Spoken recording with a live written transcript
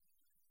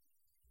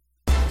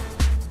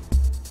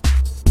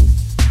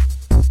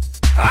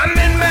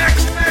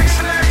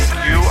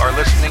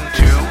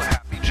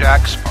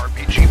Jack's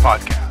RPG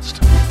Podcast.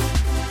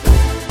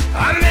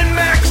 I'm in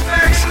Max.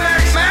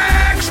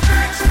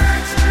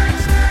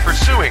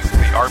 Pursuing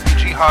the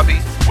RPG hobby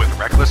with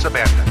reckless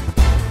abandon.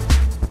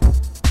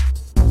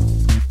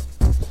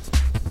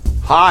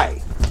 Hi.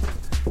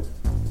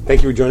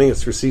 Thank you for joining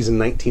us for season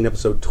 19,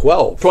 episode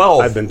 12.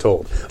 12. I've been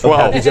told. 12. Of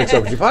Happy Jack's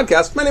RPG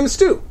Podcast. My name is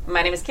Stu.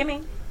 My name is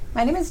Kimmy.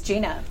 My name is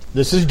Gina.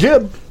 This is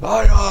Jib.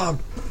 I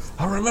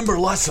remember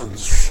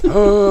lessons.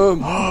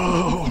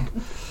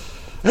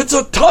 It's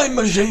a time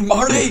machine,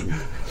 Marty.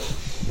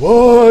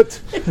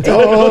 What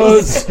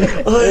does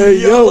a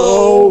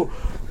yellow...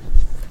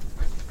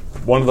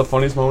 One of the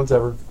funniest moments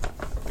ever.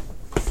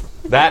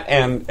 That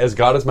and As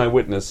God Is My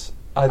Witness.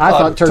 I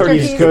thought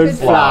turkeys could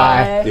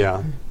fly.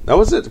 Yeah. That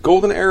was it.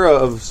 Golden era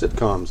of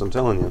sitcoms, I'm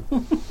telling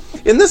you.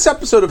 In this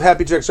episode of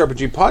Happy Jack's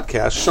RPG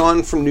Podcast,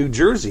 Sean from New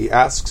Jersey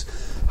asks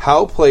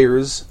how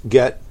players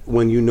get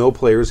when you know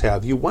players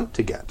have you want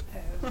to get.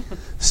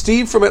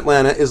 Steve from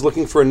Atlanta is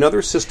looking for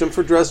another system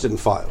for Dresden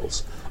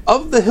Files.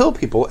 Of the Hill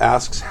People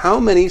asks how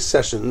many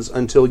sessions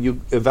until you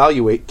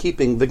evaluate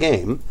keeping the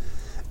game.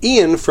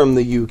 Ian from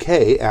the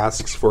UK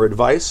asks for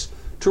advice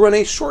to run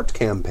a short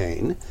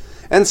campaign.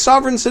 And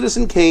Sovereign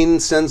Citizen Kane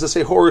sends us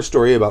a horror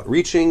story about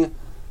reaching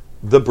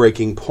the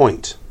breaking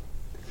point.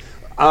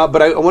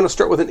 But I want to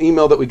start with an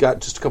email that we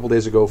got just a couple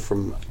days ago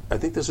from, I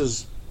think this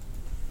is,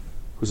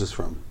 who's this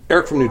from?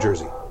 Eric from New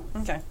Jersey.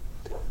 Okay.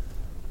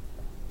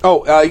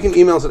 Oh, you can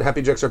email us at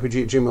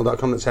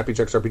happyjacksrpg@gmail.com. That's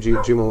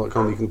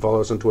happyjacksrpg@gmail.com. You can follow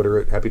us on Twitter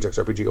at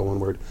happyjacksrpg, all one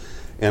word.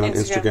 And on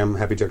Instagram,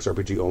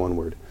 happyjacksrpg, all one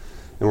word.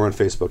 And we're on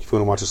Facebook. If you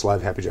want to watch us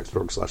live,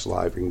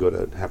 happyjacks.org/live. You can go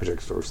to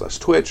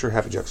happyjacks.org/Twitch or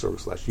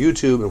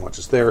happyjacks.org/YouTube and watch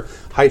us there.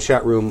 Hi,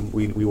 chat room.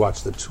 We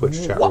watch the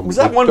Twitch chat room. Was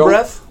that We one don't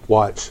breath?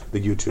 Watch the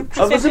YouTube.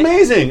 That was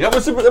amazing. That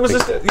was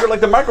just, you're like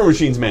the Micro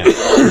Machines man. Is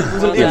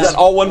that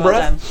all one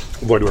breath?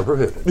 Void where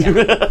prohibited.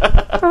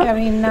 I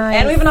mean, nice.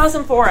 And we have an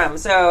awesome forum,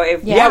 so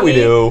if we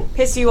do.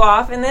 piss you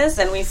off in this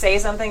and we say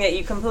something that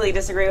you completely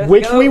disagree with,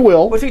 Which we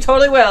will. Which we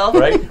totally will.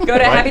 Right. Go to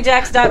Right.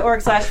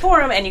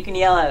 happyjacks.org/forum and you can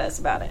yell at us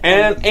about it.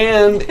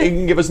 And you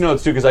can give us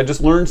notes, too, because I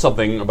just learned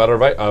something about a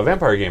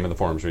vampire game in the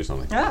forums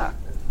recently. Ah,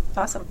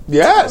 awesome.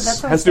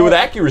 Yes. Has to do with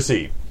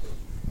accuracy.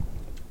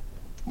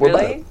 What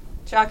about Really? it?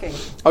 Shocking.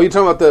 Oh, you're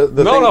talking about the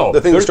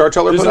thing There's- Star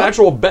Teller There's put an out?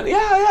 actual...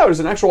 there's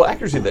an actual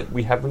accuracy that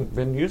we haven't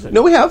been using.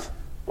 No, we have.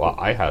 Well,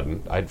 I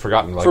hadn't. I'd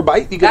forgotten. Like, For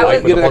Bite, you That get,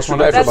 was- you get an With the extra +1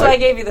 die for That's why I Bite.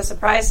 gave you the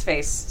surprise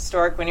face,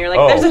 Stork, when you're like,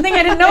 Oh. there's a thing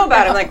I didn't know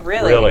about. I'm like,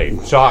 really? Really?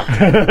 Shocked.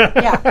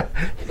 Yeah.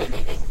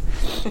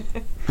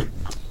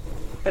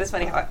 But it's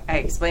funny how I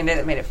explained it.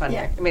 It made it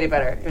funnier. It made it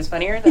better. It was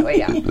funnier that way,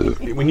 yeah.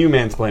 When you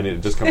mansplain it,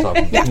 it just comes off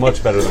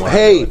much better than what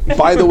Hey,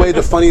 by the way,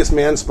 the funniest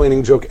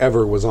mansplaining joke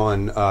ever was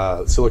on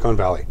Silicon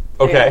Valley.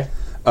 Okay.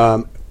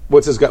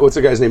 What's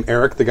the guy's name?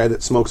 Eric, the guy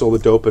that smokes all the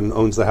dope and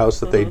owns the house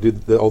that they do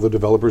all the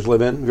developers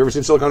live in. Have you ever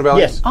seen Silicon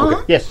Valley? Yes.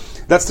 Okay. Yes.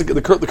 That's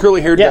the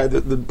curly-haired Yeah. guy,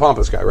 the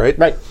pompous guy, right?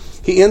 Right.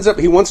 He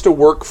wants to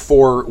work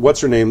for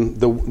what's her name,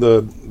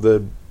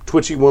 the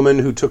twitchy woman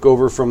who took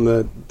over from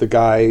the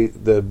guy,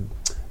 the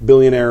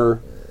billionaire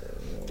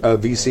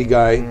VC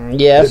guy.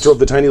 Yes. That drove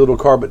the tiny little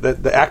car, but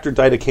the actor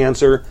died of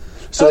cancer.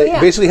 So Oh, they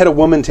yeah. basically had a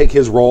woman take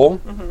his role.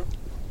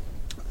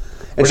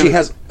 And she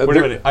has... Wait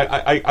a minute.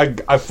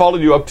 I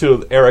followed you up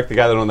to Eric, the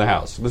guy that owned the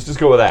house. Let's just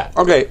go with that.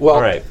 Okay, well,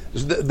 All right.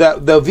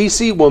 the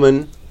VC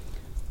woman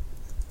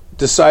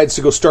decides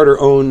to go start her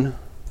own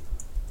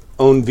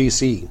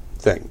VC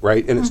thing,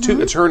 right? And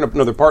it's her and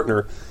another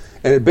partner,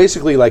 and it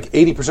basically like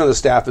 80% of the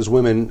staff is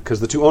women because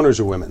the two owners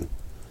are women.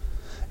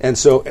 And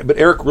so, but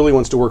Eric really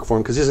wants to work for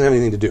him because he doesn't have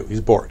anything to do.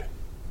 He's bored.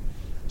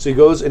 So he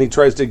goes and he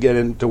tries to get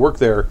in to work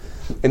there,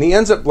 and he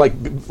ends up like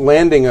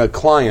landing a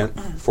client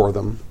for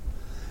them,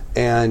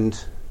 and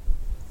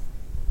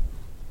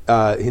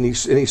he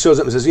shows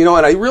up and says, and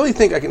I really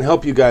think I can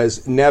help you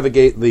guys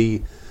navigate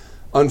the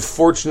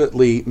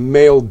unfortunately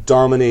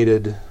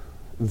male-dominated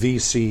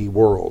VC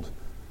world.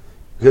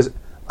 Because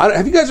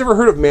have you guys ever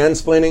heard of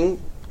mansplaining?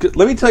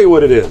 Let me tell you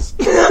what it is.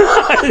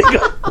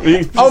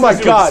 Oh my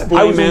God!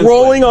 I was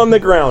rolling on the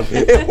ground.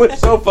 It was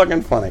so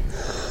fucking funny.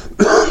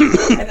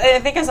 I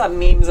think I saw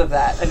memes of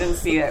that. I didn't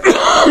see it.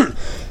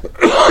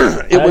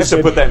 It was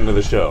to put that into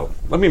the show.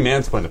 Let me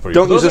mansplain it for you.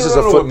 Don't use Those this who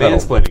as a don't know foot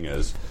what pedal. mansplaining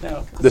is.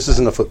 No. This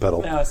isn't a foot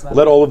pedal. No, it's not.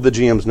 Let all of the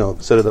GMs know.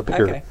 Set it up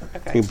here.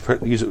 Okay. You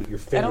can use it with your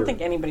finger. I don't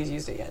think anybody's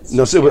used it yet.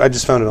 No, so I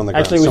just found it on the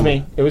ground. Actually, it was Someone-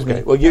 me. It was Okay.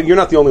 me. Well, you're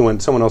not the only one.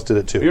 Someone else did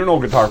it too. You're an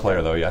old guitar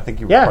player, though. Yeah, I think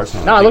you were Yeah.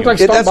 personally. No, I look like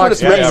thinking- That's what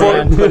it's Stompbox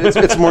meant for, man.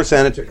 but it's more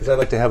sanitary because I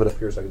like to have it up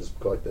here so I can just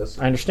go like this.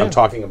 I understand. I'm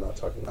talking. I'm not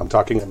talking. I'm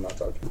talking. I'm not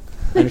talking.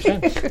 I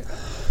understand.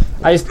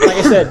 Like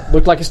I said,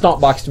 looked like a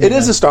stomp box to me. It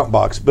is a stomp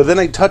box, but then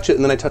I touch it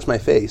and then I touch my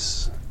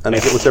face and I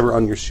get whatever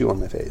on your shoe on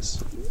my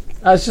face.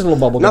 It's just a little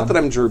bubble gum. Not that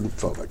I'm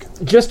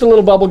germphobic. Just a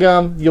little bubble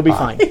gum. You'll be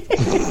fine.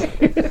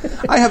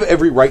 I have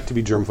every right to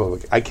be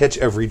germphobic. I catch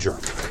every germ.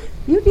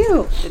 You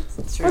do.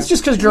 It's true. That's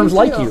just because germs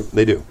like you.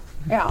 They do.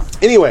 Yeah.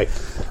 Anyway,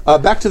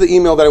 back to the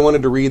email that I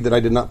wanted to read that I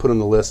did not put on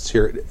the lists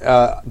here.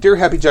 Dear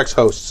Happy Jacks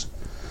hosts,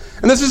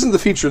 and this isn't the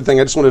featured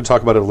thing, I just wanted to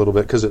talk about it a little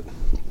bit because it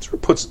sort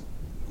of puts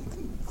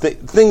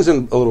things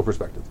in a little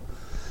perspective.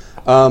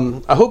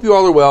 I hope you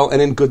all are well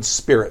and in good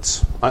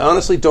spirits. I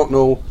honestly don't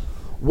know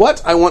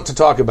what I want to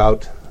talk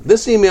about.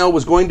 This email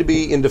was going to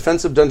be in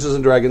defense of Dungeons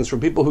 & Dragons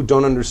from people who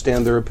don't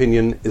understand their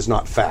opinion is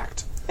not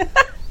fact.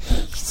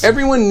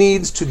 Everyone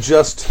needs to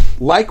just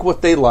like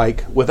what they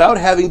like without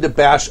having to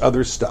bash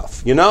other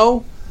stuff, you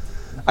know?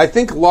 I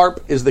think LARP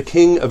is the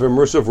king of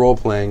immersive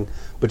role-playing,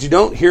 but you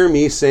don't hear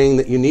me saying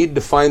that you need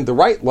to find the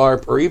right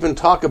LARP or even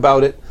talk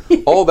about it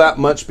all that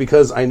much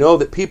because I know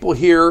that people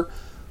here,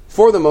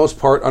 for the most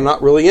part, are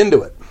not really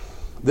into it.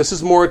 This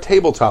is more a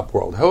tabletop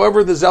world.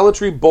 However, the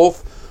zealotry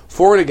both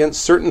for and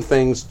against certain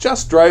things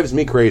just drives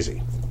me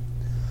crazy.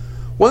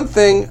 One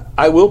thing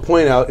I will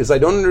point out is I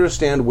don't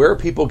understand where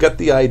people get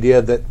the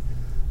idea that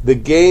the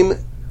game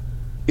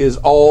is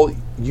all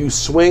you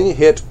swing,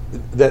 hit,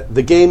 that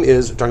the game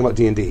is, talking about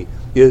D&D,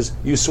 is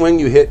you swing,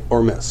 you hit,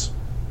 or miss.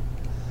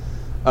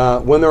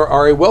 When there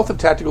are a wealth of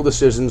tactical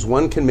decisions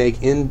one can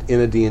make in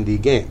a D&D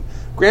game.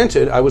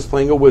 Granted, I was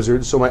playing a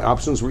wizard, so my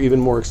options were even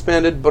more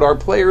expanded, but our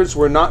players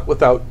were not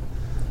without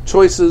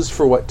choices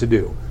for what to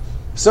do.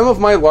 Some of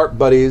my LARP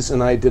buddies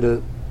and I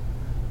did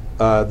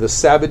the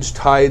Savage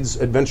Tides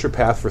Adventure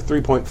Path for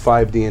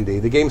 3.5 D&D.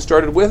 The game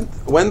started when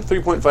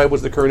 3.5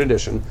 was the current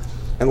edition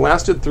and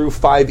lasted through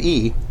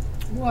 5e,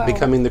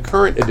 becoming the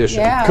current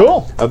edition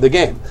of the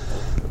game.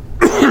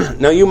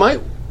 Now, you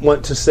might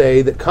want to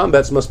say that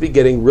combats must be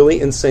getting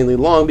really insanely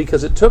long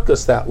because it took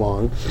us that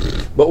long,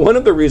 but one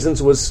of the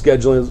reasons was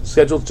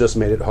schedules just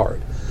made it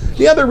hard.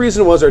 The other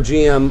reason was our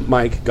GM,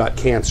 Mike, got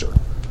cancer.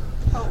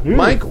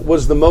 Mike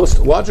was the most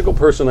logical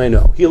person I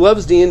know. He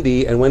loves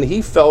D&D, and when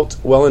he felt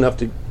well enough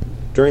to,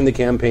 during the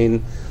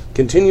campaign,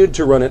 continued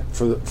to run it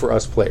for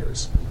us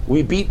players.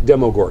 We beat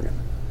Demogorgon.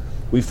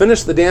 We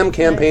finished the damn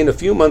campaign a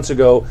few months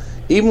ago,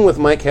 even with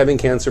Mike having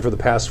cancer for the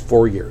past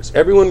 4 years.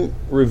 Everyone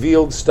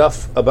revealed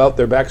stuff about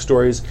their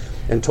backstories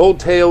and told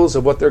tales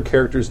of what their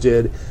characters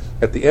did.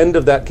 At the end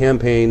of that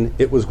campaign,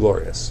 it was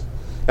glorious.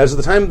 As of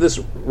the time of this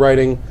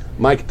writing,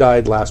 Mike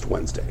died last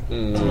Wednesday.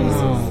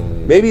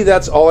 Maybe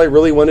that's all I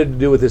really wanted to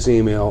do with this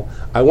email.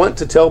 I want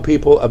to tell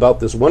people about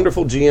this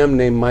wonderful GM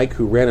named Mike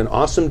who ran an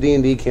awesome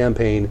D&D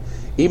campaign,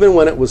 even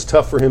when it was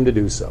tough for him to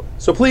do so.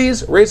 So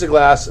please, raise a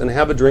glass and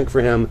have a drink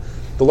for him.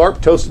 The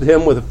LARP toasted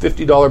him with a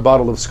 $50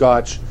 bottle of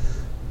scotch.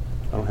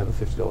 I don't have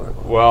a $50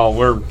 bottle.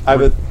 Well, I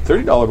have a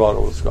 $30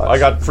 bottle of scotch. I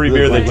got free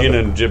beer that Gina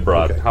and Jib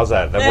brought. Okay. How's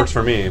that? That works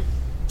for me.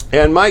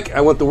 And Mike,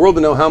 I want the world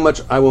to know how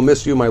much I will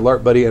miss you, my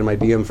LARP buddy and my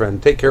DM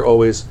friend. Take care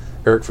always.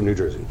 Eric from New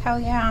Jersey. Hell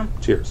yeah.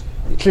 Cheers.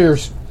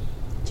 Cheers.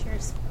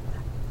 Cheers.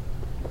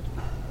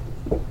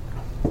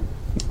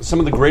 Some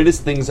of the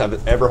greatest things that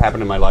have ever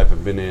happened in my life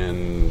have been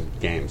in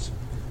games.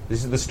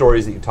 These are the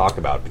stories that you talk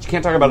about. But you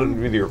can't talk about it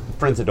with your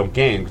friends that don't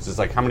game, because it's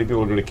like, how many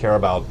people are going to care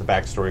about the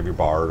backstory of your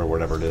bard or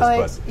whatever it is?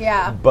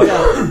 But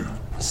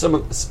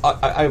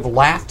I have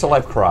laughed till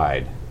I've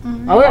cried.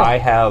 Mm-hmm. Oh, yeah.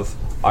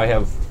 I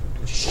have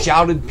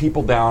shouted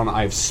people down.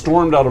 I've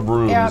stormed out of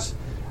rooms. Yep.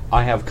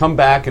 I have come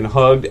back and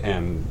hugged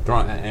and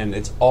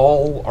it's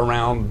all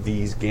around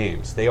these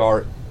games. They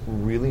are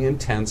really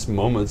intense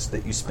moments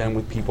that you spend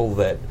with people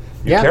that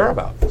you care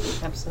about.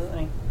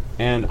 Absolutely.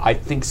 And I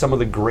think some of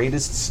the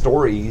greatest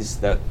stories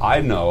that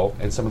I know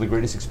and some of the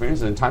greatest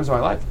experiences in times of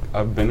my life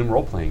have been in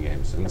role-playing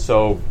games. And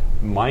so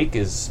Mike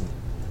is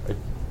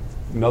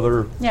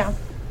another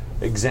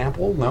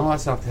example. No,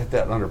 that's not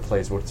that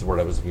underplays. What's the word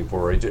I was looking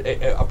for?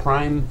 A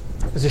prime...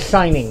 It's a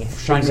shining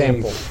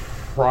example.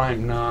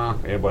 Prime, nah.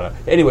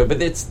 Anyway, but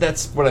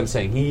that's what I'm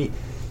saying.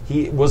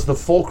 He was the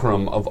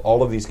fulcrum of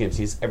all of these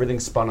games. Everything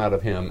spun out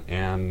of him,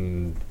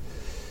 and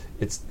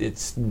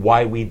it's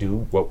why we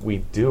do what we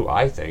do.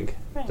 I think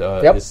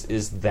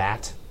is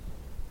that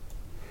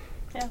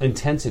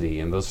intensity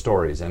in those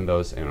stories and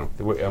those and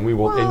we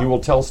will and you will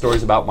tell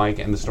stories about Mike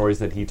and the stories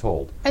that he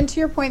told. And to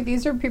your point,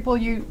 these are people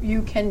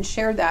you can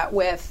share that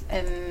with,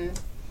 and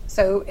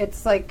so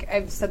it's like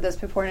I've said this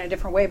before in a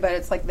different way, but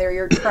it's like they're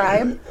your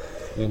tribe.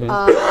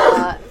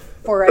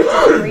 For a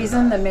different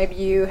reason than maybe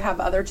you have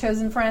other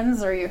chosen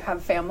friends or you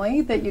have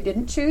family that you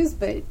didn't choose,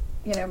 but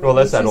maybe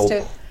that's that you choose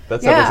old.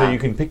 That's so you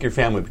can pick your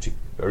family,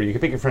 or you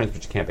can pick your friends,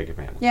 but you can't pick your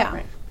family. Yeah.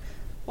 Right.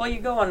 Well, you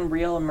go on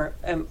real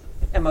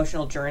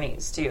emotional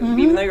journeys too. Mm-hmm.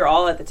 Even though you're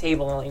all at the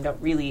table and you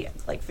don't really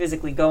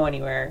physically go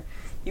anywhere,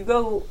 you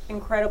go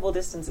incredible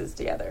distances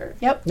together.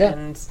 Yep. Yeah.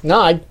 And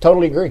no, I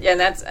totally agree. And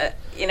that's an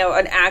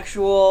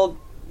actual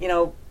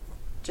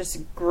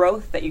just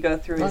growth that you go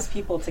through as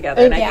people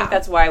together. And I think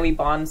that's why we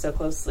bond so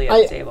closely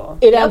at the table.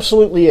 It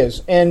absolutely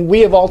is. And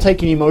we have all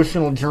taken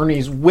emotional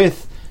journeys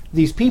with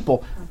these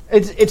people.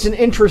 It's an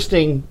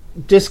interesting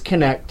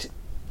disconnect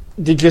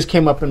that just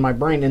came up in my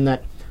brain in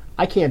that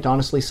I can't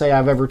honestly say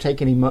I've ever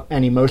taken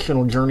an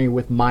emotional journey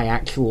with my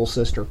actual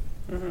sister,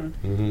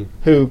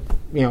 who,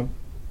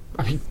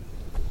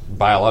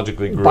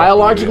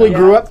 biologically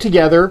grew up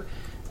together,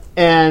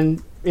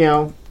 and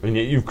and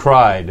yet you've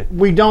cried.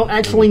 We don't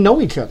actually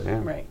know each other.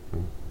 Yeah. Right.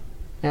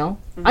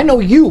 I know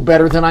you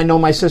better than I know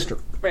my sister.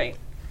 Right.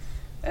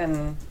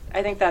 And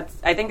I think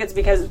it's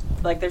because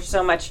there's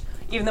so much,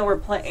 even though we're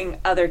playing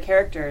other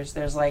characters,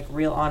 there's like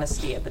real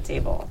honesty at the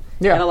table.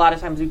 Yeah. And a lot of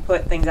times we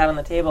put things out on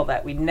the table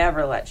that we'd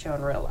never let show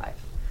in real life.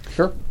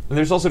 Sure. And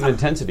there's also an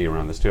intensity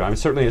around this too. I mean,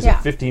 certainly as a Yeah.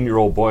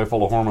 15-year-old boy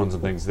full of hormones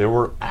and things, there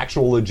were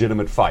actual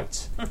legitimate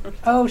fights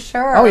Oh,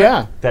 sure. Oh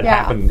yeah. that Yeah.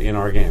 happened in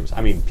our games.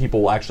 I mean,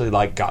 people actually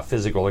like got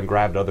physical and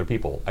grabbed other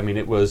people. I mean,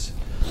 it was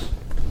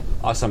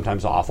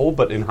sometimes awful,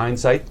 but in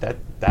hindsight,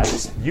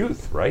 that's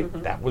youth, right?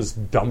 That was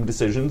dumb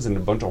decisions and a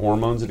bunch of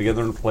hormones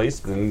together in a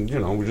place, and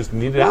we just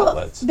needed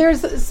outlets. There's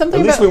something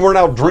At least about we weren't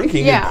out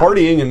drinking Yeah. and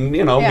partying and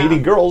Yeah.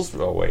 meeting girls.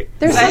 Oh wait,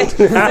 there's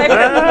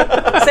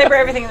Saber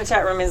everything in the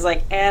chat room is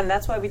like, and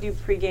that's why we do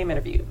pre-game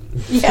interviews.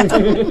 Yeah.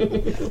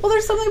 Well,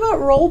 there's something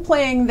about role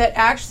playing that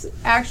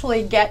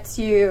actually gets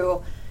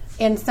you,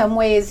 in some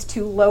ways,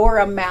 to lower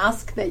a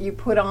mask that you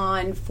put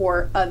on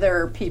for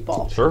other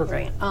people. sure,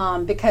 Right.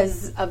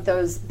 Because of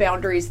those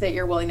boundaries that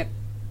you're willing to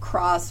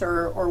cross,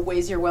 or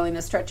ways you're willing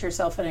to stretch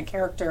yourself in a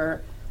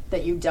character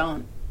that you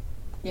don't,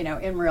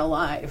 in real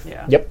life.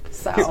 Yeah. Yep.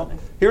 So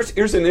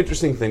Here's an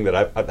interesting thing that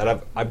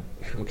I've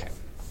okay.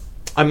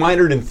 I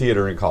minored in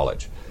theater in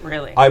college.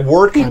 Really. I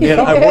work at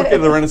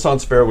the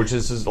Renaissance Fair, which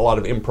is a lot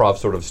of improv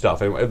sort of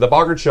stuff. And the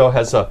Boggart Show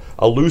has a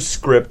loose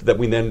script that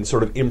we then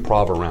sort of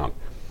improv around.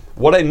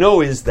 What I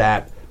know is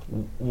that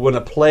when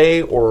a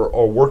play or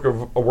a work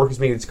is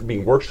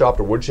being workshopped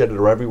or woodshedded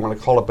or whatever you want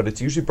to call it, but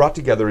it's usually brought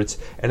together. It's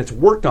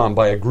worked on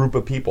by a group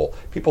of people.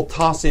 People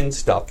toss in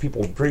stuff.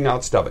 People bring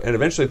out stuff, and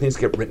eventually things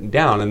get written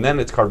down, and then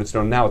it's carved in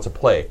stone. Now it's a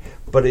play,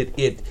 but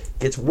it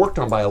gets worked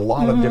on by a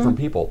lot of different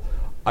people.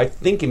 I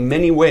think in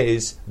many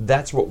ways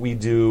that's what we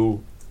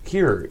do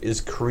here,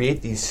 is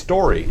create these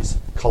stories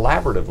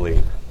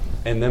collaboratively,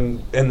 and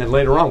then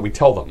later on we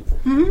tell them.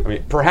 I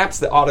mean, perhaps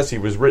the Odyssey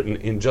was written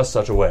in just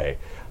such a way.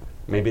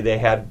 Maybe they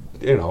had,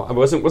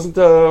 wasn't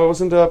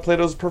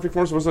Plato's perfect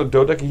forms? Wasn't it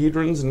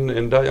dodecahedrons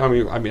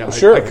and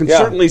Sure, I can yeah.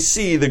 certainly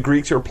see the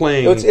Greeks are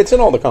playing. It's in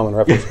all the common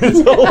references.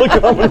 It's all the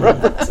common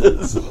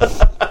references.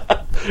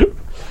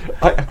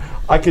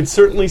 I can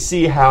certainly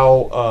see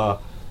how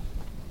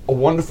a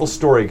wonderful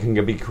story can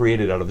be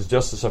created out of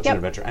just such an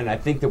adventure. And I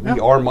think that we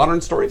are modern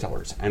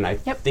storytellers. And I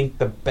think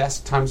the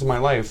best times of my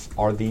life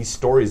are these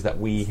stories that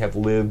we have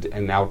lived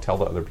and now tell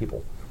to other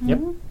people. Yep.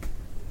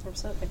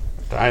 Absolutely.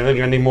 I think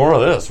I need more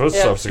of this. This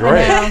Yeah. stuff's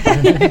great.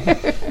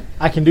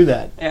 I can do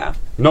that. Yeah.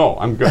 No,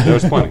 I'm good.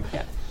 There's plenty.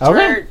 Yeah. Okay.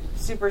 We're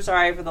super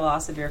sorry for the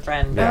loss of your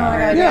friend. Yeah. Oh my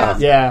God, Yeah.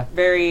 Yeah.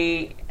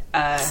 Very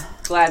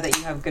glad that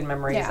you have good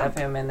memories Yeah. of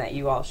him and that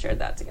you all shared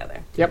that together.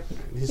 Yep.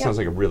 He sounds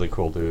like a really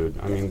cool dude.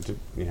 I mean,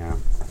 yeah.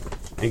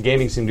 And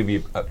gaming seemed to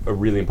be a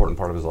really important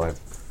part of his life.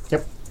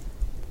 Yep.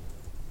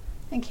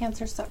 and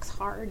cancer sucks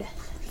hard.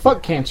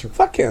 Fuck cancer.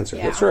 Fuck cancer.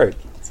 Yeah. That's right.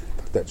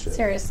 Fuck that shit.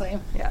 Seriously.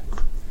 Yeah.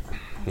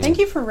 Thank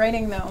you for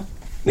writing, though.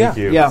 Yeah. Thank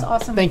you. Yeah. That's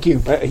awesome. Thank you.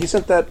 He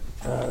sent that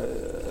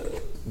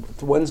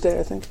Wednesday,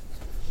 I think.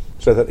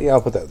 So I thought,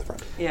 I'll put that at the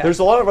front. Yeah. There's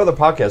a lot of other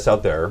podcasts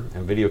out there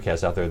and video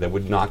casts out there that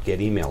would not get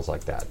emails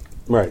like that,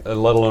 Right.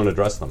 let alone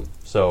address them.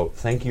 So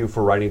thank you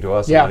for writing to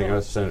us Yeah. and letting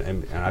us,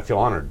 and I feel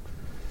honored.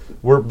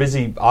 We're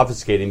busy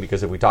obfuscating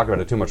because if we talk about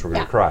it too much, we're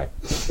going to cry.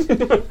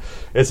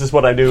 It's just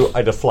what I do.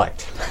 I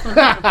deflect.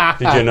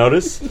 Did you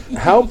notice?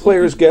 How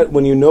players get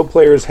when you know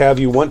players have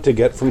you want to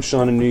get from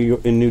Sean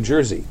in New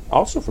Jersey.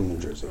 Also from New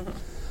Jersey.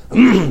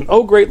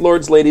 Oh, great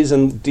lords, ladies,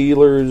 and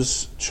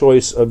dealers'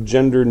 choice of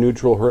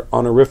gender-neutral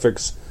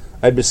honorifics,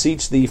 I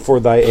beseech thee for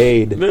thy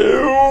aid.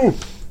 No.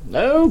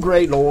 Oh,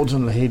 great lords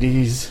and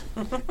ladies.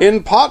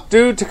 In part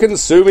due to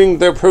consuming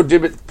their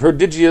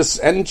prodigious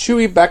and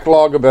chewy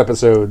backlog of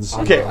episodes.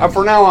 Okay,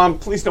 for now on,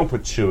 please don't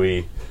put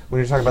chewy when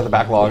you're talking about the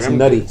backlog. It's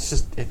nutty. It's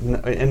just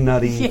and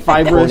nutty.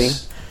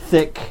 Fibrous,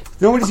 thick.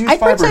 Nobody's used I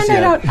fibers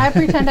pretend yet. I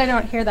pretend I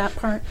don't hear that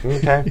part.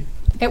 Okay.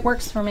 It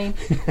works for me.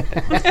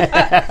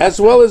 As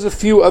well as a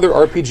few other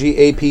RPG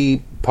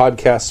AP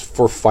podcasts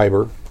for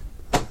fiber.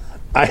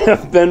 I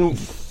have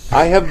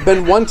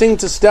been wanting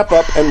to step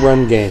up and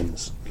run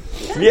games.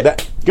 Yeah.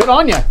 Good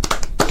on ya.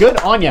 Good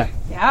on ya.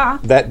 Yeah.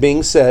 That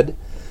being said,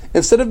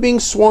 instead of being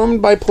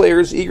swarmed by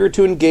players eager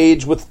to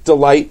engage with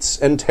delights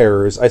and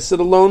terrors, I sit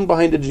alone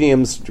behind a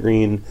GM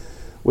screen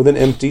with an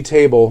empty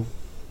table.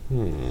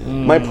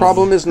 My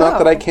problem is not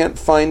that I can't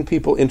find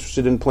people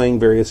interested in playing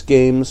various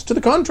games. To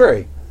the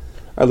contrary,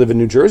 I live in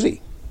New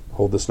Jersey.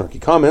 Hold the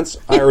snarky comments.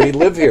 I already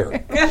live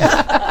here.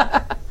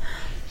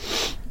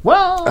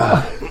 Well,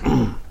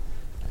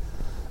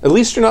 At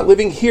least you're not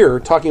living here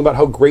talking about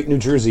how great New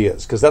Jersey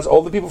is, because that's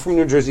all the people from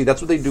New Jersey, that's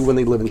what they do when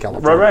they live in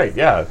California. Right,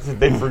 yeah.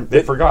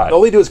 They forgot.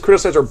 All they do is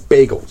criticize our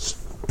bagels.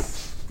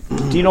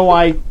 do you know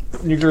why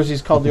New Jersey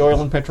is called the oil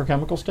and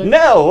petrochemical state?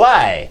 No,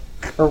 why?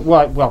 Or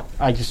what? Well,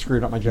 I just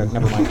screwed up my joke.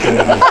 Never mind.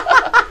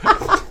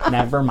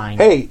 Never mind.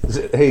 Hey,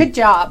 Good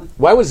job.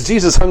 why was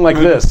Jesus hung like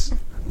this?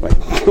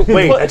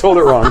 Wait, I told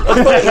it wrong.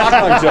 Let's play a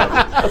knock-knock joke.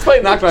 Let's play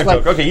a knock-knock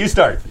joke. Okay, you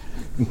start.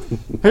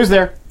 Who's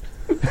there?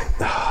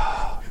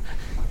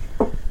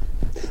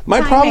 My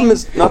problem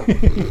is not...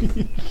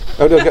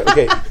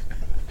 okay.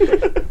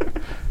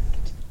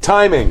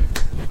 Timing.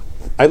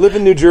 I live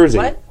in New Jersey.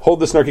 What? Hold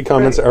the snarky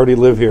comments. I already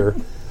live here.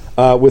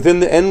 within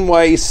the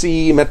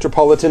NYC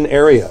metropolitan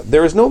area.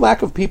 There is no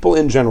lack of people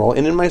in general,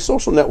 and in my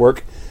social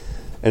network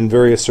and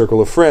various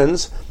circle of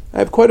friends, I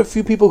have quite a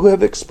few people who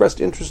have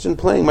expressed interest in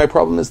playing. My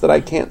problem is that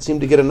I can't seem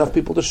to get enough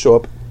people to show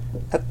up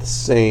at the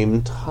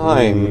same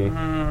time.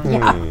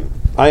 Yeah.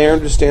 I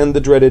understand the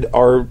dreaded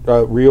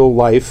real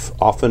life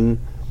often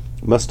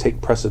must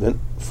take precedent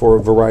for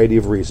a variety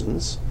of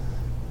reasons,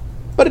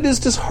 but it is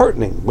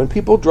disheartening when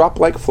people drop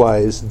like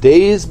flies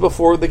days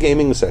before the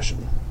gaming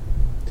session.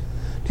 Do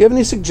you have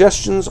any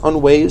suggestions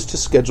on ways to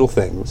schedule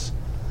things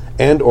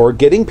and or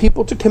getting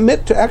people to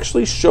commit to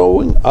actually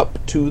showing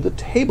up to the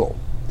table?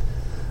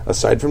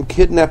 Aside from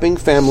kidnapping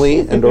family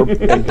and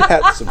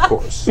pets, of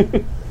course.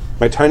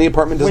 My tiny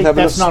apartment doesn't have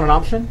that's enough... not an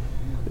option?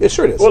 It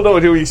sure it is. Well, no,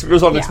 he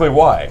goes on to explain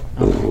why.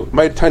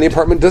 My tiny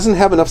apartment doesn't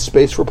have enough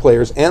space for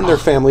players and their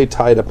family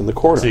tied up in the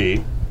corner.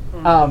 See?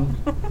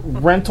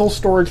 Rental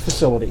storage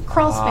facility.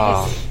 Crawl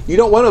space. You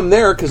don't want them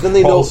there because then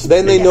they know.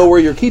 Then they know where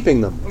you're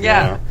keeping them,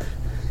 Yeah.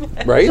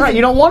 right? Right,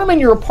 you don't want them in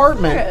your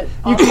apartment.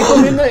 You keep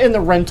them in the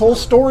rental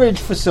storage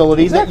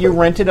facility that you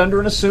rented under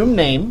an assumed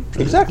name.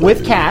 Exactly.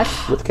 With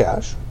cash. With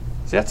cash.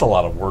 See, that's a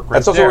lot of work right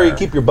That's also there. where you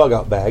keep your bug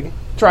out bag.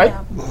 That's right.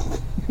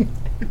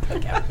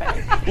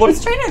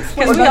 He's trying to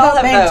explain Because we bug all out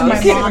have bag to those. my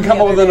You can't mom even the come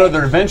up other with day.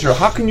 another adventure.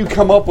 How can you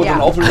come up with an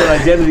Yeah. alternate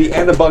identity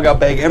and a bug out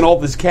bag and all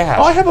this cash?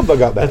 Oh, I have a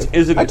bug out bag.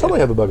 Isn't I it- totally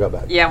have a bug out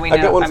bag. Yeah, we I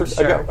got know, one I'm for.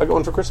 sure. I got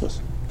one for Christmas.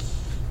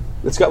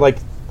 It's got like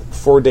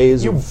 4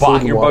 days. You of food bought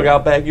and your water. bug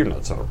out bag? You're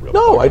not a real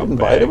No, bug I out didn't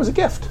bag. buy it. It was a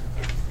gift.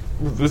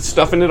 With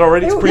stuff in it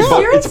already? It's Yeah, pre-bugged.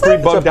 It's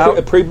seriously? pre-bugged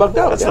out. Pre-bugged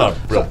out. That's yeah. not a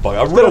real bug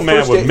out. A It's got real man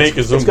first would aid- make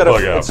his own it's got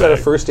bug a, out It's got a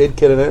bag. first aid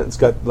kit in it. It's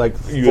got like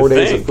You 4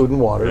 days think. of food and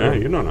water. Yeah,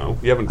 you don't know.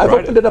 You haven't I've tried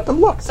opened it up and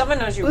looked. Someone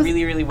knows you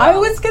really, really well. I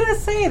was gonna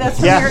say that's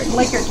from Yeah.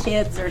 like your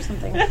kids or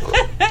something.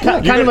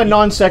 Kind of a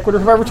non sequitur.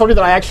 Have I ever told you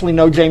that I actually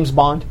know James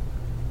Bond?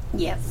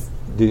 Yes.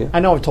 Do you? I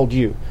know I've told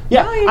you.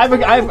 Yeah, No, you told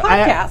me on the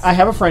podcast. I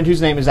have a friend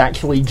whose name is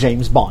actually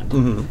James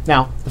Bond.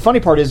 Now, the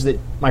funny part is that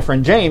my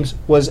friend James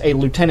was a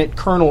lieutenant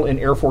colonel in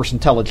Air Force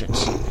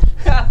intelligence.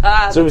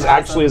 So he was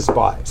actually a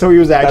spy. So he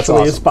was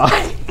actually That's a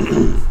spy.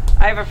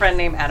 I have a friend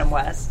named Adam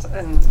West,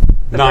 and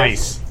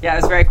Nice. yeah,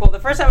 it was very cool. The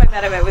first time I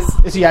met him, it was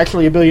Is he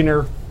actually a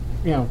billionaire?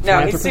 You know, no,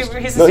 he's philanthropist? super.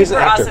 He's No, a he's an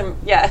super actor. awesome.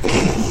 Yeah,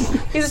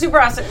 he's a super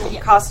awesome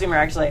costumer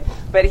actually.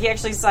 But he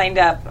actually signed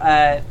up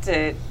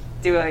to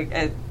do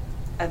a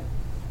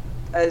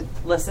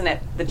listen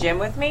at the gym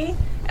with me,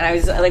 and I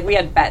was like, we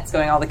had bets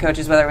going, all the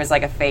coaches, whether it was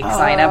like a fake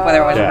sign up,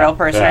 whether it was Yeah, a real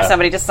person yeah. or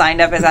somebody just signed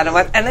up as Adam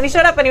West, and then he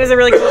showed up and he was a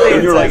really cool dude.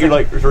 And So you're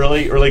like,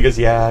 really? Goes,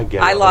 yeah, I get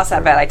it. I lost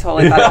that bet. I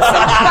totally thought it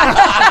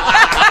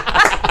was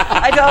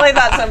I totally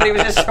thought somebody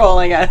was just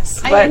trolling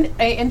us. But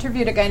I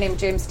interviewed a guy named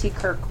James T.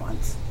 Kirk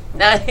once,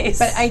 nice.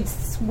 but I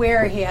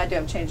swear he had to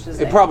have changed his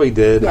name. It probably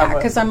did. Yeah,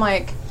 because I'm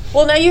like,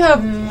 Well, now you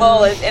have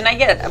and I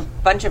get a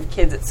bunch of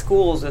kids at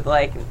schools with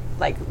like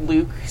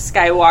Luke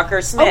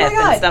Skywalker Smith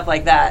God. and stuff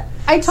like that.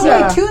 I told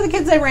Yeah. two of the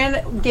kids I ran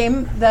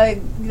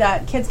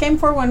that kids game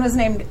for. One was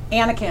named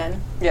Anakin,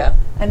 Yeah,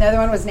 and the other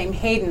one was named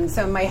Hayden.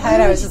 So in my head,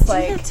 I was just do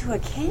like, that to a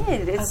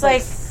kid. It's was like,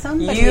 like,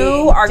 somebody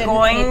you are didn't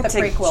going hate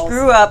to the prequels.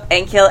 screw up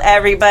and kill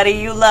everybody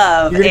you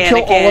love. You're gonna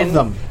Anakin. kill all of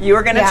them. You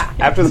are going to. Yeah.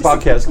 After the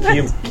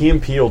podcast, Key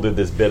and Peele did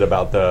this bit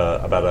about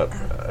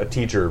a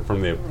teacher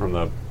from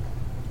the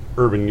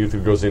urban youth who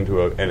goes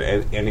into and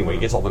anyway, he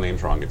gets all the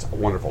names wrong. It's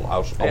wonderful.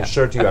 I'll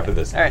share it to you after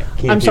this. All right.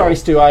 Key and I'm Peele. sorry,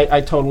 Stu.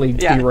 I totally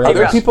Yeah. derailed. Are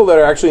there us. people that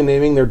are actually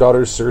naming their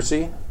daughters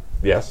Cersei?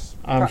 Yes.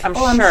 I'm I'm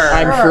sure.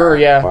 I'm sure,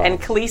 yeah.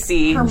 And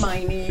Khaleesi.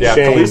 Hermione. Yeah,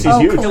 Shame. Khaleesi's Oh,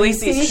 huge.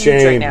 Khaleesi's huge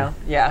Shame. right now.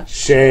 Yeah,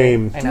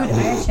 Shame. I Dude, know.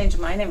 I gotta change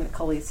my name to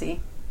Khaleesi.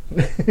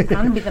 I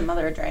want to be the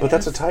mother of dragons. But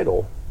that's a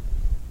title.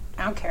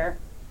 I don't care.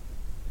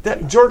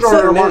 That George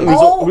R. R. Martin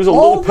all- was a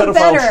all little the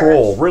pedophile better.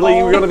 troll. Really? All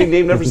You're going to be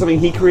named after something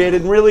he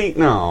created? Really?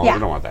 No, Yeah. we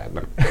don't want that.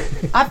 No.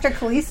 After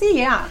Khaleesi,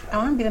 yeah, I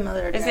want to be the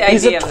mother of It's the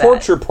dragons. He's a idea of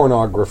torture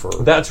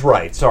pornographer. That's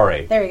right.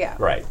 Sorry. There you go.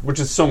 Right.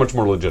 Which is so much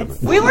more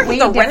legitimate. We work Way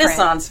at the different.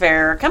 Renaissance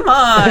Fair. Come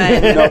on.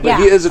 No, but Yeah.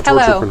 he is a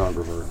torture Hello.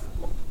 pornographer.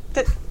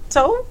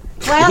 So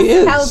Glass He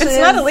is. houses. it's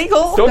not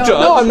illegal. Don't judge.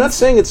 No, I'm not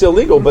saying it's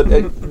illegal, but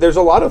there's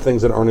a lot of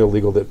things that aren't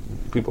illegal that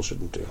people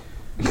shouldn't do.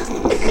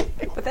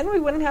 But then we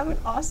wouldn't have an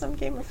awesome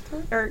Game of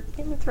Thrones Or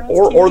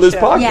TV this show.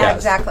 podcast. Yeah,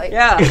 exactly.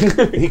 Yeah.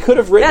 He could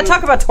have written. Yeah,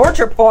 talk about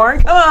torture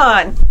porn. Come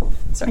on.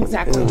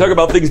 Exactly. Talk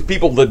about things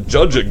people that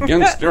judge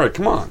against. All right,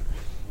 come on.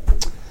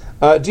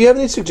 Do you have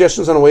any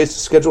suggestions on ways to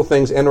schedule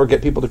things and or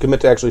get people to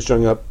commit to actually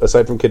showing up,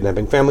 aside from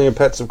kidnapping? Family and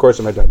pets, of course,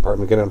 in my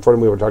apartment. Again,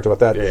 unfortunately, we talked about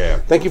that. Yeah.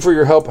 Thank you for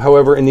your help,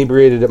 however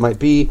inebriated it might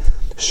be.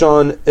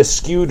 Sean,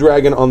 Eschew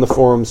Dragon on the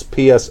forums.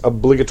 P.S.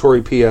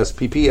 Obligatory P.S.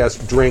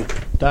 P.P.S. Drink.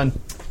 Done.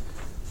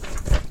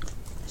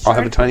 I'll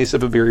have a tiny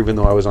sip of beer even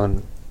though I was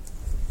on...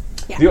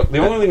 The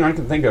only thing I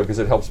can think of, because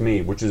it helps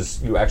me, which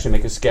is you actually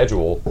make a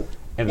schedule,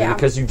 and then Yeah.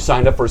 because you've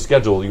signed up for a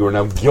schedule, you are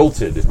now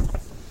guilted in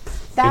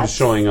That's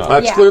showing up.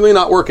 That's Yeah. clearly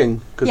not working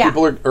because yeah.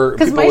 people are...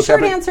 Because people my is short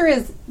having- answer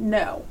is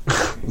no.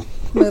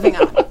 Moving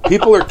on.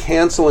 People are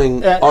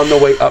canceling on the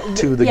way up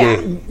to the Yeah.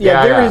 game.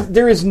 Yeah, Yeah,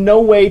 there is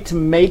no way to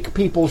make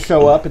people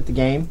show up at the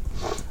game,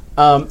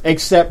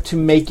 except to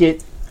make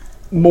it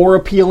more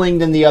appealing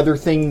than the other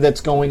thing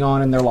that's going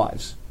on in their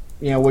lives.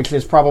 Which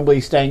is probably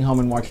staying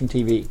home and watching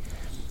TV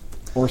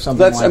or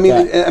something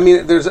like that. I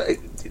mean, there's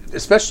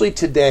especially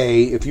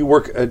today. If you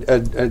work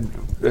a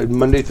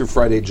Monday through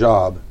Friday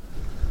job,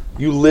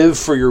 you live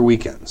for your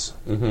weekends,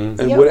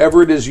 and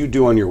whatever it is you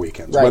do on your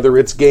weekends, whether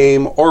it's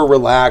game or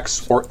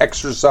relax or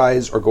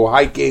exercise or go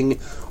hiking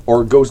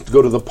or go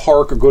to the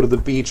park or go to the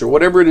beach or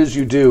whatever it is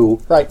you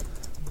do. Right.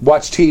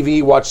 Watch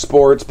TV, watch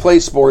sports, play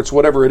sports,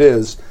 whatever it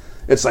is.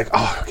 It's like,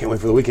 oh, I can't wait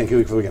for the weekend.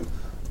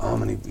 Oh, I'm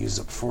going to use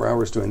up 4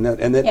 hours doing that.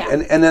 And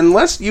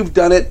unless you've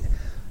done it,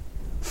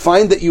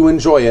 find that you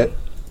enjoy it.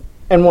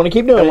 And want to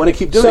keep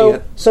doing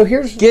it. So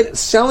here's...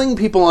 selling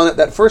people on it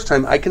that first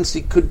time, I can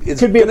see could be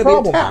a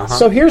problem.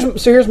 So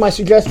here's my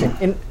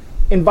suggestion.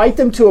 Invite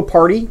them to a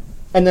party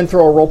and then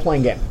throw a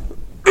role-playing game.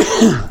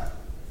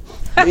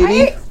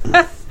 Maybe.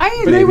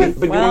 I agree with...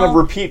 But you want to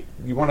repeat...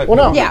 You want to... Well,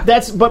 no. Yeah.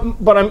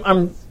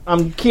 But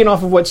I'm keying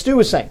off of what Stu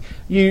was saying.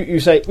 You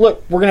say,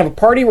 look, we're going to have a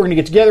party, we're going to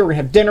get together, we're going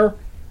to have dinner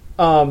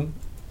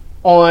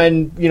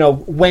on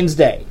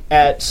Wednesday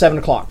at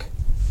 7:00.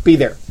 Be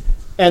there.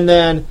 And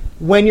then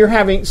when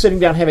you're sitting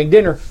down having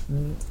dinner,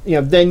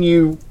 then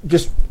you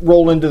just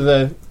roll into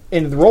the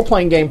role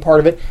playing game part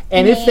of it.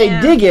 And if they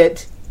dig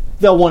it,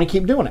 they'll want to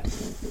keep doing it.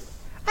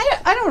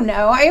 I don't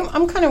know.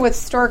 I'm kind of with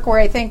Stork, where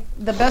I think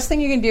the best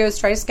thing you can do is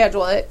try to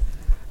schedule it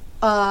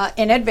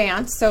in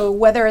advance. So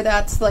whether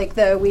that's like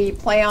we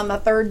play on the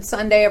third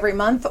Sunday every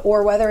month,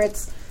 or whether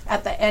it's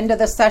at the end of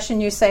the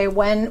session, you say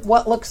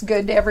what looks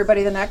good to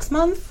everybody the next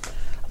month,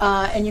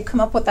 and you come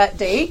up with that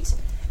date.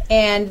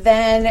 And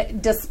then,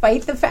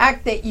 despite the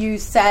fact that you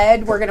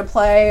said we're going to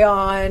play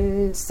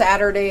on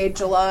Saturday,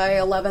 July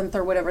 11th,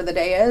 or whatever the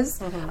day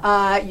is,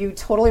 you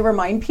totally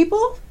remind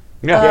people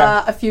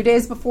a few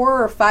days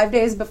before or 5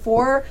 days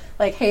before,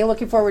 like, hey,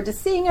 looking forward to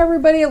seeing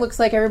everybody. It looks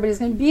like everybody's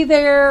going to be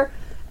there.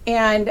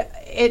 And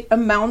it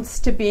amounts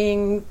to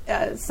being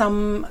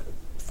some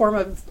form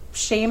of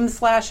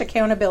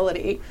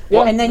shame/accountability.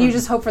 Yeah. And then you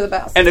just hope for the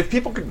best. And if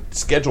people could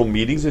schedule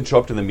meetings and show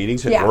up to the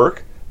meetings at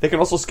work, they can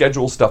also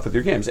schedule stuff with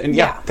your games. And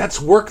that's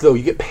work, though.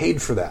 You get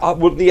paid for that.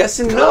 Well, yes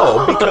and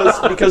no,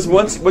 because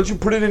once you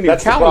put it in your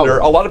calendar,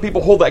 a lot of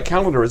people hold that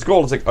calendar as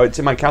gold. It's like, oh, it's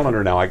in my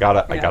calendar now. I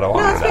gotta honor that.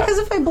 No, it's because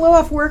if I blow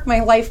off work,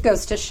 my life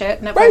goes to shit,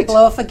 and if I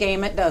blow off a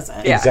game, it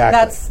doesn't. Yeah.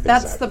 Exactly.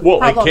 That's the problem.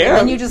 Well, it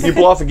can. You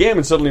blow off a game,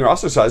 and suddenly you're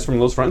ostracized from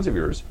those friends of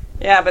yours.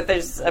 Yeah, but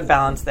there's a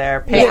balance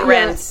there. Paying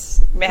rent,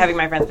 having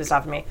my friends pissed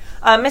off at me.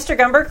 Mr.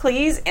 Gumber,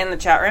 please, in the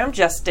chat room,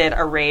 just did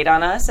a raid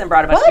on us and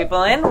brought a bunch of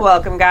people in.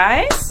 Welcome,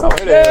 guys. Oh,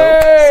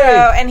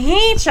 hello. And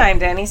he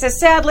chimed in. He says,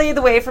 sadly,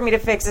 the way for me to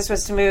fix this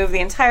was to move the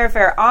entire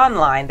fair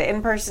online. The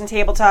in-person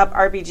tabletop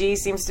RPG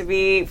seems to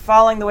be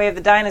following the way of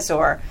the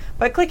dinosaur,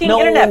 but clicking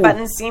internet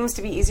buttons seems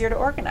to be easier to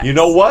organize. You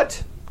know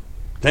what?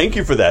 Thank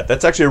you for that.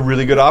 That's actually a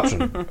really good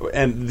option.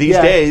 And these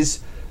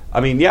days... I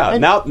mean,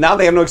 now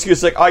they have no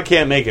excuse. Like, I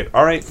can't make it.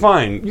 All right,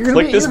 fine. You're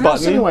click this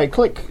button anyway.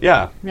 Click.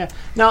 Yeah.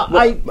 Now,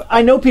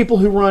 I know people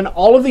who run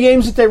all of the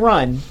games that they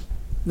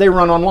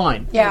run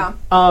online. Yeah.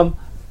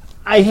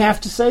 I have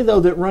to say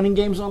though that running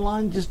games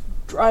online just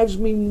drives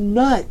me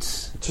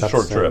nuts. It's a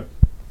short trip.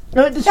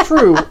 No, it's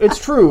true. It's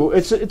true.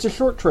 It's a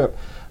short trip,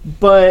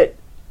 but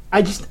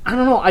I don't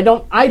know.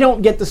 I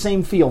don't get the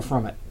same feel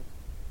from it.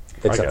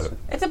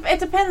 It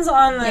depends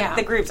on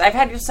the groups. I've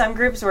had some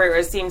groups where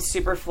it seemed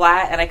super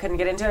flat and I couldn't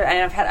get into it, and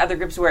I've had other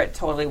groups where it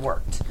totally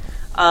worked.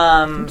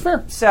 That's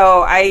fair.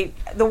 So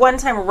the one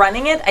time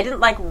running it, I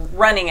didn't like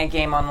running a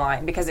game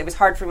online because it was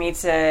hard for me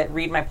to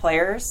read my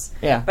players.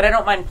 Yeah. But I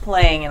don't mind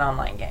playing in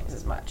online games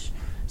as much.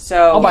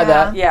 So I'll buy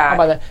that. Yeah. I'll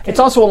buy that.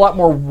 It's also a lot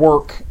more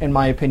work, in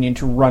my opinion,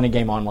 to run a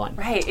game online.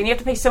 Right, and you have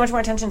to pay so much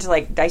more attention to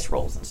like dice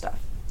rolls and stuff.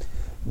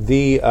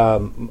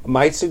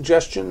 My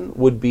suggestion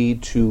would be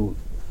to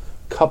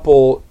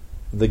couple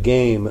the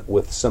game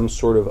with some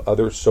sort of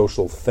other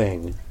social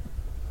thing,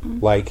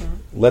 like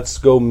let's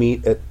go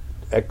meet at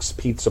X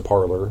pizza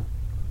parlor,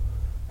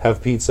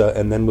 have pizza,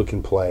 and then we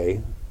can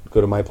play. Go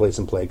to my place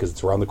and play because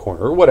it's around the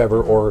corner, or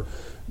whatever, or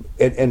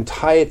and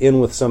tie it in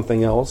with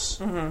something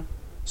else,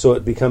 so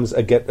it becomes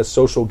a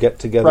social get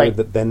together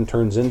that then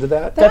turns into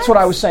that. That's what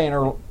I was saying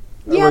earlier.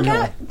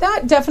 Yeah,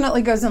 that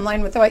definitely goes in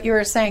line with what you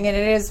were saying, and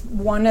it is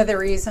one of the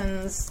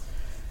reasons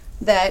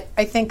that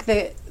I think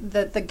that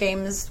the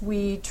games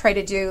we try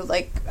to do,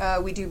 like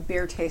we do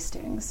beer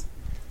tastings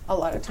a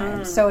lot of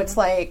times. So it's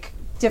like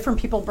different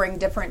people bring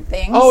different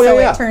things.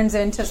 It turns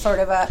into sort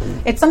of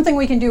it's something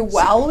we can do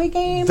while we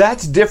game.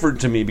 That's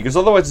different to me because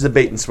otherwise it's a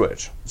bait and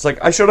switch. It's like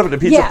I showed up at a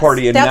pizza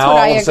party and now all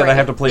of a sudden I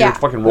have to play your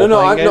fucking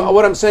role-playing game. No,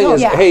 what I'm saying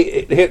is,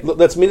 hey,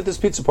 let's meet at this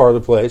pizza parlor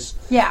place.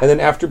 Yeah. And then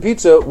after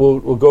pizza,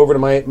 we'll go over to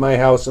my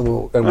house and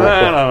we'll play.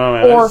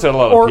 No, that's a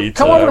lot of pizza.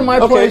 Come over to my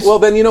place. Okay, well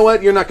then you know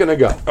what? You're not going to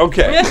go.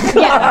 Okay. Yeah,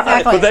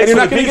 exactly. But you're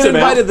not going to get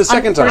invited the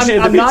second time.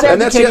 I'm not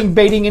advocating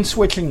baiting and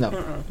switching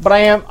them, but I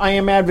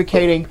am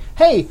advocating.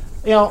 Hey,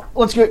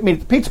 let's meet at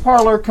the pizza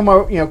parlor. Come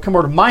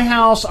over to my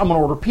house. I'm going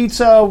to order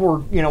pizza.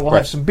 We'll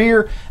have some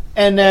beer,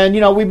 and then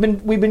we've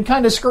been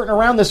kind of skirting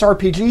around this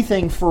RPG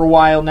thing for a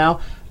while now.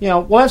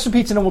 We'll have some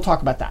pizza and then we'll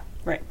talk about that.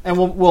 Right. and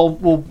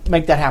we'll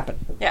make that happen.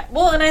 Yeah.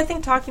 Well, and I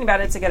think talking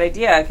about it's a good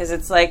idea because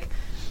it's like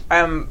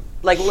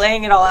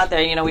laying it all out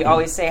there. You know, we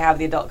always say have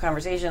the adult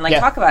conversation. Like, Yeah.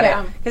 talk about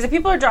Yeah. it. Because if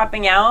people are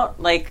dropping out,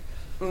 like,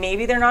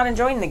 maybe they're not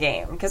enjoying the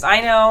game. Because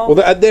I know...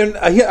 Well, I don't think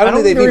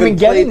think they've they're even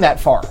getting played,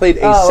 that far. played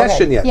a Oh, okay.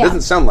 session yet. Yeah.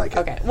 Doesn't sound like it.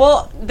 Okay.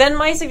 Well, then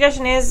my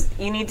suggestion is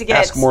you need to get...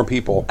 Ask more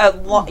people. a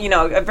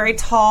very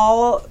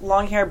tall,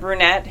 long-haired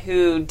brunette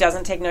who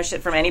doesn't take no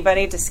shit from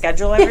anybody to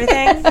schedule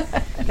everything.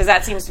 Because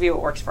that seems to be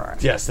what works for her.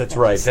 Yes, that's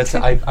right. That's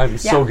I'm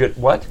so good.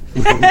 What?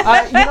 It's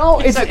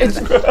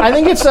I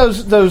think it's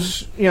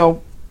those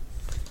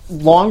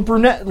long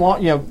brunette.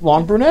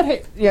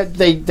 Yeah,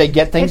 they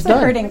get things It's the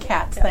done. herding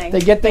cats thing. They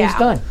get things Yeah.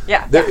 done.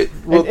 Yeah.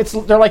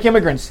 They're like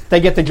immigrants. They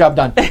get the job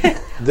done.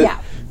 Yeah.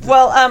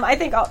 Well, I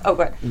think... Oh,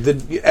 go ahead.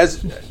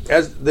 As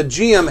the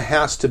GM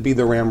has to be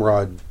the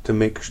ramrod to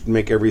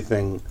make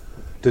everything,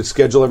 to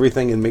schedule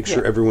everything and make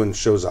sure everyone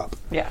shows up.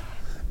 Yeah.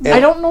 And I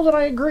don't know that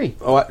I agree.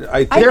 Oh,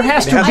 I think There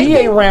has to it be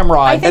a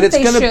ramrod. I think and it's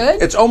they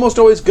should. It's almost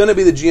always going to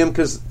be the GM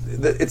because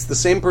it's the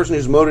same person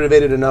who's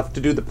motivated enough to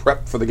do the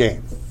prep for the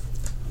game.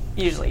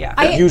 Usually, yeah.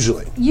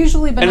 Usually.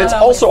 Usually, but And not it's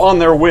always. also on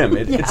their whim.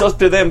 It's up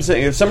to them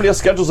saying if somebody else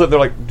schedules it, they're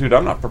like, "Dude,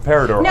 I'm not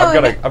prepared," or No,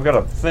 I've got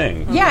a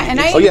thing. Yeah, and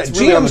It's- Oh yeah, it's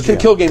really on GMs the can GM.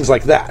 kill games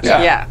like that.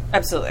 yeah,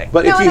 absolutely.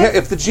 But No, and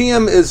if the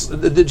GM is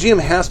the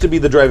GM has to be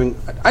the driving.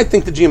 I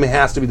think the GM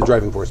has to be the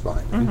driving force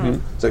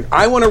behind. It's like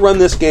I want to run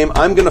this game.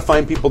 I'm going to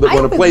find people that I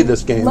want to would play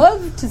this game. love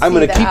to I'm see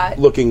going to keep that.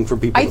 looking for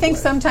people. I to think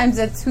play. sometimes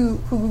it's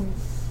who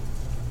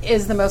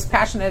is the most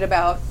passionate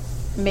about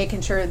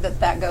making sure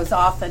that goes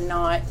off and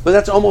not. But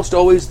that's almost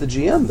always the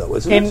GM, though,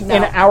 isn't it? No.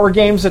 In our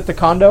games at the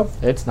condo,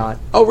 it's not.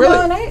 Oh, really?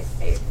 No, and I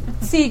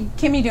see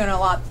Kimmy doing a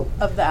lot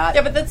of that.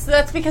 Yeah, but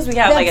that's because we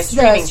have like a That's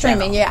streaming the streaming,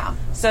 channel.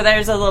 yeah. So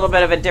there's a little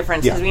bit of a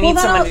difference because we need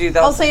then someone to do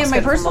those. I'll say in my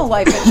schedule personal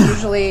multiple- life, it's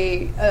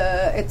usually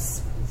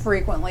it's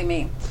frequently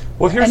me.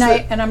 Well, here's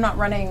And I'm not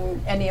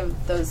running any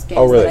of those games.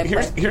 Oh, really? That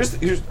I play. here's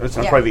it's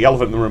not Yeah. probably the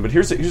elephant in the room, but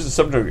here's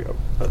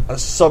a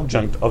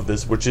subject of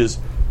this, which is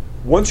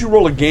once you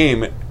roll a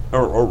game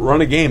or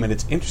run a game and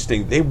it's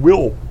interesting, they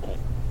will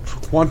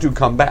want to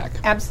come back.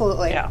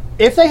 Absolutely. Yeah.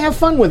 If they have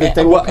fun with it,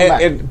 they will Well, come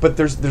back. but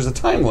there's a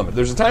time limit.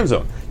 There's a time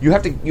zone. You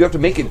have to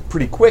make it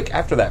pretty quick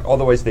after that.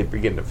 Otherwise, they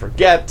begin to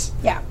forget.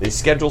 Yeah. They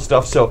schedule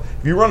stuff. So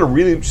if you run a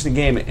really interesting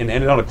game and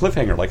end it on a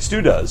cliffhanger like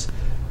Stu does,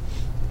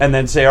 and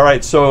then say, all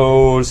right,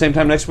 so same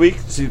time next week,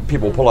 see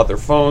people pull out their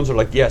phones. They're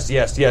like, yes,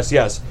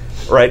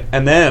 right,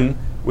 and then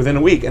within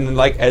a week, and then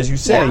like as you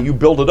say, Yeah. you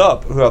build it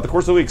up throughout the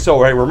course of the week.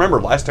 So hey, remember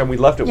last time we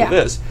left it Yeah. with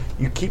this.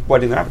 You keep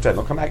whetting their appetite.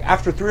 They'll come back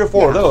after 3 or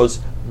 4 of Yeah. those.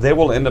 They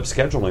will end up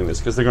scheduling this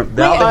because they're going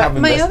now. They have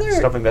my other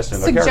stuff invested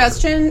in their character.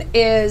 suggestion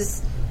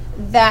is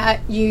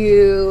that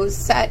you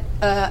set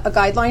a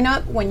guideline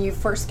up when you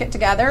first get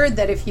together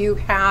that if you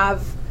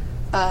have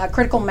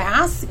critical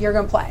mass, you're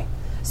going to play.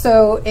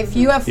 So if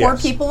you have 4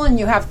 Yes. people and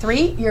you have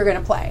 3, you're going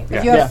to play. Yeah.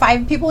 If you have Yeah.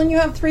 5 people and you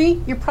have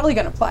 3, you're probably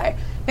going to play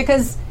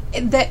because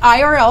the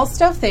IRL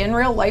stuff, the in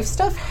real life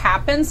stuff,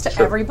 happens to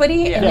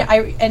everybody, and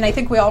I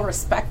think we all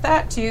respect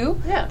that too.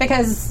 Yeah.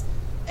 Because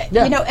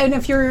Yeah. and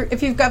if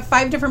you've got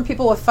 5 different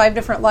people with 5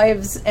 different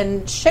lives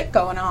and shit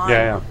going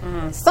on,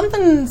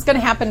 something's going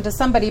to happen to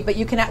somebody. But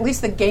you can at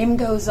least the game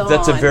goes on.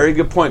 That's a very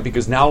good point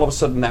because now all of a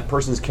sudden that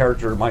person's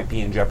character might be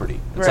in jeopardy.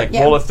 It's like,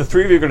 Yeah. well, if the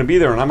 3 of you are going to be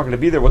there and I'm not going to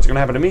be there, what's going to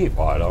happen to me?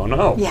 Well, I don't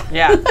know. Yeah.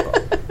 Yeah.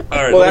 All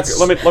right. Well,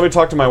 let me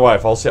talk to my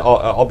wife.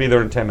 I'll be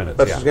there in 10 minutes.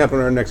 That's Yeah. what's going to happen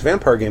in our next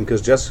Vampire game because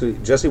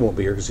Jesse won't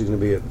be here because he's going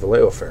to be at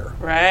Vallejo Fair.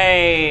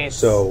 Right.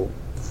 So,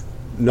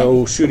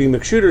 no shooting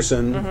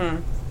McShooterson.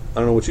 I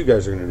don't know what you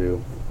guys are going to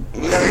do.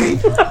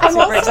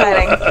 Super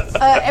exciting.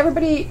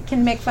 Everybody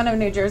can make fun of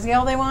New Jersey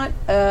all they want,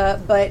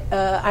 but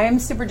I am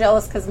super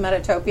jealous because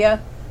Metatopia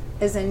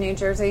is in New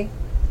Jersey,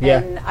 Yeah.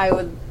 and I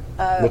would.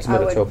 What's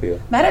Metatopia?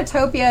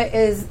 Metatopia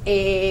is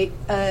a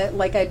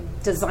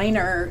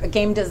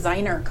game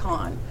designer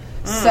con.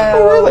 So,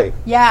 Oh, really?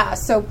 Yeah.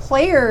 So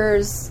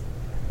players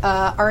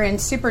are in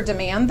super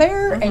demand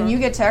there, and you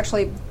get to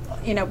actually,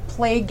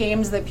 play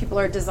games that people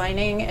are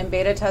designing and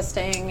beta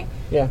testing.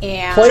 Yeah.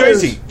 And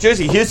Players-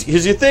 Jersey,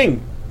 here's your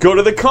thing. Go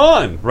to the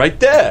con right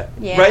there.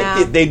 Yeah.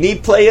 Right? They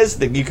need players.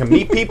 That you can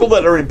meet people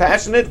that are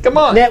passionate. Come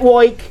on.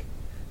 Network.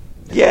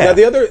 Yeah. Now,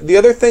 the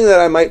other thing that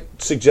I might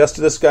suggest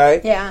to this guy,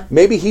 Yeah.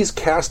 maybe he's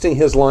casting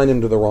his line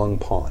into the wrong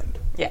pond.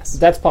 Yes.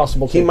 That's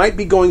possible too. He might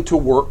be going to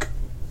work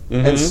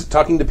and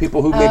talking to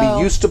people who maybe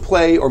used to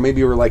play or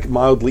maybe were like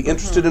mildly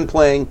interested in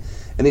playing,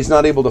 and he's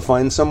not able to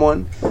find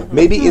someone.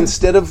 Maybe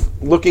instead of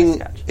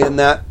looking in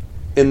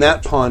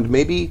that pond,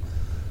 maybe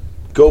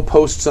go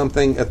post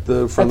something at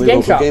the friendly game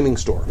local shop. gaming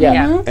store. Yeah.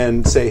 Yeah.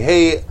 And say,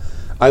 hey,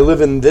 I live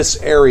in this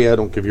area.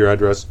 Don't give your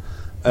address.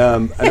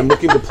 And I'm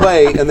looking to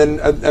play. And then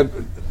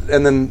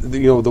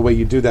the way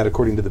you do that,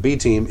 according to the B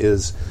team,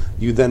 is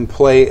you then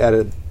play at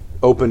an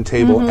open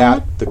table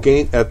at the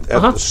game at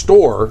the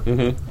store.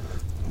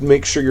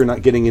 Make sure you're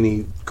not getting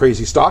any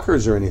crazy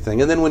stalkers or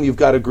anything. And then when you've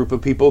got a group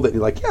of people that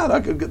you're like, yeah,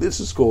 this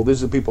is cool.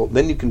 These are people.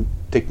 Then you can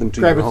take them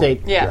to your home.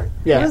 Gravitate. Yeah. Right.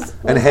 Yeah.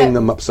 And hang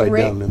them upside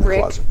Rick, down in the Rick,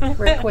 closet.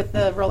 Rick with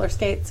the roller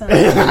skates. And,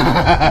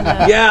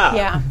 Yeah.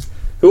 yeah.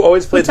 Who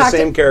always played the talked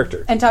same to-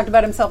 character. And talked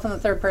about himself in the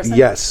third person?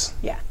 Yes.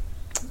 Yeah.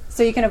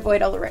 So you can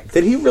avoid all the rigs.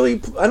 Did he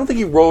really? I don't think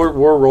he wore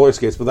roller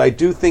skates, but I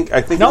think.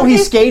 No, he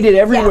skated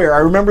everywhere. Yeah. I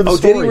remember the Oh,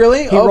 story. did he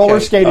really? He Okay. roller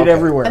skated Okay.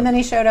 everywhere. And then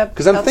he showed up.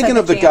 Because I'm outside thinking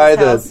of the GM's guy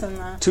house that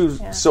and too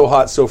so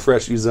hot, so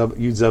fresh. Use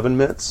oven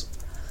mitts.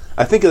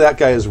 I think of that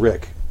guy as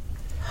Rick.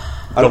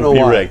 I don't know be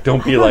why. Rick.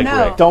 Don't be like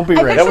know. Rick. Don't be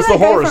I Rick. That was picture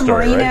the guy horror from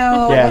story, right?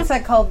 Reno. Yeah. What's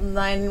that called?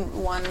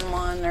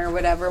 911 or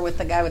whatever, with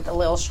the guy with the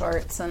little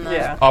shorts and the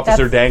Yeah.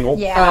 Officer that's- Dangle?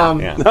 Yeah.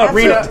 Yeah. That's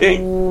Reno,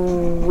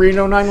 what-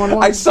 Reno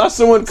 911. I saw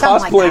someone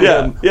Something like cosplaying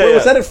that. him. Yeah, Wait, yeah.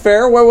 was that at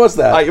Fair? Where was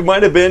that? It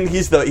might have been.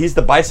 He's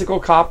the bicycle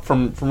cop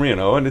from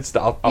Reno, and it's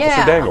the Officer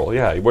Yeah. Dangle.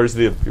 Yeah, he wears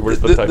the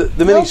the type.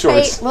 mini little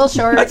shorts. little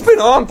shorts. That's been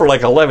on for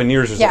like 11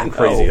 years or Yeah. something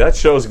crazy. Oh. That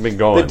show's been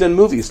going. They've done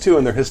movies too,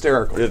 and they're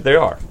hysterical. They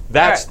are.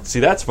 That's All right.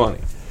 see, that's funny.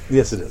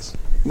 Yes, it is.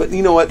 But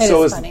you know what? It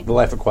So is is funny. The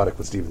Life Aquatic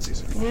with Steven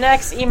Caesar.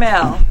 Next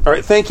email. All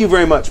right, thank you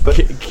very much. But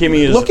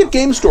Kimmy is look at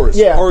game stores,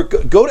 Yeah. or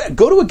go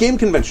to a game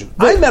convention.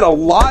 I met a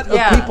lot of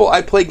Yeah. people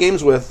I play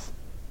games with.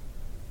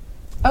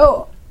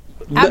 Oh,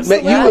 Met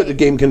absolutely. you at a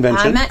game I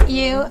convention. met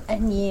you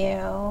and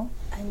you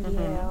and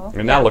you.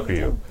 and now look at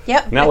you.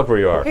 Yep. Now look where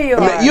you are. Here you I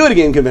met are. you at a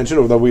game convention,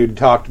 although we had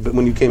talked, but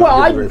when you came Well,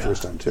 out here the I- very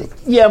first time too.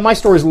 yeah, my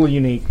story's a little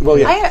unique. Well,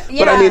 yeah.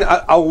 But I yeah. mean,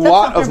 a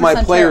lot of my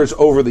 100% players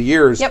true. over the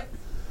years Yep.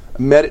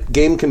 met at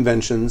game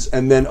conventions,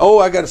 and then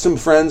I got some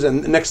friends,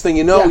 and the next thing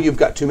you know, Yeah. you've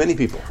got too many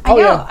people. I know.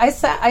 yeah.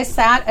 I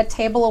sat a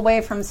table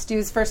away from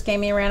Stu's first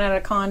game he ran at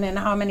a con in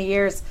how many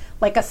years?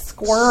 Like a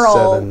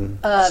squirrel.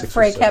 6 or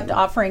Frey 7. kept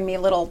offering me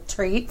little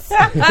treats.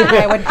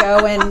 I would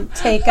go and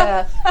take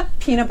a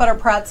peanut butter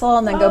pretzel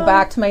and then go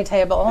back to my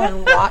table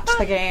and watch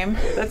the game.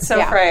 That's so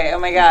Yeah. Frey. Oh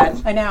my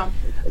god. I know.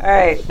 All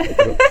right.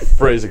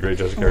 Frey's a great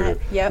Jessica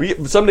character.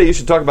 Yep. Someday you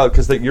should talk about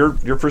because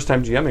your first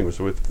time GMing was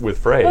with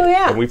Frey. Oh,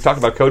 yeah. And we've talked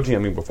about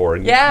co-GMing before,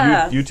 and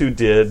Yeah. you two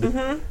did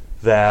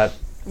that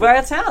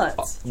Wild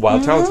Talents.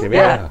 Wild Talents game. Yeah.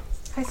 Yeah.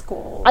 High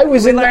school. I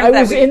was learned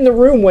that we- in the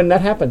room when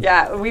that happened.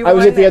 Yeah, I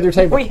was at the other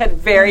table. We had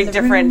very The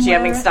different room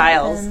jamming where it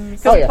styles happens.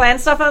 because Oh, we yeah. planned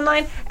stuff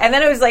online, and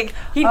then it was like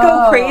he'd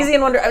go Oh. crazy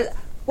and wonder,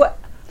 what?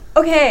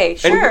 Okay,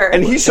 sure.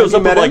 And he shows you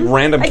up with met like him?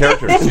 random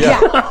characters.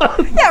 Yeah.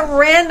 yeah,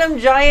 random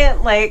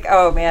giant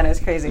oh man, it was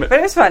crazy, but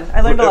it was fun.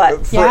 I learned a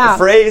lot. Yeah.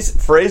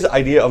 Frey's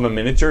idea of a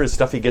miniature is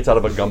stuff he gets out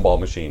of a gumball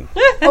machine.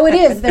 Oh, it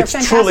is. They're It's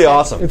fantastic. truly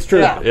awesome. It's true.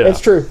 Yeah. Yeah. It's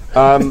true.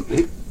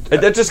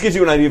 That just gives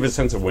you an idea of his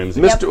sense of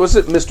whimsy. Was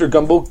it Mr.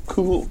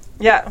 Gumblecool?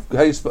 Yeah,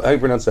 How you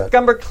pronounce that?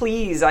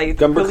 Gumbercleese.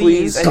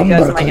 Gumbercleese? I think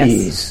that's my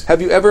guess.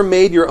 Have you ever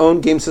made your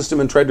own game system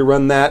and tried to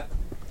run that?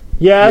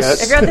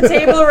 Yes. If you're at the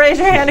table, raise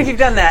your hand if you've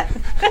done that.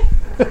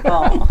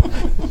 Aw.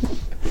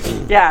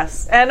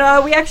 Yes, and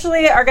we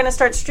actually are going to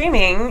start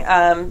streaming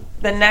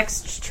the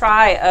next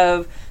try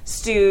of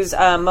Stu's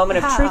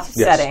Moment of Truth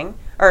Yes. setting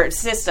or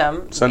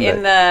system Sunday.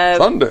 in the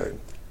Sunday.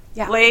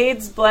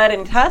 Blades, Blood,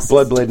 and Tusks.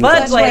 Blood, Blade, and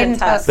Tusks. Blade, and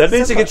Tusks. That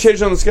needs So to get close.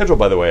 changed on the schedule,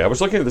 by the way. I was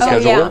looking at the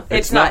schedule. yeah.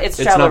 It's not. It's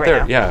not Traveler right there.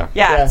 now. Yeah.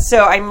 Yeah.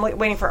 So I'm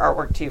waiting for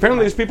artwork too.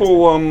 Apparently, there's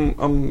people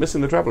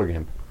missing the Traveler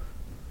game.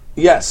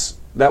 Yes,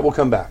 that will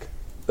come back.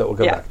 That will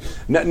come Yeah.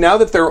 back. Now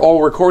that they're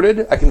all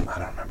recorded, I don't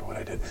remember what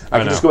I did. I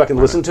can know. just go back and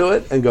listen to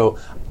it and go,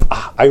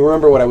 I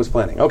remember what I was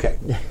planning. Okay.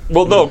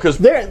 Well, no, because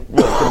There-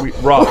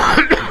 Rob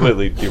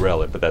completely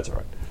derail it, but that's all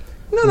right.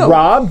 No.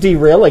 Rob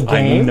derail a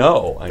game. I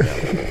know.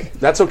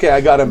 That's okay. I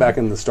got him back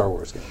in the Star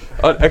Wars game.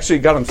 Actually,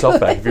 he got himself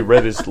back. If you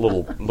read his his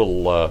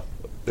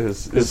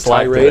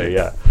Slack tirade? today,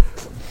 yeah.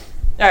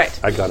 All right.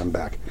 I got him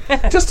back.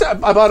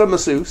 I bought a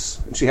masseuse,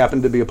 and she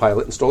happened to be a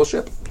pilot and stole a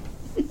ship.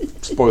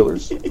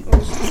 Spoilers.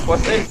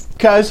 What's it?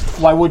 Because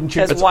why wouldn't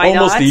you? Because It's why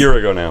almost not? a year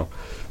ago now.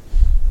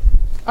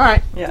 All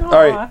right. Yeah. All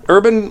right.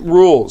 Urban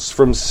Rules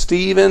from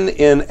Steven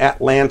in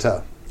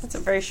Atlanta. That's a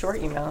very short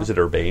email. Is it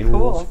Urbane Cool.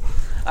 rules?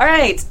 All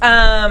right.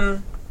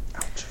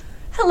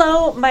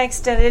 Hello, my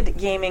extended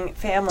gaming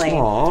family.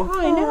 Aw.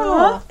 I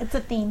know. It's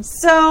a theme.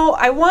 So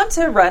I want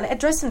to run a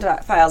Dresden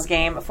Files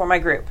game for my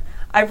group.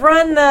 I've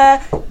run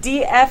the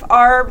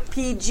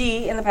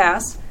DFRPG in the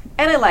past,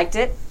 and I liked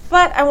it,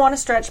 but I want to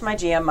stretch my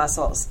GM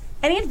muscles.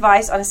 Any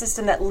advice on a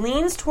system that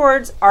leans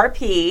towards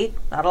RP,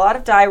 not a lot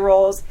of die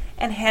rolls,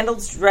 and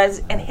handles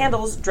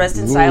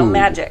Dresden-style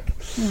magic?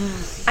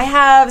 I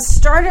have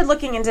started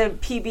looking into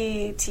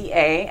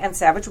PBTA and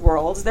Savage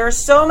Worlds. There are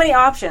so many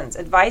options.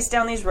 Advice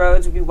down these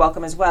roads would be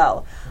welcome as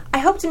well. I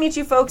hope to meet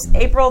you folks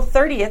April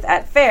 30th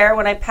at Fair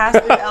when I pass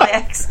through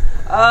LAX.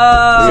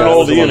 Oh, An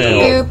old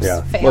email. Oops.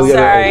 Yeah. Fail. Well, yeah,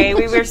 sorry.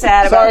 We were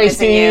sad about Sorry,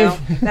 missing you.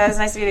 Steve. That was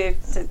nice of you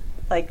to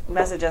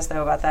message us,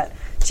 though, about that.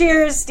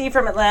 Cheers, Steve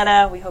from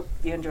Atlanta. We hope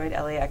you enjoyed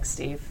LAX,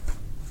 Steve.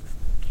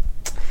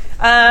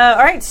 All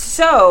right,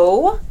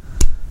 so...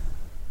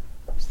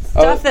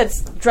 Stuff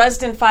that's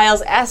Dresden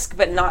Files-esque,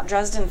 but not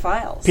Dresden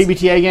Files.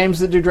 PBTA games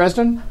that do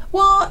Dresden.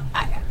 Well,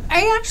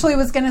 I actually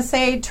was going to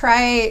say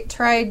try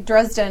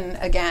Dresden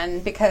again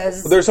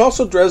because There's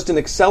also Dresden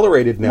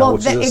Accelerated now,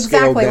 which is a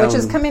exactly, scaled which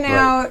is down- coming right.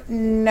 out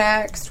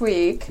next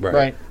week.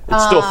 Right.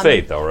 It's still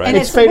Fate, though, right? And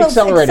It's Fate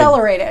Accelerated.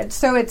 accelerated,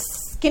 so it's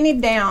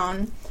skinnied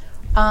down.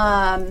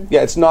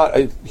 Yeah, it's not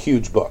a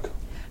huge book.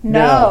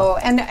 No,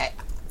 and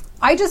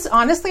I just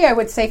honestly, I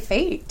would say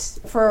Fate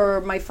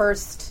for my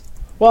first.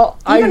 Well,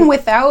 Even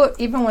without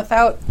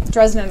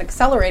Dresden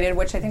Accelerated,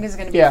 which I think is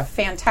going to be Yeah.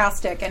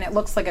 fantastic, and it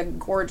looks like a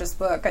gorgeous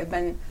book. I've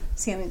been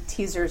seeing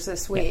teasers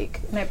this week,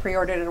 and I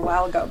pre-ordered it a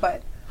while ago.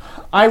 But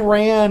I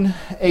ran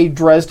a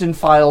Dresden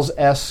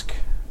Files-esque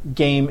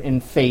game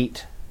in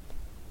Fate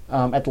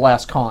at the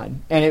last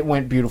con, and it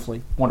went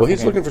beautifully. Wonderful. Well, he's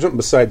game. looking for something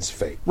besides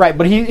Fate. Right,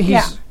 but he's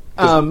Yeah. he's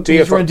run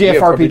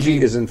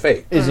DFRPG is in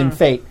Fate. is in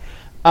Fate.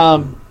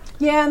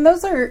 yeah, and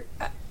those are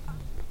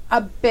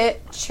a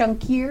bit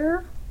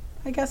chunkier,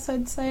 I guess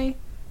I'd say.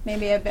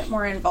 Maybe a bit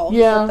more involved.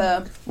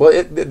 Yeah. With Well,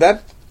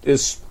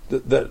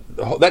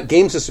 that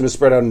game system is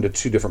spread out into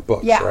 2 different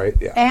books, right?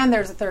 Yeah. And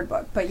there's a third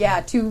book, but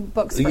 2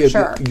 books for Yeah,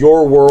 sure.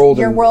 Your world,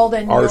 Your and world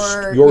and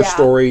our, your-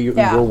 story,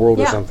 yeah. your world,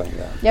 or Yeah. something.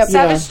 Yeah. Yep.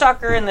 Savage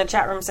Stalker in the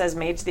chat room says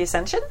Mage the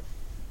Ascension?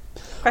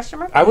 Question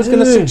mark? I was going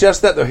to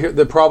suggest that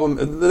the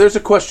problem. There's a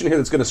question here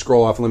that's going to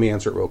scroll off. Let me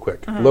answer it real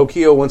quick.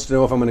 Lokio wants to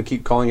know if I'm going to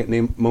keep calling it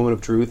Moment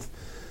of Truth.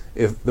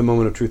 If the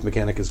Moment of Truth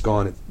mechanic is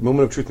gone,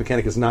 Moment of Truth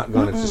mechanic is not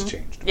gone. It's just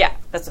changed. Yeah,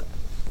 that's it.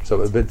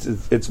 So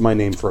it's my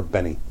name for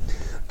Benny,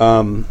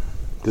 because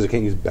I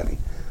can't use Benny.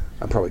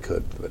 I probably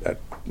could, but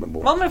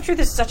Moment of Truth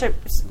is such a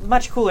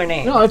much cooler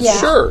name. No, it's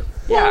sure.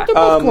 yeah. they're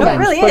both cool No, it names,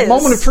 really but is.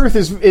 Moment of Truth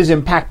is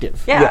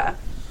impactful. Yeah.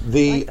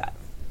 The that.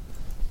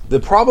 the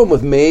problem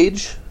with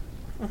Mage,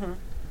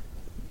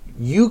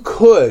 you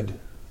could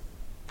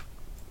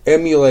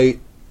emulate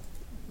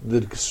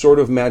the sort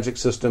of magic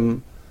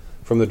system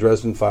from the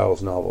Dresden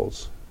Files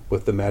novels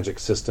with the magic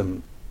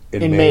system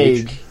in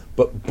Mage.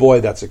 But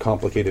boy, that's a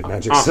complicated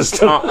magic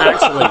system.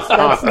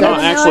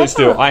 Actually,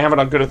 Stu, I have it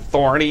on good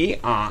authority.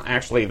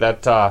 Actually,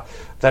 that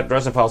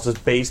Dresden Files is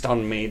based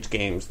on Mage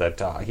games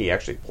that he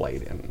actually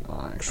played in.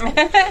 Actually,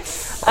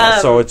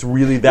 so it's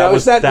really that Now,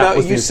 was is that, that now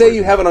was you the say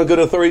you inspiration. have it on good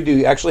authority. Do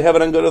you actually have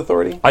it on good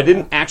authority? I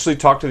didn't actually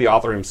talk to the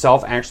author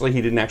himself. Actually,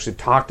 he didn't actually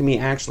talk to me.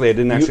 Actually, I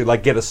didn't actually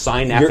get a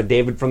signed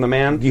affidavit from the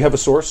man. Do you have a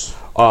source?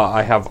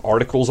 I have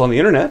articles on the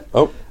internet.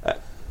 Oh,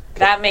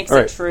 That makes All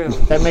right. it true.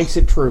 That makes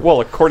it true.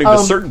 Well, according to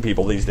certain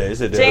people these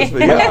days, it is.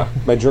 But yeah.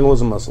 My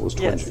journalism muscle is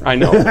twinging. Yes. I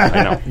know.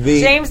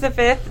 James V,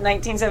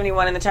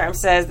 1971 in the chat room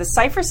says the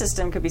Cypher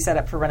system could be set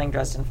up for running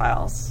Dresden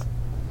Files.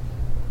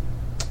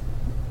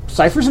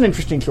 Cypher's an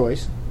interesting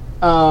choice.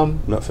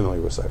 Not familiar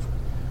with Cypher.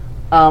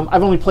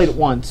 I've only played it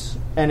once,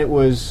 and it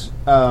was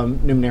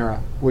Numenera,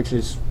 which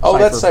is Oh,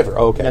 Cypher. that's Cypher.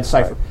 Oh, okay. That's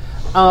Cypher.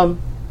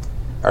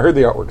 I heard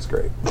the artwork's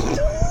great.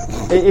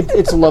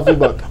 It's a lovely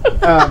book.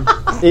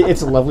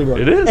 It's a lovely book.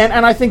 It is.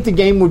 And I think the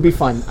game would be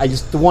fun.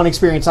 The one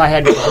experience I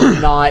had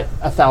was not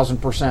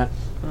 1,000%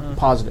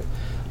 positive.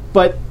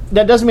 But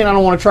that doesn't mean I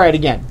don't want to try it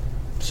again.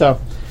 So,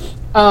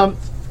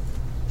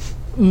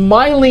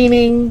 my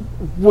leaning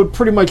would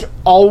pretty much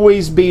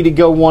always be to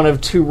go one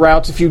of 2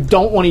 routes if you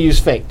don't want to use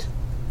Fate.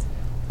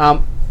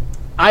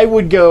 I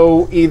would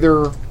go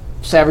either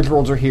Savage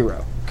Worlds or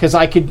Hero, because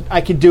I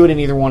could do it in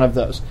either one of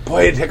those.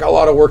 Boy, it'd take a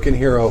lot of work in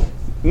Hero.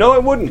 No,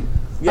 it wouldn't.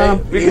 Yeah,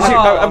 Because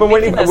I've been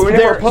waiting for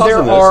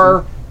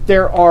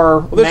There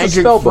are there's a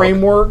magic spell book.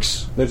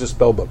 frameworks There's a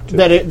spell book too.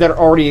 that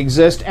already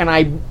exist, and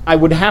I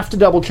would have to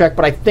double check,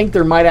 but I think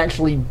there might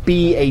actually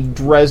be a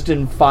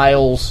Dresden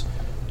Files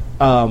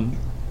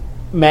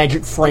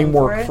magic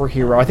framework for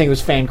Hero. I think it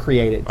was fan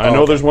created. I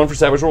know there's one for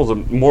Savage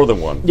Worlds, more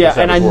than one. Yeah, for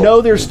and I Savage know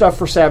Worlds. there's stuff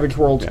for Savage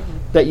Worlds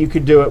that you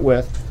could do it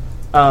with.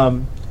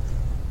 Friend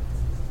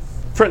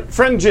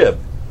Jib,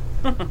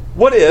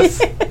 what if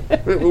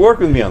work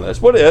with me on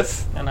this? What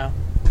if I know.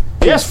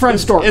 Yes, friend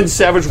Stork. in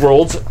Savage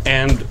Worlds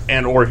and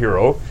or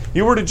Hero,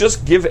 you were to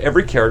just give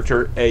every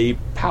character a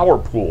power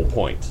pool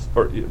point,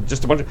 or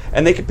just a bunch of,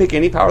 and they could pick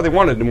any power they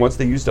wanted, and once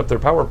they used up their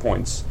power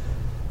points,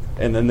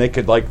 and then they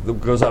could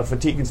goes out of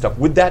fatigue and stuff.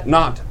 Would that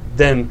not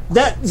then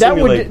that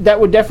simulate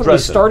would definitely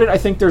Dresden? start it. I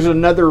think there's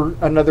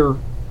another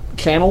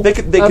channel. They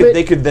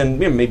could then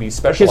maybe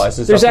specialize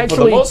in there's stuff. But for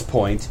the actually- most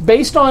point,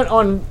 based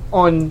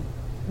on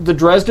the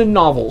Dresden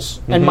novels,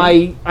 and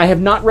I have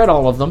not read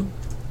all of them,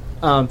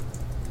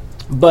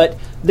 but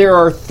there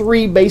are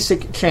 3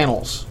 basic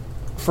channels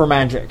for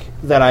magic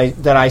that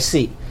I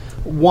see.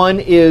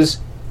 One is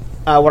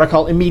what I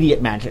call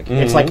immediate magic.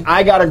 It's like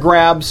I got to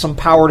grab some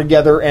power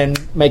together and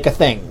make a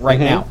thing right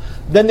now.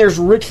 Then there's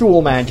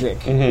ritual magic,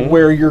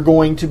 where you're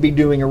going to be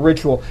doing a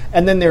ritual,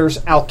 and then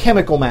there's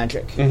alchemical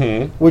magic,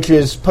 which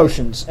is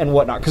potions and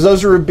whatnot, because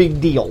those are a big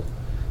deal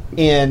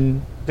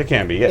in they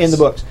can be yes. in the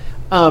books.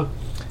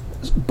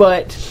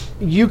 But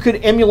you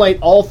could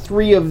emulate all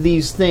 3 of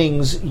these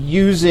things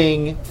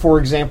using, for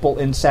example,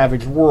 in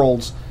Savage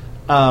Worlds,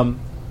 an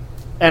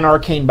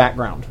arcane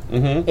background.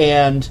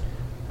 And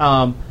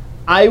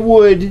I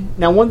would...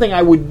 Now, one thing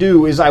I would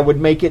do is I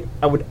would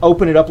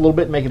open it up a little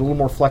bit and make it a little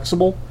more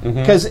flexible.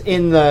 Because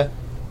in the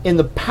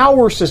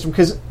power system...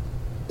 Because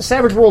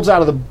Savage Worlds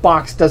out of the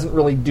box doesn't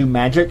really do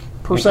magic,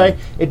 per se.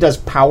 It does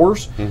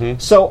powers.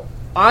 So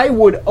I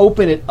would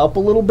open it up a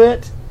little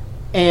bit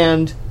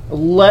and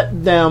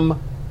let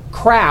them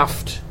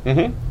craft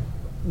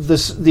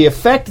the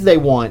effect they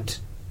want,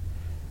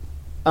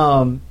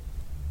 and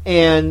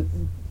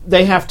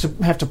they have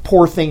to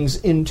pour things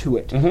into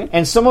it,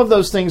 and some of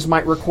those things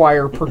might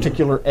require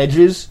particular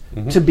edges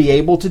to be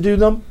able to do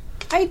them.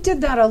 I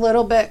did that a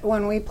little bit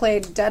when we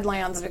played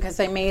Deadlands because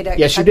I made a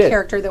Yes, you did.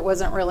 character that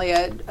wasn't really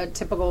a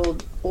typical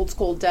old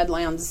school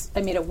Deadlands.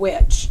 I made a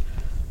witch.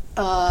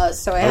 So I I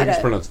think had it's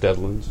a pronounced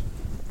Deadlands.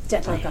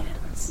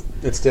 Deadlands.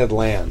 It's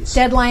Deadlands.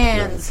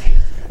 Deadlands.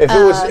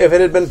 If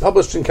it had been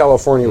published in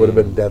California, it would have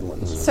been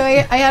Deadlands. So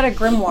I had a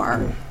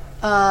grimoire,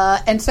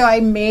 and so I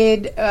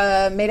made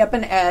up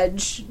an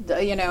edge.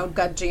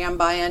 Got GM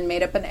buy-in,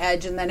 made up an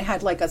edge, and then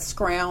had like a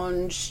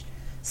scrounge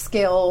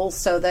skill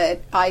so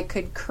that I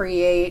could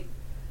create.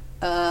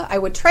 I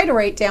would try to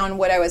write down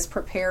what I was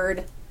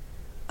prepared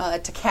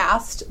to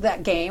cast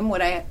that game,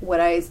 what I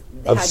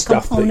Of had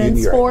stuff that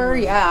components you'd- for,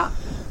 yeah.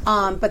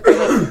 But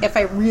then if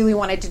I really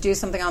wanted to do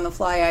something on the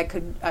fly,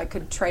 I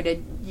could try to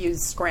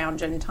use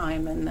scrounge and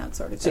time and that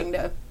sort of thing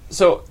to.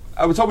 So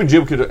I was hoping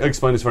Jim could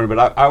explain this for me,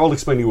 but I will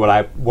explain to you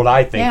what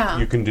I think Yeah.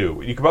 you can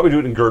do. You can probably do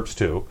it in GURPS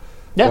too.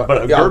 Yeah.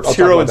 But Yeah, I'll GURPS talk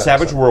Hero about and that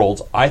Savage in a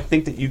Worlds, I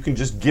think that you can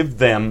just give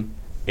them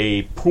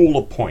a pool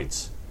of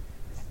points,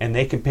 and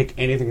they can pick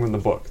anything from the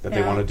book that they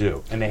Yeah. want to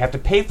do, and they have to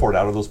pay for it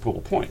out of those pool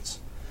of points.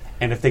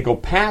 And if they go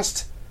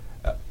past,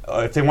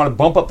 if they want to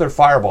bump up their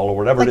fireball or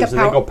whatever it is,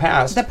 and they go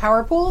past the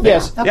power pool.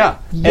 Yes. Okay. yeah.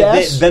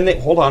 Yes. And then they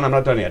hold on. I'm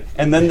not done yet.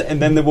 And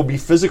then there will be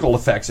physical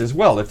effects as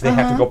well if they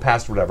have to go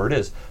past whatever it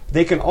is.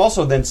 They can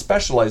also then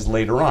specialize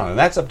later on, and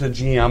that's up to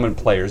GM and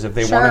players if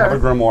they want to have a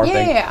grimoire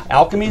thing. Yeah.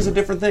 Alchemy is a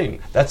different thing.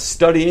 That's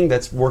studying.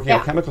 That's working out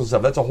Yeah. chemicals and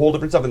stuff. That's a whole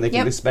different stuff, and they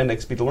can Yep. spend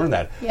XP to learn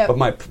that. Yep.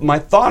 But my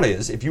thought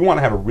is, if you want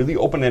to have a really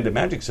open-ended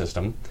magic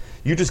system,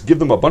 you just give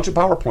them a bunch of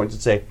PowerPoints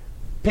and say,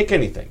 pick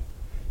anything.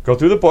 Go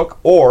through the book,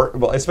 or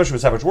especially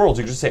with Savage Worlds,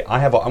 you just say,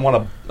 I want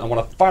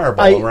a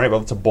fireball, right?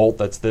 Well, it's a bolt.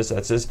 That's this.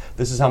 That's this.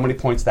 This is how many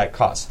points that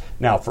costs.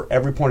 Now, for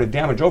every point of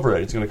damage over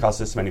it, it's going to cost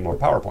this many more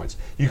power points.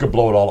 You could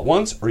blow it all at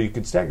once, or you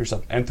could stagger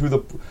yourself. And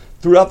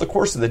throughout the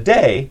course of the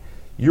day,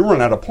 you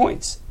run out of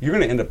points. You're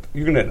going to end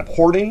up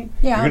hoarding.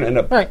 Yeah. You're going to end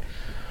up Right.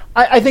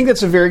 I think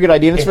that's a very good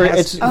idea. And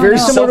it's has- very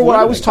similar to what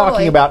I was self-limiting. talking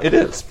Totally. about. It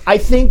is. I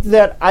think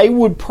that I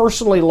would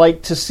personally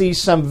like to see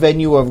some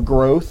venue of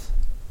growth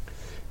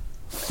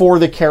for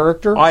the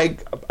character.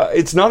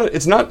 that's not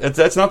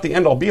the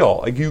end all be all.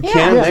 Like you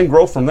can Yeah. then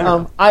grow from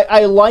there.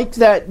 I like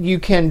that you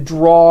can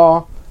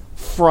draw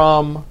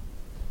from,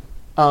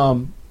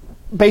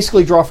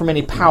 basically draw from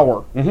any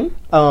power.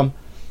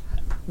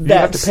 Mm-hmm. You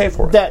have to pay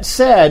for it. That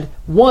said,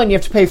 one, you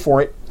have to pay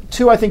for it.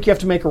 Two, I think you have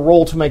to make a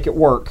roll to make it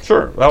work.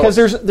 Sure, that because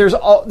works. there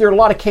are a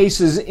lot of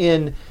cases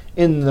in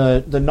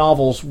the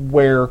novels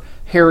where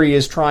Harry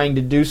is trying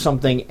to do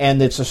something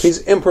and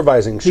He's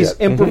improvising shit. he's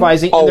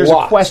improvising A and there's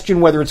lot. a question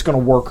whether it's going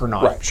to work or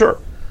not. Right. Sure.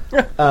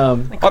 A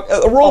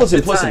roll is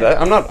implicit.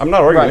 time. I'm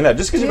not arguing Right. that.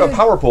 Just because you've got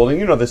power pool, and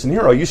you know this in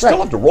Hero, you still Right.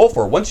 have to roll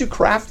for it. Once you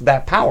craft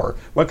that power,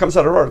 when it comes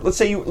out of order, let's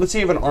say you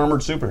have an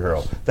armored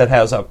superhero that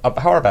has a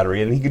power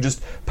battery, and he can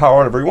just power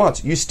whatever he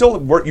wants. You still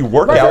work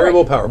Right. out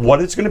Variable power pool. what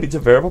it's going to be. It's a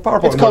variable power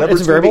pool. It's called- whatever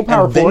it's a variable gonna be,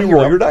 power and then pool you in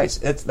roll Hero. your dice.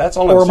 That's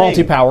all Or I'm a saying.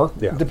 multi-power,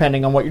 Yeah.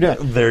 depending on what you're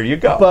doing. There you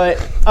go. But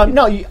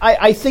no,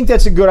 I think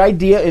that's a good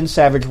idea in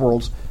Savage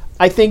Worlds.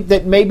 I think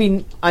that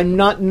maybe I'm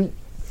not.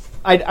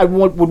 I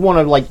would want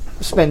to like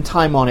spend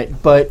time on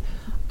it, but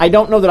I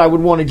don't know that I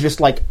would want to just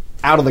like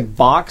out of the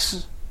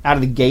box, out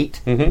of the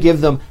gate,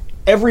 give them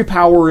every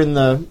power in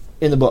the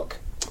book.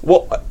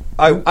 Well,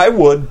 I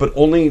would, but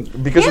only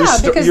because Yeah,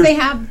 because you're they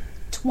have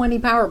 20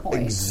 power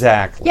points.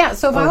 exactly. Yeah,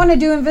 so if I want to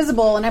do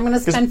invisible and I'm going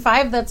to spend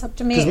 5, that's up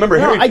to me. Because remember,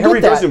 No, I get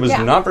Harry that. Dresden was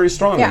Yeah. not very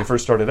strong when Yeah. he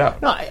first started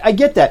out. No, I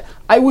get that.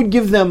 I would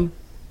give them,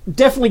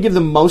 definitely give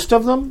them most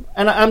of them.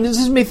 And this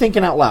is me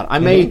thinking out loud. I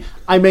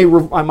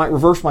might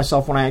reverse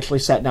myself when I actually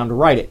sat down to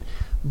write it,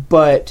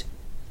 but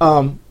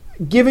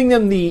giving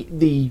them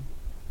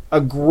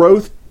a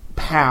growth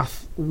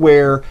path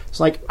where it's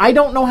like I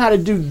don't know how to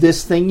do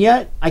this thing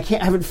yet.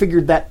 Haven't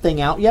figured that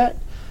thing out yet.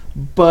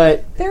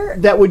 But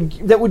that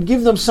would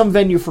give them some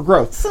venue for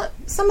growth. So,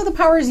 some of the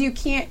powers you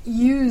can't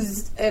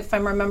use, if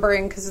I'm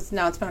remembering, because it's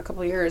been a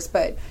couple of years,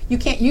 but you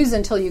can't use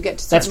until you get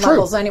to certain That's true.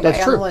 levels anyway,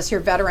 That's true. unless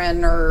you're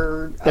veteran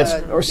or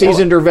Or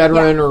seasoned or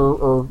veteran yeah.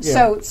 or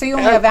yeah. So you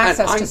only have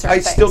access to certain I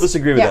still things.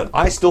 disagree with Yeah. that.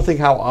 I still think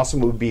how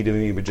awesome it would be to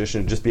be a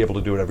magician and just be able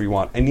to do whatever you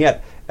want. And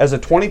yet, as a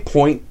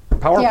 20-point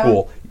power Yeah.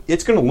 pool,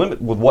 it's going to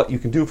limit with what you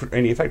can do for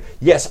any effect.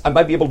 Yes, I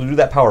might be able to do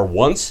that power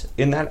once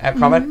in that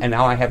combat, and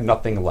now I have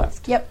nothing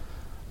left. Yep.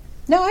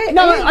 No,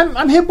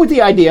 I'm hip with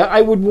the idea.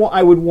 I would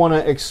want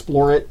to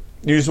explore it.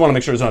 You just want to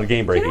make sure it's not a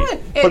game breaking. You know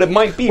what? But it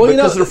might be Well, you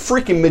because know- they're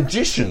freaking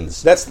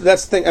magicians. That's the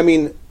thing. I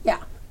mean, yeah.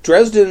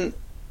 Dresden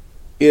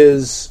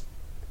is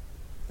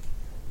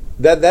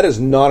that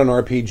is not an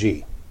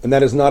RPG, and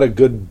that is not a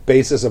good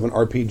basis of an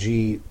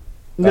RPG.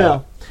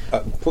 No.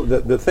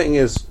 The thing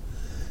is,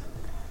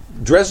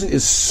 Dresden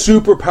is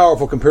super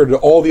powerful compared to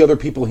all the other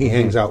people he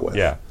hangs out with.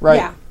 Yeah. Right.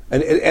 Yeah.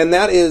 And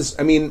that is,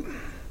 I mean,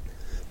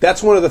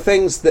 that's one of the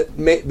things that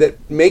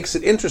makes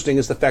it interesting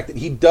is the fact that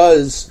he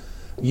does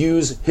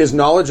use his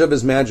knowledge of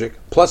his magic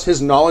plus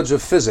his knowledge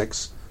of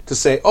physics to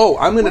say, "Oh,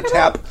 I'm going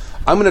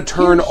to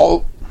turn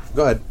all."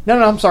 Go ahead.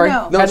 No, I'm sorry.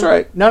 No. No, it's all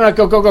right. No,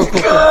 go.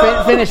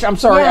 Finish. I'm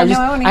sorry. Yeah,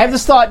 I have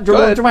this thought. Go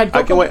ahead. Go,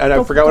 I can wait. And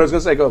I forgot what I was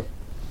going to say. Go.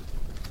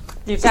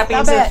 You're tapping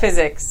Stop into the it.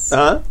 physics.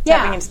 Huh? Yeah.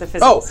 Tapping into the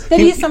physics. Oh, Then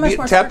he's so much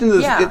more tapped into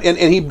this, yeah. and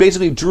he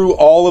basically drew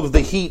all of the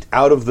heat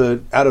out of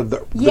the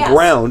Yes.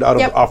 ground,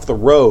 Yep. off the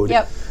road,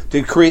 Yep.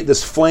 to create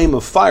this flame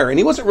of fire. And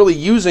he wasn't really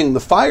using the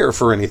fire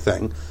for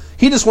anything.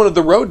 He just wanted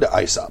the road to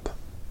ice up,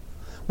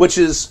 which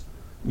is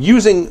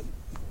using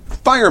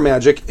fire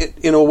magic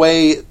in a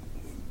way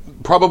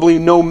probably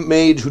no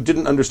mage who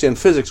didn't understand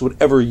physics would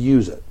ever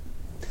use it.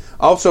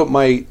 Also,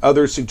 my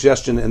other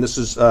suggestion, and this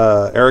is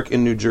Eric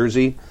in New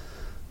Jersey,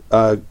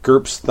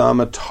 GURPS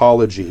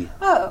Thaumatology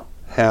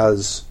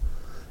has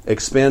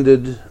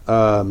expanded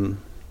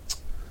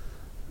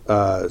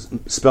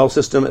spell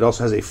system. It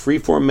also has a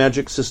freeform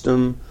magic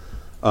system.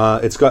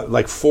 It's got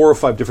like 4 or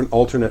 5 different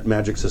alternate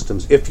magic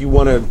systems if you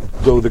want to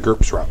go the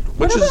GURPS route,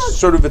 which is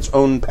sort of its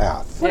own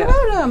path. What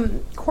about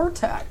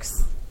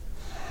Cortex?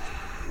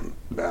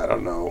 I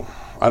don't know.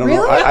 I don't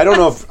Really? know.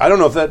 I don't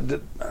know if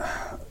that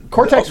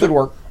Cortex would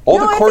work. All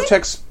No, the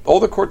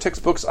I Cortex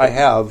books I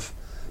have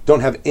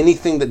don't have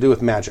anything to do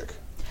with magic.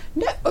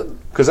 No,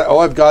 Because all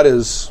I've got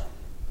is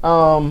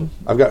Um,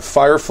 I've got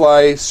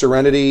Firefly,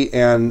 Serenity,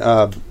 and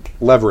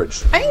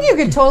Leverage. I think you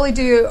could totally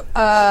do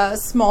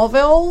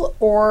Smallville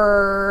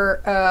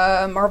or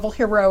Marvel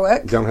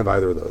Heroic. Don't have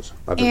either of those.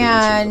 I've never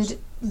even seen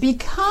And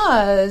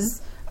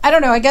because I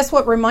don't know, I guess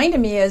what reminded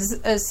me is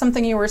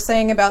something you were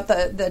saying about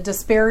the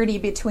disparity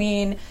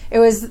between, it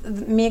was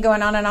me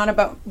going on and on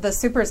about the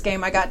Supers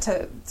game I got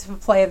to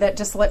play that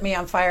just lit me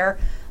on fire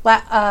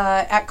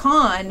at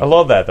Con. I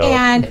love that, though.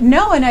 And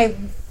I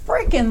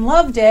freaking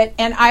loved it.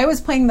 And I was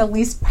playing the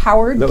least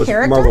powered That was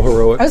character. Marvel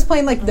Heroic? I was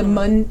playing like the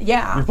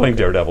You're playing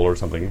Daredevil or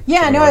something.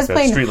 yeah, something no, like I was that.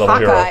 playing Street level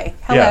Hawkeye. hero.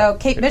 Hello, Yeah.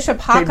 Kate Bishop Bishop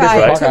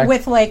Hawkeye, Hawkeye.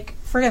 with like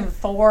friggin'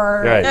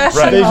 Thor, Right, right,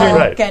 She-Hulk,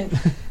 right. and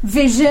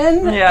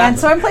Vision. Yeah. And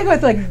so I'm playing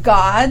with like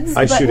gods.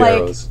 I but shoot like,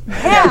 arrows.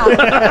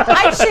 Yeah,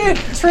 I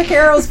shoot trick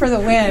arrows for the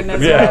win.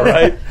 As Yeah, well.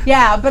 right.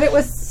 Yeah, but it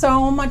was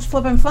so much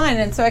flippin' fun,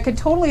 and so I could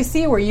totally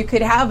see where you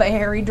could have a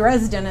Harry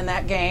Dresden in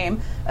that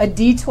game, a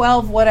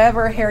D12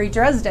 whatever Harry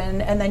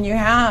Dresden, and then you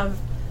have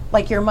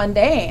like your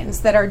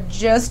mundanes that are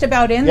just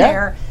about in Yeah.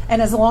 there,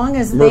 and as long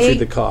as Murphy they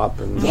the cop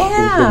and the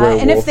yeah,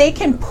 werewolf. and if they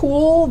can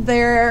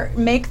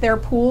make their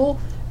pool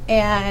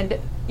and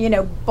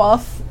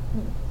buff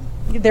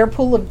their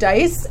pool of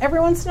dice every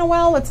once in a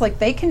while, it's like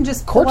they can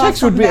just pull off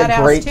Cortex would be something a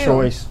badass, great too.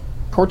 choice.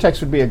 Cortex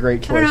would be a great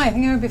I choice. don't know. I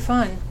think it would be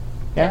fun.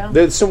 Yeah.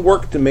 There's some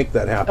work to make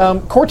that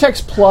happen. Cortex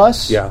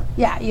Plus, Yeah.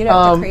 Yeah, you'd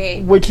have to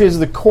create. which is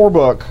the core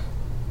book.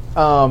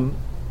 Now,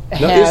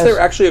 is there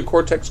actually a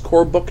Cortex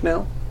core book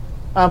now?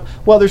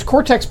 Well, there's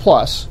Cortex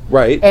Plus,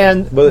 Right.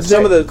 And But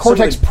some of the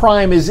Cortex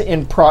Prime is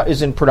in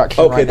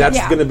production. Okay, right now. that's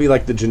Yeah. going to be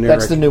like the generic.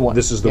 That's the new one.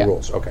 This is the Yeah.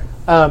 rules. Okay.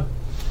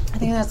 I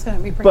think that's going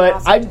to be pretty But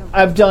awesome.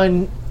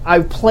 too.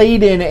 I've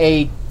played in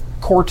a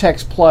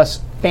Cortex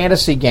Plus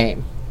fantasy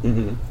game,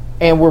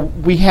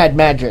 and we had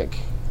magic,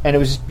 and it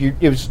was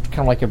kind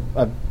of like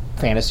a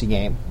fantasy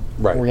game,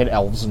 Right. where we had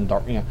elves and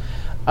dark,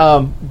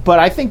 But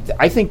I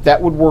think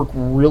that would work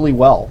really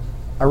well.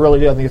 I really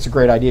do. I think it's a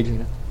great idea,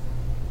 Gina.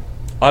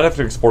 I'd have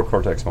to explore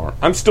Cortex more.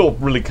 I'm still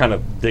really kind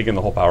of digging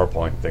the whole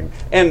PowerPoint thing.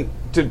 And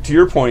to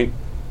your point,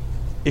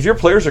 if your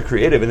players are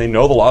creative and they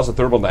know the laws of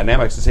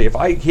thermodynamics and say, if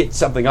I hit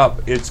something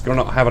up, it's going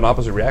to have an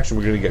opposite reaction.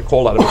 We're going to get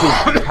cold out of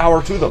it too.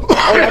 Power to them.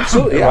 Oh,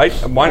 absolutely. Yeah. Right?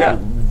 Why not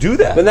do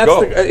that? But that's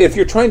Go. if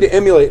you're trying to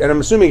emulate, and I'm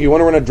assuming you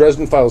want to run a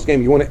Dresden Files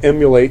game, you want to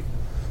emulate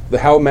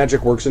how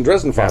magic works in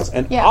Dresden Files.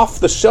 And Yeah. off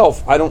the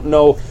shelf, I don't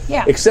know,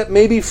 Yeah. except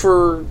maybe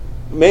for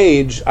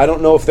Mage, I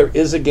don't know if there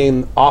is a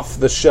game off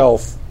the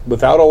shelf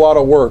without a lot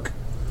of work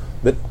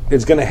that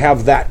is going to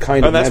have that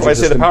kind of And that's magic why I say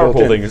the system power built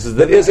pool in. thing is that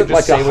that they isn't can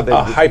like just say what they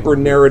a do. hyper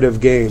narrative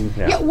game.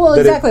 Yeah, well, that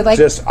it exactly. Like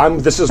just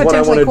this is what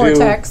I want potentially to do.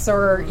 Cortex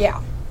or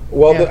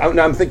Well,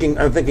 I'm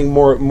thinking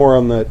more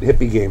on the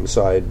hippie game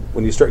side.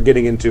 When you start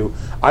getting into,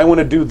 I want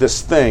to do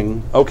this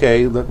thing.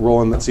 Okay, let's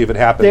roll and let's see if it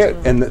happens. There-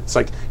 And it's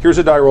like, here's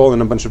a die roll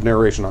and a bunch of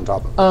narration on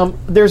top of it.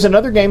 There's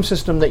another game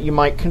system that you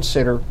might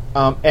consider,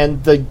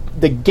 and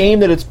the game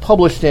that it's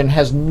published in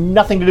has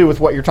nothing to do with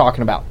what you're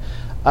talking about.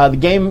 The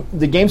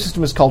game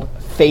system is called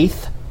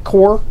Faith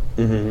Core,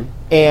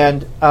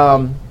 and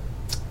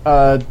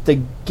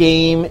the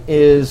game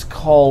is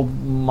called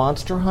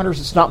Monster Hunters.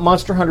 It's not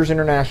Monster Hunters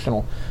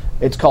International.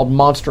 It's called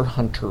Monster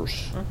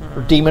Hunters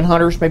or Demon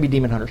Hunters, maybe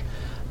Demon Hunters.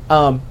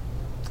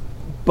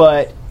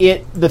 But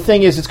the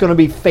thing is, it's going to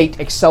be Fate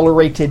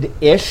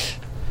accelerated-ish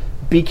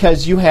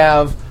because you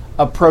have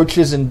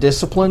approaches and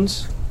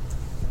disciplines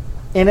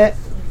in it,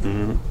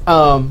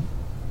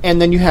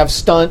 and then you have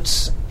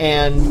stunts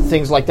and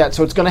things like that.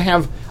 So it's going to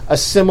have a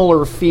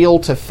similar feel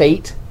to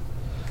Fate,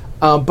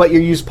 but you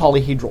use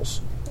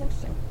polyhedrals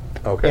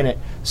Okay. in it.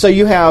 So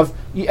you have,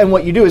 and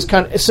what you do is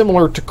kind of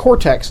similar to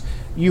Cortex.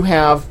 You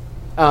have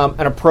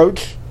an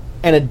approach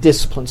and a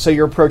discipline. So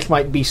your approach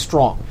might be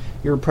strong.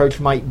 Your approach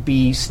might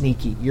be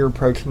sneaky. Your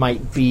approach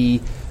might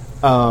be,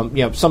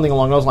 something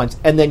along those lines.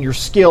 And then your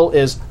skill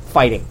is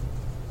fighting.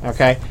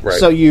 Okay. Right.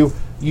 So you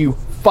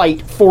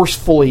fight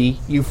forcefully.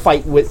 You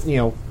fight with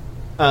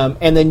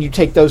and then you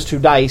take those 2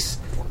 dice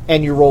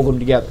and you roll them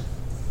together.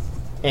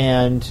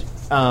 And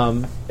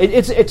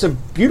it's a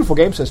beautiful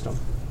game system.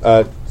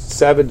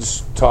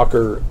 Savage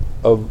Talker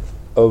of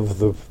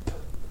the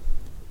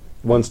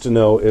wants to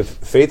know if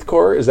Faith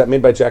Core is that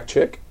made by Jack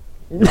Chick?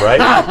 Right?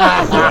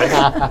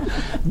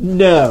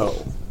 No.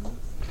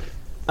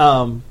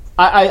 I'm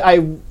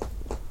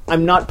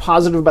not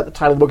positive about the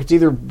title of the book. It's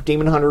either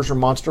Demon Hunters or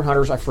Monster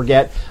Hunters. I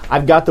forget.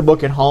 I've got the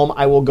book at home.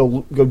 I will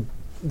go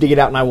dig it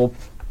out, and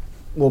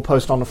we'll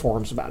post on the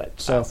forums about it.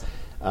 So,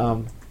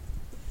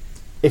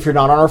 if you're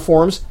not on our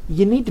forums,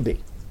 you need to be.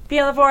 Be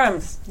on the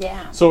forums.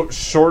 Yeah. So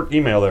short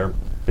email there,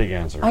 big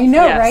answer. I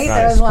know, Yes. right?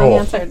 That Nice, was a long cool.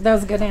 answer. That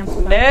was a good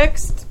answer.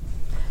 Next.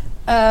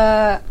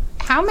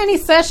 How many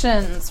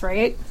sessions,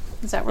 right?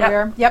 Is that where Yep. we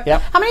are? Yep.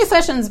 Yep. How many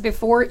sessions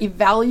before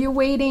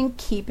evaluating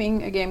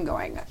keeping a game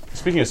going?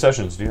 Speaking of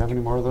sessions, do you have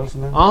any more of those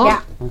in there?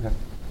 Yeah. Okay.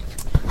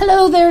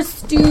 Hello there,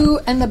 Stu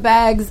and the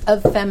bags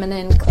of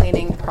feminine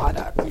cleaning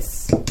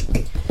products.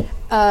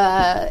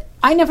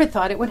 I never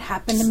thought it would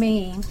happen to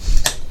me.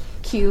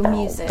 Cue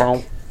music.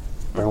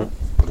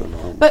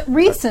 But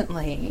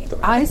recently,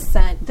 I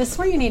sent... This is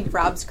where you need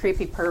Rob's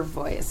creepy perv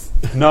voice.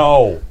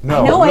 No.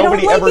 No, I don't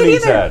Nobody like ever it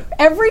needs either. that.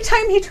 Every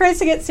time he tries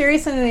to get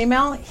serious in an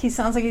email, he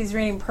sounds like he's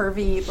reading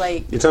pervy,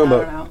 You're talking I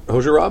about don't know.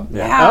 Hosier Rob?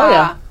 Yeah. Yeah. Oh,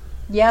 yeah.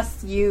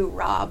 Yes, you,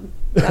 Rob.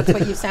 That's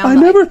what you sound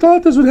like.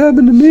 thought this would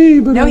happen to me,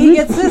 but No, he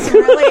gets this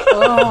really.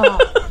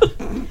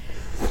 Oh.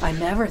 I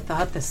never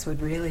thought this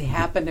would really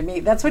happen to me.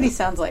 That's what he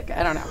sounds like.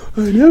 I don't know.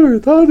 I never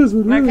thought this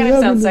would That kind of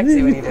sounds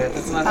sexy when you do it.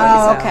 That's not Oh,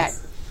 how okay. he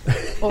sounds.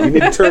 You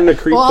need to turn the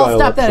creep Well, I'll dial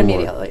stop up that some more.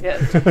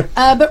 immediately.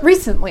 Yeah. But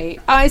recently,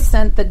 I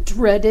sent the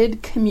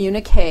dreaded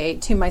communique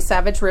to my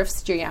Savage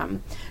Rifts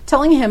GM,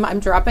 telling him I'm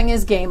dropping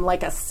his game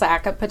like a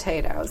sack of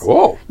potatoes.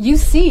 Whoa. You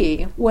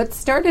see, what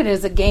started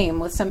as a game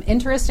with some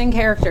interesting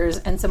characters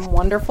and some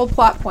wonderful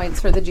plot points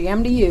for the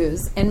GM to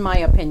use, in my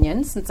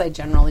opinion, since I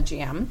generally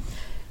GM,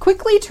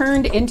 quickly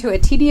turned into a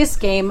tedious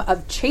game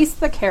of chase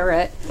the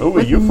carrot Oh, a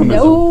with euphemism.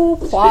 no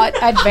plot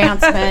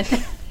advancement.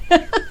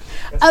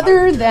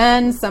 Other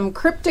than some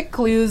cryptic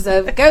clues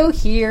of go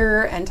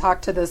here and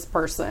talk to this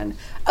person.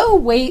 Oh,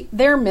 wait,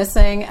 they're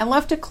missing, and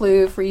left a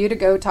clue for you to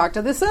go talk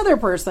to this other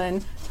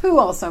person who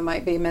also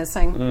might be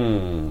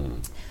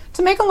missing.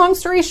 To make a long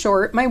story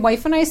short, my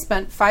wife and I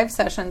spent 5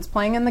 sessions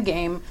playing in the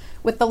game,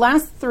 with the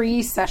last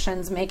 3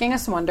 sessions making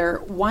us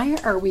wonder, why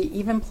are we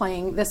even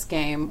playing this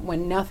game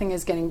when nothing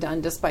is getting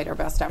done despite our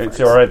best efforts?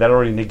 It's all right. That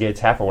already negates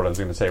half of what I was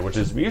going to say, which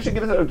is you should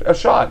give it a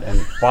shot. And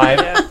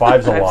five's a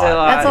Five's a lot.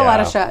 lot. That's a lot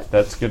of shot.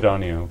 That's good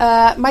on you.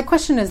 My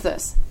question is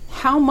this.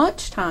 How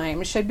much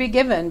time should be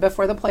given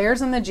before the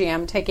players and the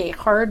GM take a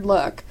hard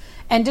look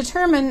and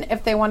determine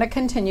if they want to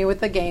continue with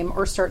the game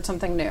or start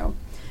something new?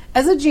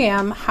 As a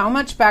GM, how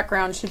much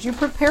background should you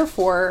prepare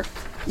for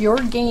your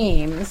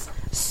games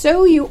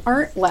so you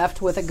aren't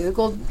left with a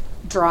Google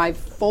Drive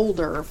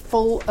folder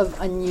full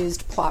of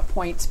unused plot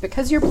points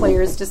because your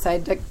players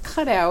decide to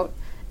cut out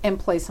and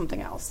play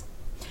something else?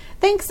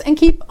 Thanks, and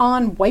keep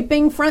on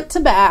wiping front to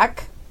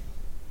back.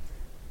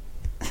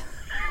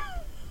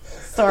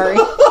 Sorry.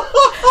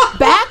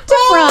 Back to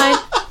front,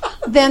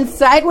 then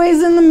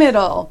sideways in the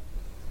middle.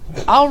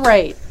 All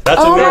right. That's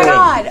a oh new my one.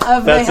 God!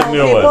 Of That's the a hell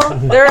new one. people,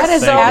 There that are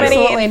is so many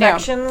absolutely no.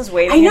 infections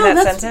waiting I know, in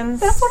that that's- sentence.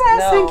 that's what I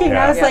was thinking.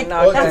 I was like,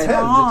 not good. that's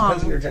wrong. It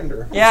depends on your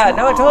gender. Yeah,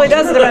 no, it totally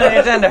does depend on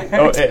your gender.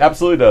 Oh, it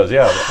absolutely does.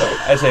 Yeah.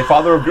 As a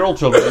father of girl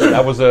children,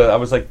 I was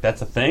like,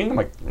 that's a thing. I'm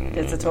like,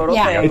 It's a total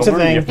Yeah. thing. It's a You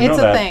thing. have to It's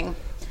know a that. thing.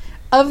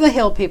 Of the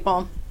hill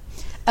people.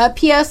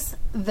 P.S.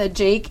 The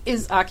Jake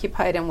is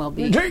occupied and will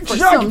be for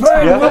some time.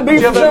 Yeah, do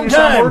you have that in your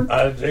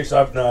soundboard? Jake's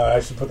up. No, I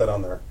should put that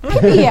on there.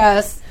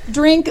 P.S.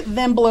 Drink,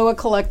 then blow a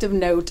collective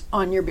note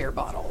on your beer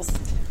bottles.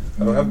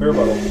 I don't have beer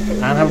bottle. I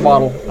don't have a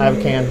bottle. I have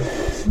a can.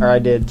 Or I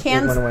did.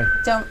 Cans It went away.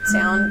 don't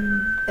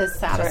sound as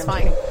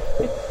satisfying.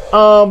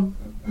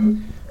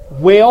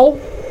 Well,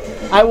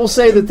 I will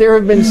say that there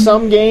have been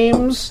some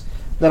games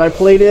that I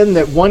played in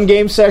that one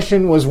game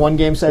session was one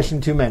game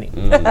session too many.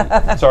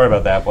 Sorry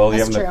about that. Well, you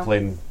That's haven't true.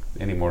 played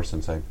any more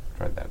since I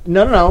tried that.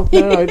 No.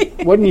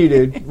 It wasn't you,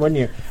 dude. Wasn't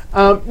you?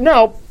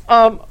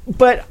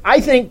 But I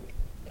think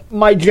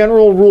my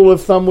general rule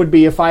of thumb would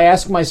be if I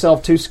ask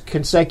myself 2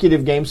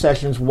 consecutive game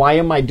sessions, why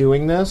am I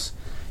doing this?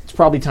 It's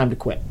probably time to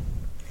quit.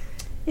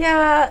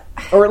 Yeah,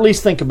 Or at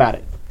least think about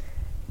it.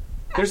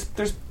 There's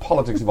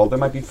politics involved. There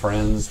might be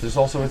friends. There's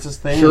also it's his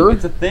thing. Sure.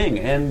 It's a thing,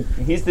 and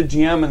he's the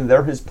GM, and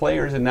they're his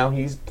players, and now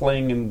he's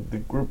playing in the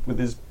group with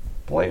his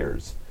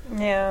players.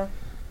 yeah.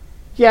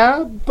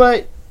 Yeah,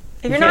 but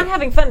If you're not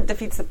having fun, it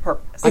defeats the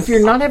purpose. if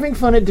you're not having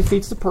fun, it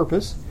defeats the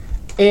purpose.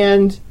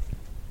 And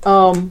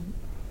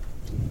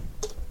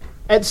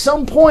at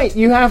some point,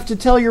 you have to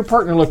tell your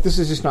partner, look, this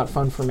is just not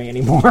fun for me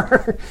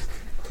anymore.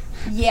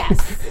 Yes.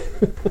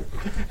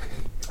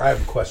 I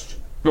have a question.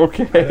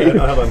 Okay. I don't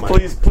have my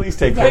mic. Please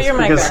take Put this your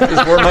mic because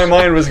back. where my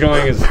mind was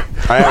going is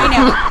I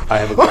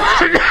have a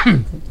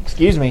question.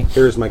 Excuse me.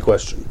 Here's my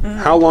question.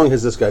 How long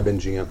has this guy been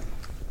GM?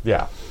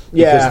 Yeah.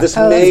 Yeah. Because this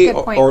Oh, that's a may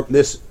good point. or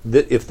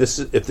if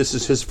this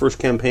is his first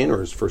campaign or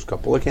his first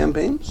couple of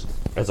campaigns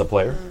As a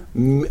player.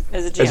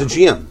 As a GM. as a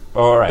GM,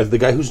 All right. as the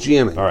guy who's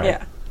GMing, All right.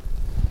 Yeah.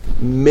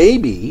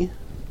 maybe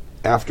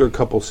after a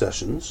couple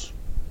sessions,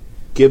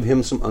 give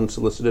him some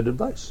unsolicited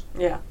advice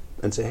Yeah.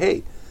 and say,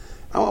 "Hey,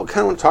 I kind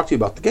of want to talk to you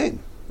about the game."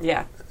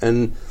 Yeah.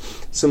 And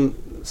some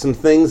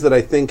things that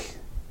I think,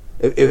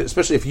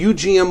 especially if you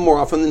GM more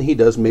often than he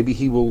does, maybe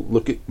he will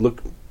look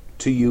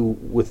to you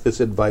with this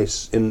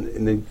advice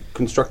in a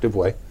constructive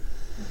way,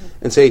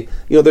 and say,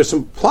 there's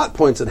some plot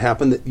points that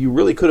happen that you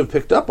really could have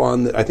picked up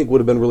on that I think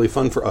would have been really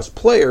fun for us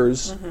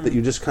players that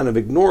you just kind of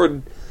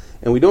ignored,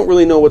 and we don't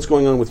really know what's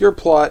going on with your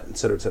plot, et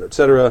cetera, et cetera, et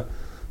cetera.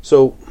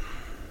 So,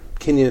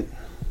 can you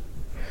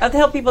I'll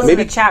help people in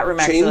maybe the chat room,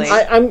 change actually.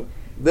 I'm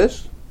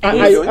this?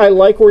 I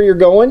like where you're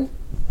going.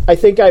 I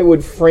think I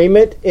would frame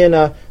it in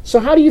a. So,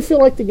 how do you feel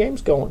like the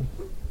game's going?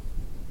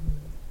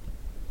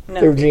 No.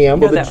 Their GM.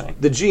 Go Well, that way.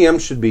 The GM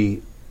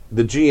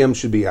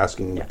should be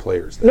asking the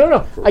players. That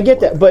No, I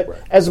get that, but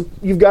as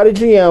you've got a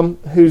GM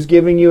who's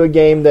giving you a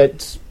game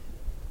that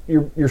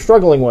you're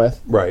struggling with,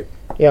 right.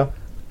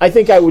 I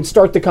think I would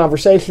start the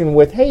conversation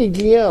with, "Hey,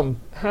 GM,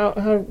 how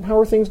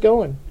are things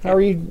going? How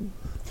are you?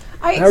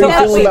 How are you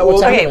feeling about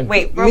what's okay, happening?"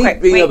 wait, real Me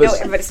quick. being Wait, of a no, s-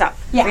 everybody stop.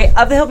 Yeah. Okay,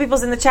 of the Hill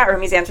People's in the chat room,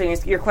 he's answering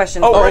your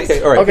question. Oh, first.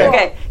 okay, all right. Okay.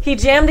 Okay, he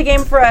jammed a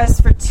game for us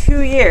for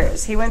 2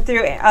 years. He went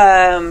through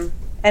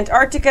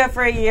Antarctica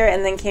for a year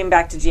and then came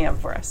back to GM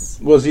for us.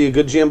 Was he a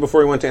good GM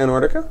before he went to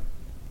Antarctica?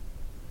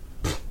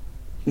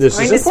 This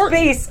Going is to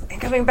important. space and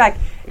coming back.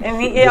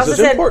 And he This also is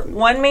said important.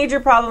 one major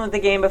problem with the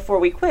game before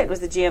we quit was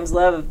the GM's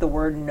love of the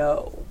word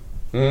no.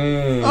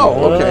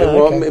 Oh, okay.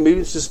 Well, okay. maybe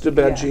it's just a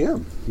bad Yeah.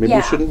 GM. Maybe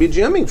Yeah. he shouldn't be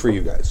GMing for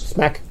you guys.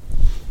 Smack.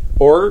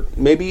 Or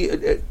maybe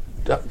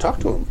talk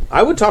to him.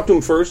 I would talk to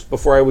him first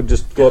before I would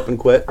just go up and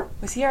quit.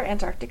 Was he our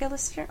Antarctica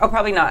listener? Oh,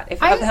 probably not.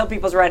 If I- the Hill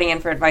People's writing in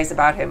for advice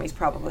about him, he's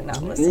probably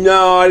not listening.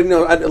 No, I didn't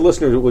know. A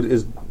listener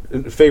is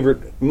favorite.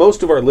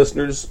 Most of our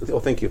listeners. Oh,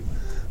 thank you.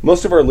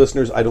 Most of our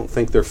listeners, I don't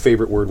think their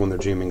favorite word when they're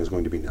GMing is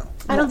going to be no.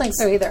 I don't think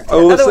so either.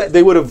 Oh, Otherwise-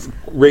 they would have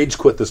rage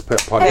quit this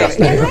podcast.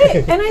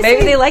 And I Maybe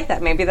say- they like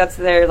that. Maybe that's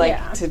their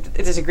Yeah. to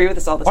disagree with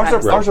us all the time.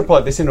 Ours are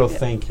polite. They say no,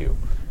 thank you.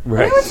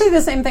 Right. I would say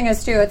the same thing as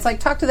Stu. It's like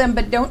talk to them,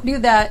 but don't do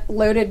that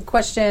loaded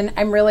question.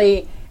 I'm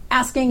really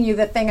asking you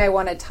the thing I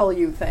want to tell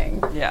you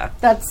thing. Yeah.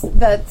 That's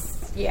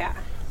yeah.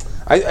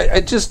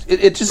 I just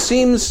it just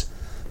seems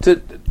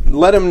to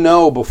let them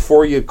know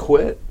before you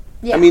quit.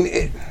 Yeah. I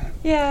mean,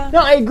 Yeah. No,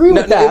 I agree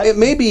with that. it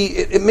may be.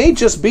 It may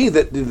just be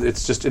that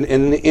it's just an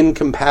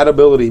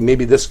incompatibility.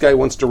 Maybe this guy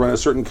wants to run a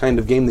certain kind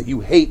of game that you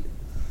hate.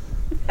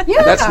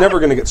 Yeah. That's never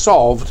going to get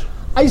solved.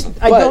 I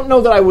don't know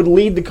that I would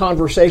lead the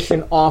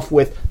conversation off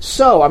with,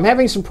 "So, I'm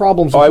having some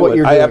problems with I what would.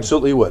 you're I doing."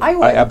 absolutely would. I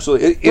would. I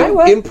absolutely. In, I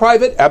would. in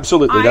private,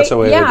 absolutely. That's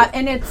how I. yeah, would.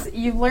 and it's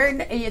you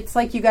learn. It's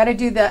like you got to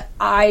do the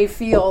I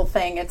feel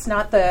thing. It's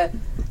not the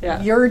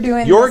Yeah. you're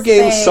doing Your this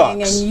game thing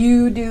sucks. and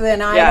you do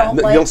and I Yeah. don't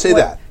No, like. you don't say what-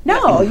 that.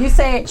 No, you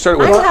say. Start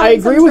with- I'm Well, I having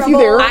agree some with you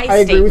there. trouble. I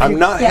agree with I'm you.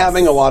 not Yes.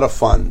 having a lot of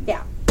fun.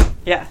 Yeah.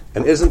 Yeah.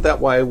 And isn't that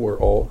why we're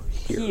all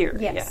here? Here.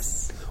 Yes.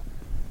 Yes.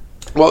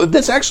 Well,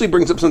 this actually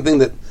brings up something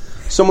that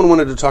someone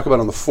wanted to talk about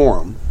on the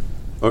forum,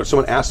 or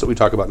someone asked that we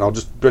talk about, and I'll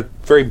just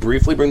very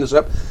briefly bring this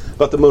up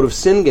about the Mode of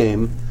Sin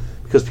game,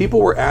 because people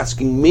were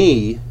asking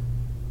me.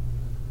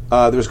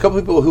 There's a couple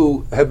people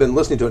who have been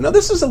listening to it. Now,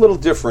 this is a little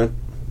different.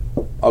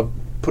 I'll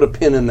put a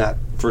pin in that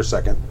for a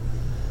second.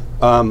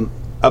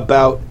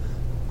 About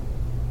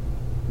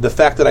the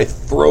fact that I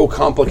throw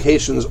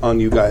complications on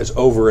you guys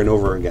over and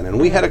over again. And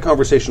we had a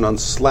conversation on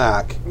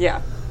Slack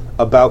Yeah.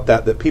 about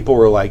that people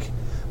were like,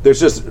 there's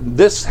just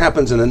this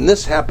happens and then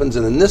this happens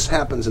and then this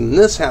happens and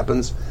this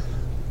happens.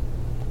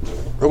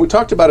 And we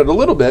talked about it a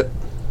little bit,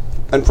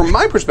 and from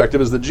my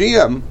perspective as the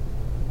GM,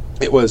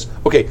 it was,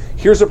 okay,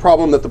 here's a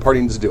problem that the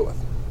party needs to deal with.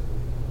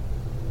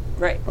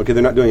 Right. Okay,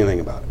 they're not doing anything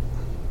about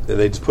it.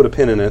 They just put a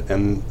pin in it,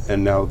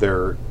 and now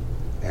they're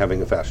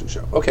having a fashion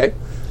show. Okay,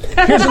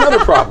 here's another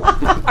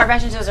problem. Our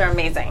fashion shows are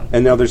amazing.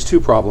 And now there's two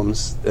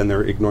problems, and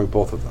they're ignoring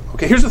both of them.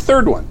 Okay, here's the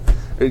third one.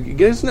 You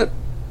guys not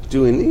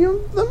do any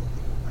of them?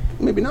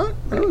 Maybe not.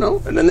 I don't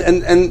know.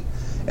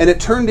 And it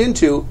turned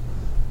into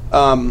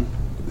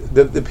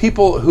the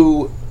people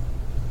who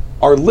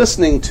are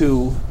listening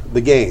to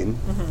the game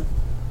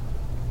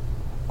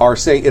are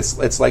saying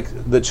it's like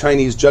the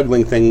Chinese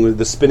juggling thing with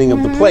the spinning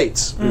of the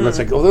plates. And it's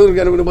like,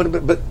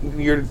 but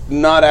you're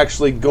not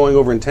actually going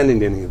over intending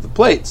to any of the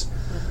plates.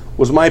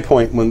 Was my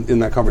point in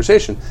that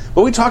conversation.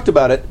 But we talked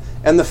about it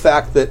and the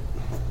fact that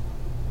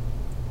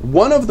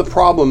one of the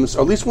problems,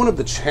 or at least one of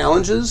the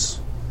challenges,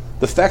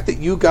 the fact that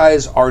you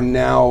guys are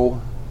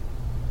now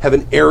have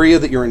an area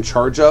that you're in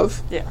charge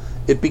of, Yeah.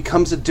 it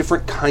becomes a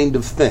different kind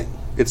of thing.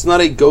 It's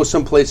not a go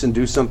someplace and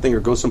do something or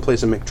go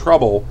someplace and make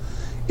trouble.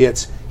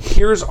 It's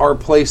here's our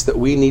place that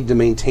we need to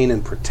maintain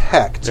and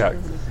protect. Yeah. You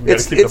gotta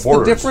It's keep the the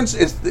borders. difference.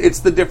 It's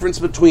the difference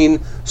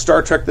between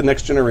Star Trek: The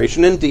Next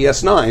Generation and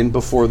DS9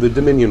 before the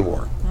Dominion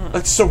War.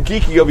 That's so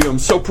geeky of you. I'm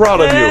so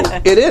proud of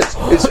you. It is.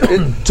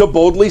 It's to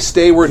boldly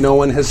stay where no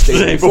one has stayed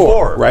Stayed before,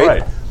 before, right?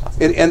 right.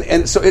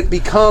 and so it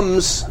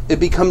becomes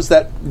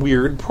that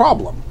weird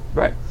problem.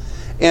 Right.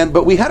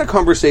 But we had a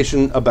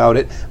conversation about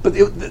it. But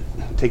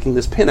taking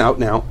this pin out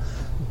now,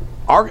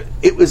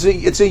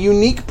 it's a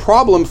unique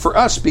problem for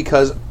us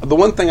because the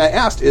one thing I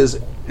asked is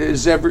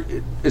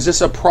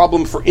this a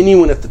problem for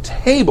anyone at the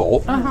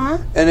table?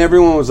 And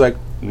everyone was like,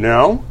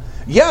 no.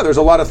 Yeah, there's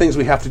a lot of things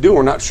we have to do.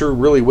 We're not sure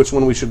really which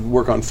one we should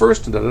work on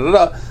first.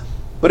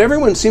 But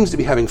everyone seems to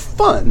be having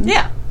fun.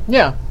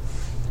 Yeah.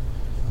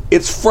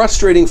 It's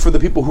frustrating for the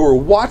people who are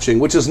watching,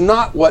 which is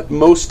not what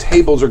most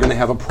tables are going to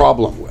have a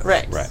problem with.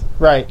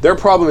 Right. Their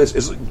problem is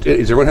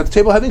everyone at the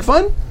table having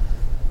fun?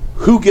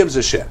 Who gives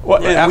a shit? Well,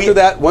 and after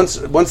that, once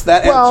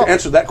that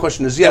answer to that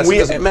question is yes, it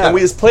doesn't matter. And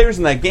we as players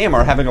in that game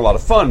are having a lot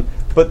of fun,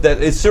 but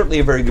that is certainly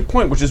a very good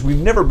point, which is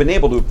we've never been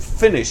able to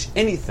finish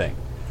anything.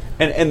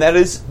 And that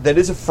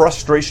is a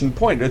frustration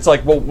point. It's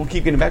like, well, we'll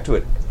keep getting back to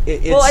it.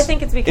 I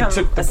think it's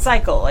become a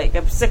cycle, like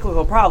a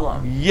cyclical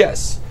problem.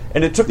 Yes.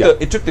 And it took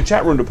the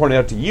chat room to point it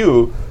out to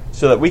you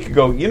so that we could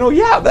go,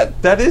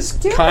 that is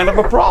kind of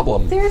a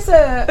problem. There's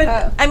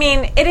I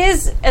mean, it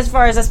is as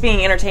far as us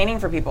being entertaining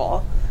for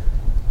people,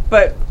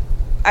 but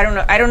I don't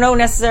know. I don't know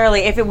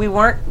necessarily if we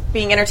weren't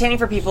being entertaining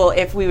for people,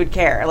 if we would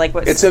care. Like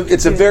what? It's a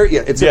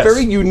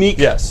very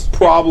unique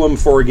problem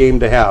for a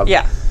game to have.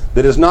 Yeah.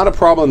 That is not a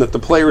problem that the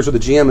players or the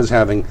GM is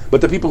having, but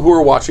the people who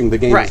are watching the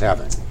game is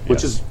having,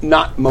 which is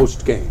not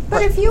most games.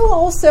 But if you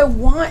also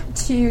want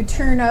to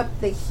turn up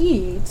the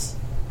heat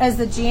as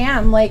the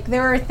GM, like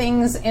there are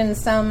things in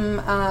some,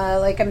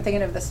 like I'm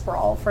thinking of the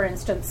Sprawl, for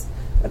instance,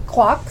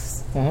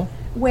 clocks,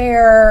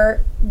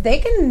 where they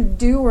can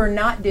do or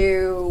not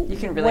do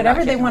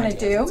whatever they want to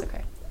do. It's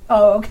okay.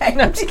 Oh, okay.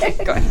 No, I'm just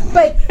kidding. Go ahead.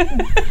 But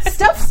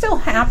stuff still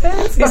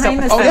happens behind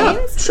the scenes.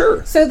 Yeah,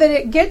 sure. So that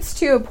it gets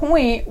to a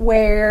point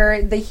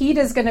where the heat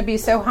is going to be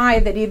so high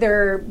that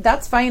either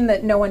that's fine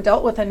that no one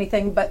dealt with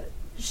anything, but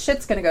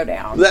shit's going to go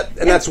down.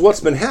 That's what's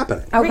been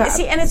happening. Okay.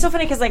 See, and it's so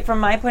funny because, like, from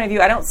my point of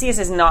view, I don't see us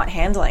as not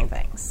handling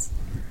things.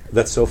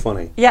 That's so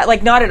funny. Yeah,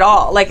 like not at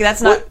all. Like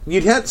that's not.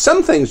 You'd had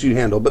some things you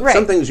handle, but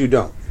some things you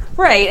don't.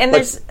 Right, and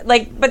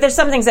but there's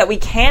some things that we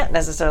can't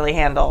necessarily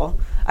handle.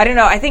 I don't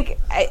know. I think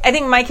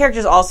my character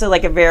is also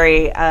like a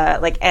very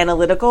like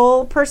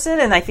analytical person,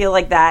 and I feel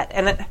like that,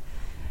 and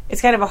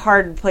it's kind of a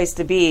hard place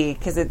to be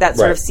because that's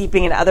sort of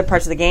seeping into other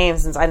parts of the game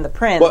since I'm the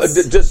prince. Well,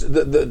 just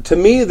to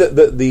me,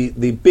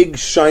 the big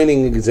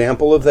shining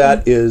example of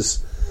that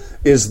is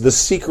the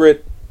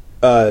secret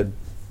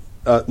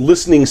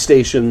listening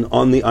station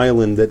on the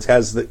island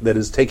that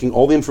is taking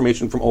all the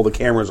information from all the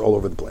cameras all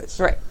over the place.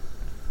 Right.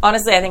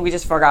 Honestly, I think we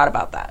just forgot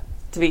about that.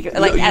 To be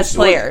as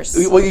players.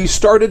 Well, you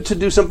started to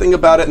do something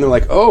about it, and they're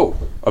like, "Oh,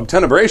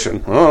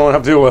 obtenebration. Oh, I don't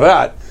have to deal with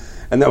that."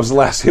 And that was the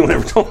last thing anyone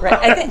ever told me.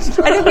 Right. I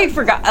think we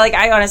forgot. Like,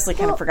 I honestly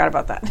kind of forgot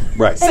about that.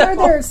 Right. And are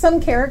there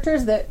some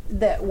characters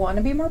that want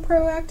to be more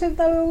proactive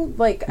though?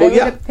 Like, I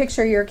would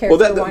picture your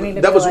character wanting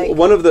to. That was like,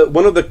 one of the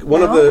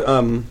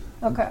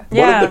okay.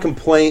 One of the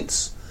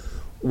complaints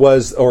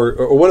was,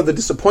 or one of the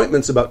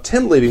disappointments about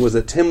Tim leaving was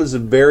that Tim is a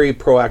very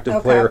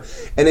proactive player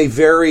and a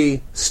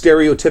very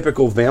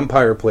stereotypical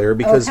vampire player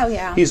because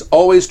he's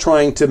always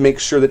trying to make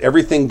sure that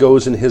everything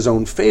goes in his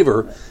own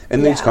favor,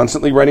 and then he's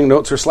constantly writing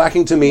notes or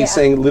slacking to me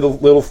saying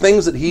little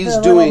things that he's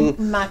doing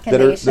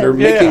that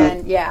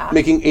are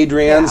making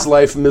Adrienne's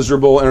life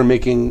miserable and are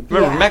making.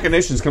 Remember,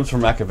 machinations comes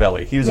from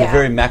Machiavelli. He was a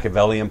very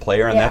Machiavellian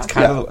player, and that's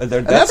kind of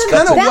that's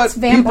kind of what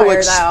people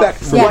expect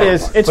from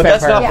It's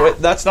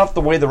but that's not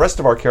the way the rest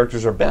of our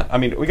characters are bent. I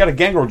mean, we got a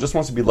gangrel who just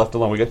wants to be left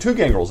alone. We got two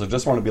gangrels that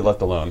just want to be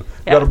left alone.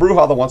 We got a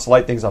Brujah that wants to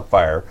light things on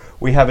fire.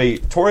 We have a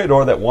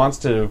Toreador that wants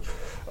to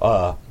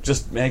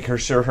just make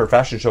sure her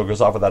fashion show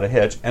goes off without a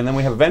hitch. And then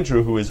we have a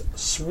Ventrue who is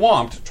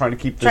swamped trying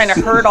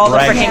to herd all the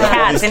freaking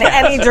cats in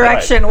any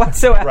direction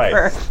whatsoever.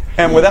 Right.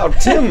 And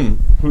without Tim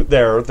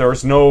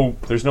there's no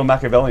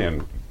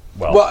Machiavellian.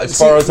 Well, as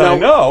far as I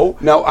know.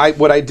 Now,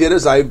 what I did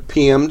is I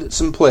PM'd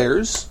some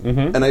players,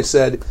 and I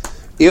said,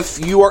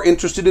 if you are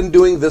interested in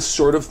doing this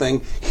sort of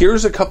thing,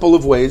 here's a couple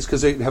of ways,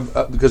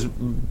 because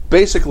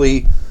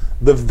basically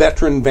the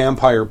veteran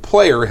vampire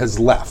player has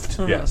left.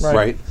 Yes.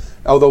 Right?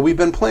 Although we've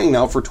been playing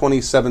now for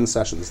 27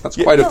 sessions. That's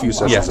quite a few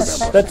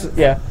sessions of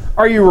vampire.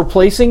 Are you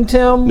replacing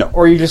Tim? No.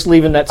 Or are you just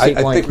leaving that seat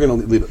blank? I think we're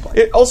going to leave it blank.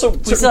 It also,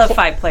 we still have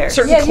 5 players.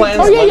 Certain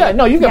clans.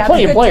 No, you've got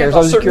plenty of players. I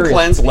was just curious.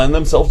 Clans lend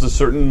themselves to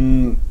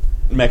certain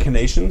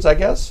machinations, I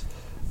guess.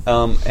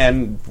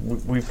 And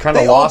we've kind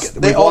of lost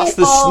the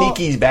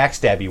sneaky,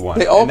 backstabby one.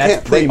 They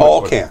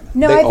all can.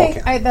 No,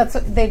 I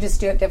think they just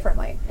do it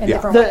differently in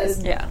different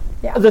ways. Yeah.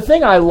 The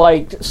thing I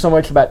liked so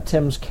much about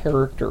Tim's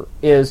character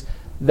is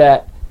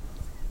that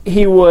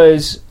he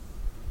was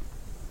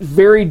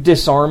very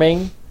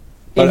disarming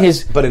in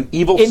his an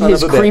evil son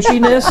of a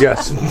creepiness. Bitch.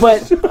 Yes.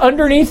 But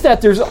underneath that,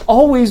 there's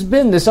always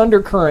been this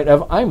undercurrent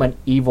of I'm an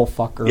evil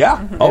fucker.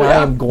 Yeah. I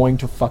am going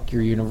to fuck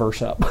your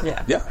universe up.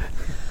 Yeah.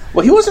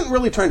 Well, he wasn't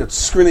really trying to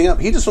screw anything up.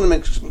 He just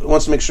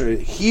wants to make sure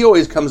he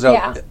always comes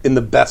out in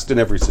the best in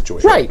every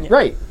situation.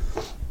 Right.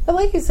 But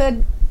like you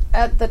said,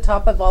 at the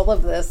top of all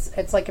of this,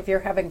 it's like if you're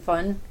having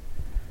fun.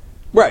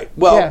 Right.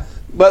 Well,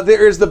 But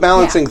there is the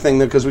balancing thing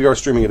because we are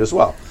streaming it as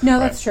well. No,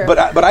 that's true. But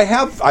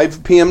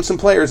I've PM'd some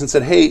players and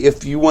said, hey,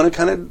 if you want to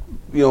kind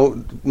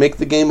of make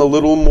the game a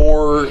little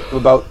more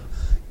about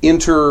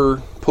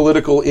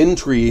inter-political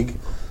intrigue,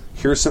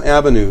 here's some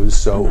avenues.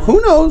 So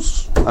who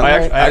knows?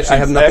 I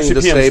have nothing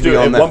to say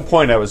beyond that. At one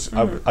point,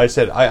 I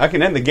said I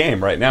can end the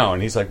game right now,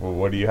 and he's like, "Well,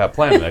 what do you have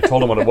planned?" And I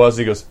told him what it was.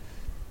 And he goes,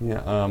 "Yeah,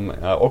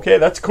 okay,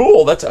 that's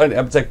cool.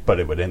 I was like, but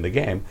it would end the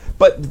game."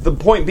 But the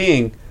point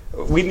being,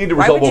 we need to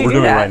resolve what we're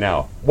doing right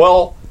now.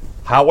 Well,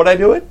 how would I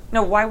do it?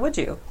 No, why would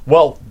you?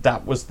 Well,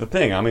 that was the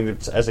thing. I mean,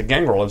 as a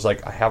gangrel, I was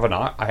like, I have an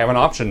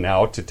option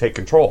now to take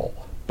control,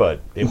 but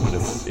it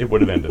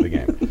would have ended the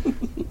game.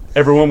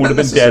 Everyone would have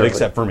been dead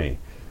except for me.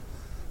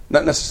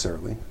 Not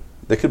necessarily.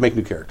 They could make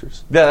new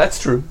characters. Yeah, that's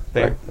true.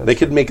 They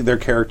could make their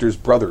characters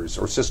brothers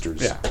or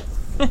sisters. Yeah.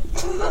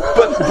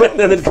 but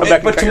then come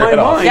back and cut your head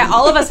off. Yeah,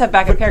 all of us have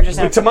backup characters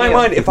now. But to my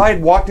mind, if I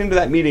had walked into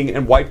that meeting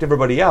and wiped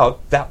everybody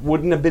out, that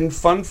wouldn't have been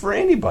fun for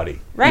anybody.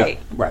 Right.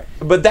 No, right.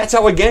 But that's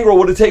how a gangrel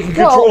would have taken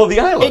control of the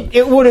island.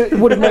 It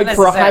would have made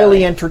for a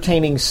highly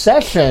entertaining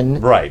session.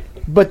 Right.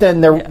 But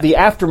then the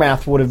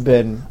aftermath would have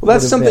been... Well,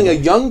 that's something a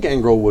young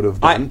gangrel would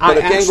have done. But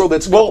a gangrel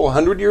that's a couple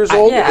hundred years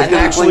old is going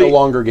to be playing a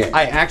longer game.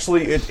 I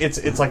actually...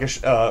 It's like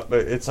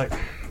it's like...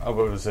 what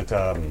was it?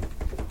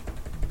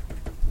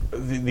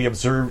 The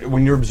observe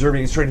when you're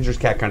observing Stranger's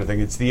Cat kind of thing.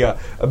 It's the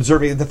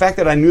observing the fact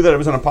that I knew that I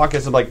was on a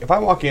podcast of like if I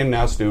walk in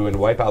now, Stu, and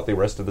wipe out the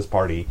rest of this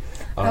party,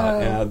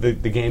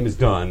 the game is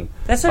done.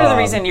 That's sort of the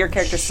reason your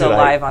character's still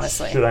alive.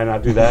 Honestly, should I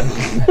not do that?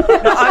 No,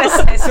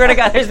 honestly, I swear to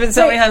God, there's been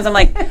so many times I'm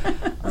like,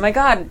 oh my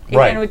God,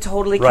 Adrian would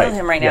totally kill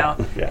him right now.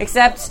 Yeah.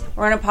 Except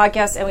we're on a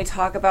podcast and we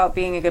talk about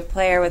being a good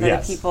player with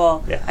other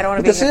people. Yeah. I don't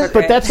want to be a hypocrite.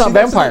 But that's not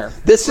Vampire.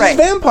 This is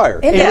Vampire.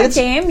 In that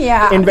game,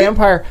 yeah. In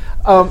Vampire,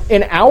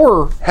 in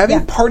our...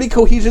 Having party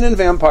cohesion in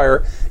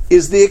Vampire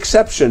is the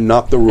exception,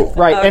 not the rule.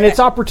 Right, and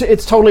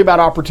it's totally about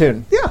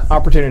opportunity. Yeah.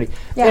 Opportunity.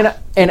 Yeah.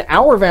 In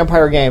our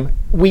Vampire game,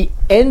 we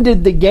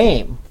ended the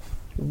game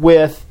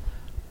with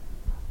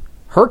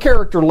her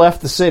character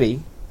left the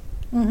city.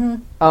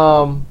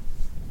 Mm-hmm.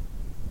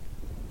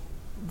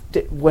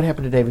 What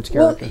happened to David's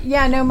character? Well,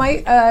 yeah, no,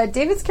 my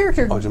David's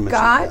character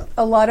got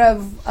a lot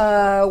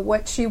of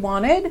what she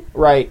wanted.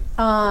 Right.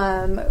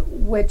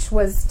 Which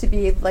was to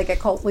be like a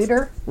cult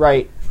leader.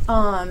 Right.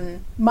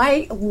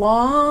 My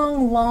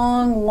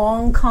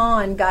long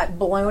con got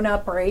blown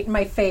up right in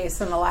my face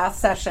in the last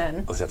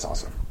session. Oh, that's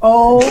awesome.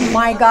 Oh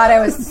my God, I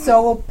was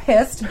so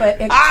pissed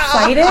but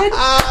excited.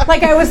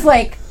 Like I was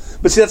like,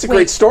 but see, that's a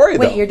great story,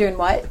 though. Wait, you're doing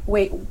what?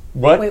 Wait,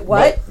 what? Wait,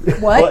 what?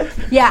 What?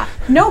 Yeah,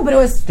 no, but it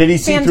was. Did he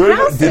see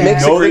fantastic.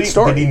 through it?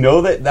 Did he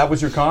know that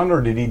was your con,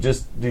 or did he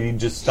just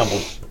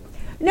stumble?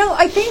 No,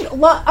 I think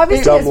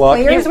obviously as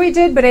players we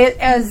did, but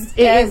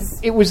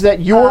it was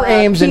that your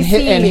aims and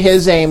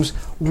his aims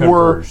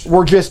were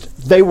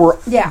just they were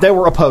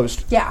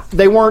opposed. Yeah,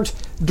 they weren't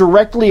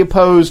directly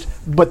opposed,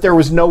 but there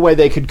was no way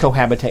they could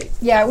cohabitate.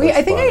 Yeah,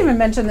 I think I even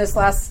mentioned this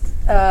last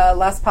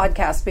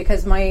podcast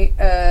because my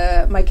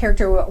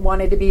character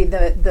wanted to be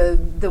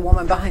the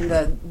woman behind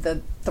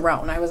the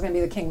throne. I was going to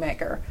be the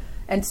kingmaker,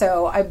 and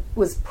so I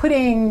was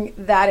putting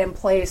that in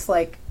place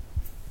like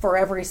for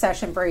every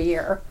session for a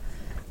year.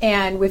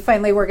 And we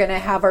finally were going to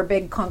have our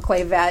big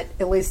conclave at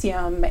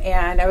Elysium,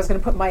 and I was going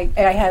to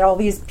I had all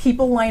these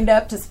people lined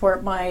up to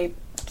support my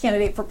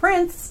candidate for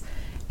Prince,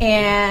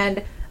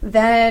 and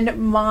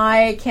then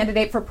my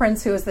candidate for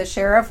Prince, who was the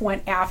sheriff,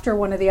 went after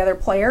one of the other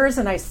players,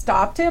 and I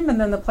stopped him, and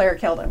then the player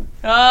killed him.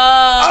 Oh,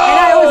 and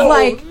I was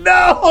like,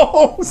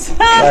 no!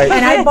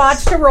 And I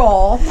botched a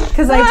roll,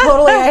 because I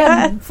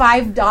had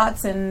 5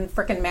 dots in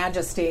frickin'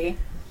 Majesty.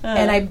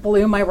 And I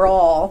blew my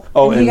roll.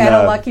 Oh, and he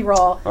got a lucky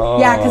roll.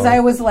 Yeah, because I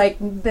was like,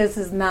 this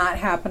is not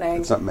happening.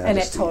 It's not Majesty. And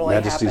it totally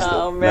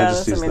happened.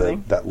 Majesty's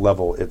that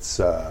level.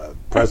 It's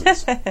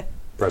presence.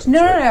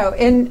 No.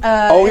 In,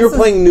 you were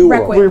playing New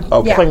World. We were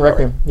playing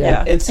Requiem.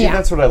 Yeah. And see,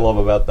 that's what I love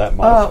about that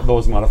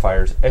those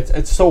modifiers.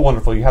 It's so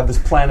wonderful. You have this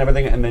plan,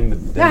 everything, and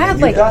then I had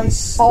the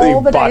dice.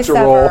 All the dice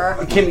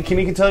ever.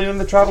 Kimmy can tell you in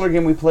the Traveler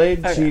game we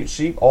played,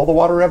 she all the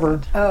water ever.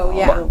 Oh,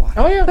 yeah.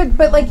 Oh, yeah.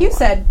 But like you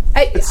said,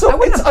 I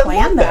wouldn't have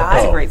planned that.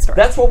 That's a great story.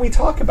 That's what we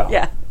talk about.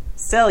 Yeah.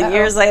 Still,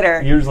 years later.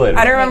 I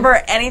don't remember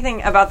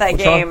anything about that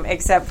game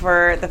except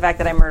for the fact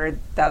that I murdered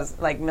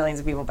millions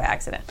of people by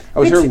accident. I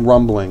was hearing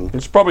rumbling.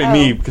 It's probably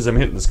me because I'm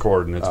hitting this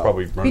chord, and it's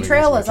probably running.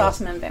 Betrayal is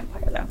awesome in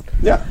Vampire, though.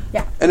 Yeah.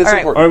 And it's all right.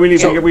 important. All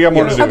right, we got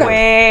more to do.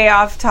 Way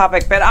off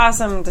topic, but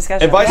awesome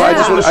discussion. Advice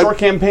on a short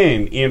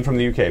campaign, Ian from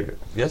the UK.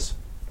 Yes?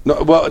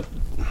 No, well...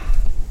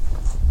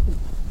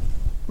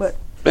 What?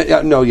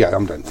 I'm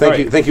done. Thank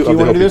you. Do you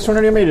want to do this one,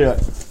 or do you want me to do it?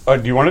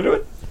 Do you want to do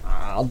it?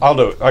 I'll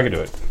do it. I can do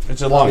it.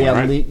 It's a long one,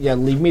 right?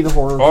 Leave me the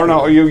horror. Oh,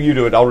 no, you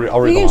do it. I'll read the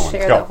You long can one.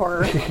 share the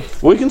horror.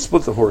 We can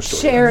split the horror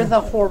story. Share the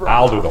horror.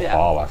 I'll do the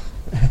horror.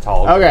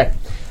 Okay.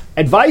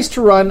 Advice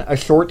to run a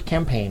short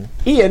campaign.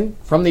 Ian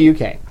from the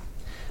UK.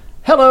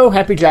 Hello,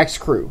 Happy Jack's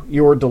crew.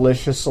 Your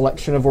delicious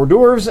selection of hors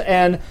d'oeuvres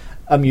and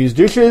amuse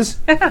douches.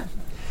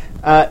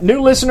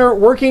 New listener,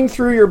 working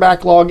through your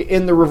backlog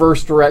in the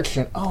reverse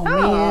direction. Oh,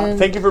 man.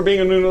 Thank you for being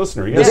a new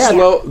listener. The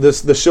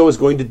Yes. the show is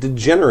going to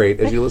degenerate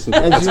as you listen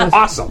to it. That's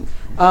awesome.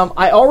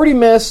 I already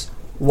miss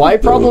why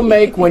problem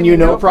make when you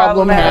no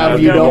problem have,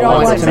 you don't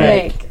want to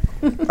make.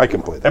 I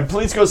can play that. And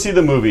please go see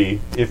the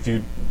movie if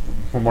you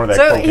for more of that.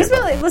 So cocaine he's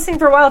been part. listening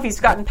for a while if he's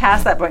gotten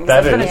past that point.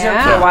 That He's been a is- jerk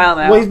Yeah. for a while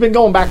now. Well, he's been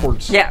going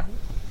backwards. Yeah.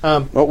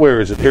 Oh,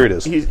 where is it? Here it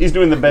is. He's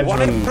doing the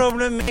Benjamin. What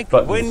problem make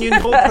buttons. when you no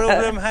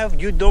problem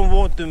have, you don't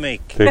want to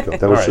make. There you go.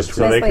 That All was right, just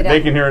so they Nicely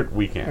can done. hear it.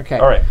 We can't. Okay.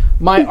 All right.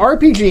 My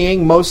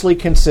RPGing mostly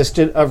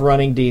consisted of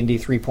running D&D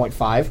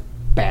 3.5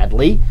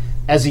 badly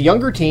as a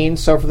younger teen,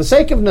 so for the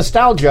sake of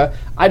nostalgia,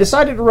 I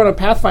decided to run a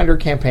Pathfinder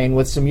campaign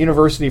with some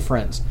university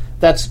friends.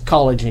 That's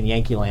college in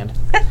Yankee Land.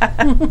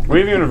 We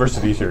have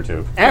universities here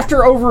too.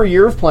 After over a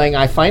year of playing,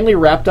 I finally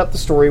wrapped up the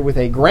story with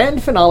a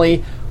grand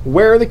finale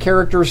where the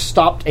characters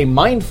stopped a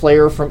mind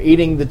flayer from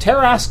eating the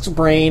Tarrasque's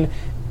brain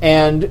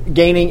and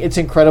gaining its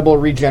incredible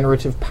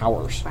regenerative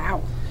powers.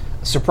 Wow.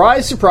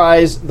 Surprise,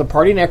 surprise, the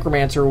party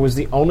necromancer was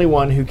the only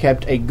one who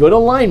kept a good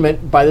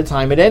alignment by the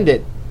time it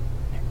ended.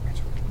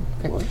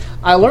 Okay.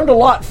 I learned a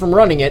lot from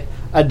running it,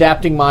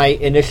 adapting my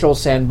initial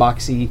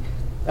sandboxy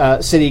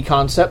city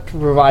concept to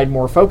provide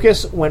more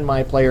focus when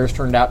my players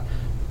turned out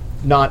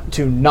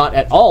not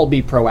at all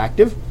be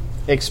proactive,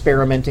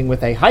 experimenting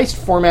with a heist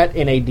format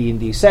in a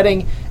D&D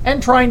setting,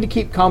 and trying to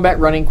keep combat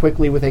running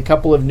quickly with a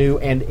couple of new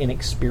and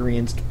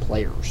inexperienced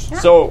players.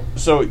 So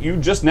you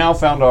just now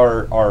found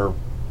our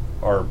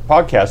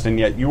podcast, and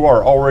yet you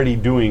are already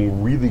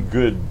doing really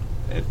good.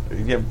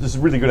 This is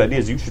really good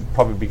ideas. You should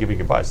probably be giving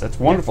advice. That's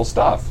wonderful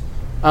stuff.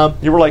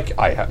 You were like,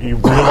 you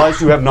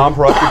realized you have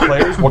non-proactive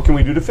players. What can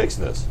we do to fix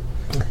this?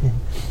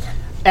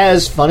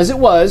 As fun as it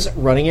was,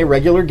 running a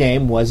regular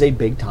game was a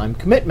big-time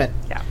commitment.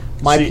 Yeah.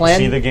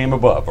 See the game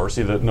above, or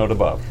see the note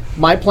above.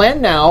 My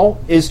plan now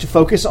is to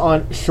focus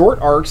on short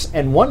arcs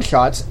and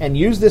one-shots and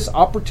use this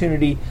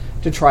opportunity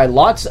to try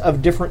lots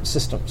of different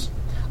systems.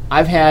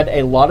 I've had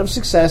a lot of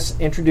success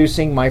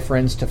introducing my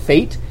friends to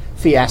Fate,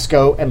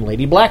 Fiasco, and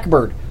Lady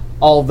Blackbird,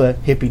 all the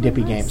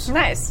hippy-dippy games.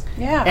 Nice.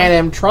 Yeah. And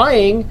am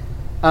trying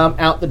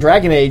out the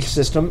Dragon Age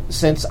system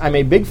since I'm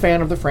a big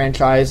fan of the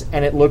franchise,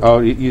 and it looked... Oh,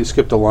 you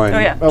skipped a line. Oh,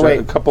 yeah. Oh, wait.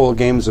 A couple of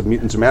games of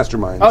Mutants and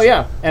Masterminds. Oh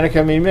yeah, and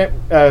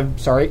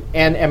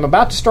and am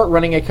about to start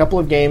running a couple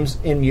of games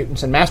in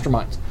Mutants and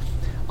Masterminds.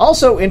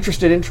 Also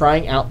interested in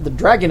trying out the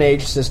Dragon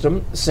Age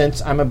system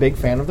since I'm a big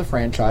fan of the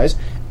franchise,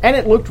 and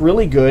it looked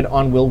really good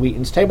on Will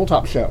Wheaton's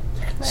tabletop show.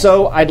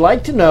 So I'd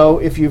like to know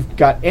if you've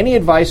got any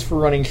advice for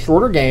running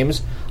shorter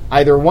games,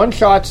 either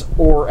one-shots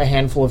or a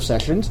handful of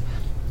sessions.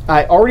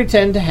 I already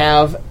tend to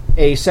have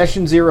a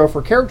session 0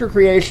 for character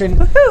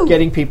creation,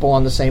 getting people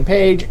on the same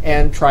page,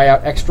 and try to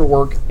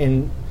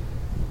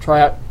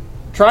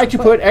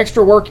put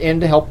extra work in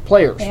to help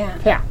players.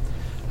 Yeah.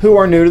 Who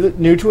are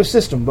new to a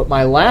system, but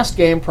my last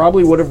game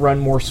probably would have run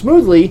more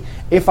smoothly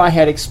if I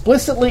had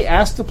explicitly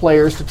asked the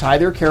players to tie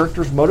their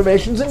characters'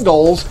 motivations and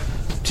goals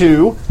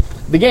to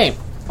the game.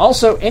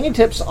 Also, any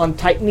tips on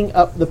tightening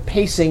up the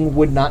pacing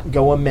would not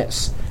go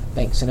amiss.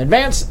 Thanks in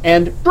advance,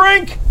 and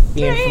drink!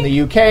 Ian from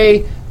the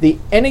UK, the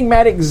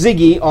enigmatic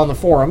Ziggy on the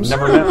forums.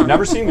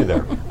 Never seen you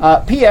there.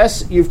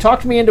 P.S. You've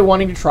talked me into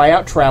wanting to try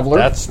out Traveler.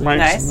 That's my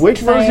Nice. Which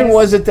version Nice.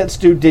 was it that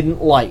Stu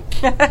didn't like?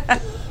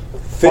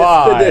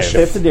 Five.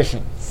 edition. 5th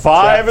edition.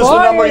 5 is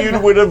the number you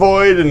would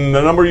avoid, and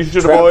the number you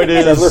should avoid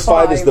Traveler is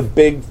 5 is the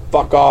big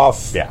fuck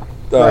off. Yeah.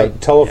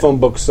 Right. Telephone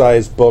book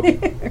size book.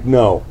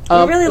 No. We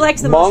really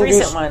liked the most Mongoose-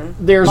 recent one.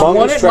 There's Mongoose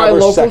one at my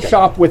Traveler's local second.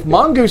 shop with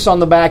Mongoose on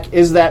the back.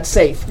 Is that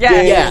safe?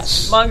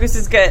 Yes. Mongoose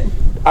is good.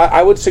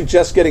 I would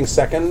suggest getting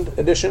second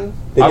edition.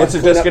 They I would did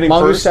suggest clean up- getting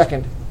Mongoose first.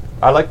 second.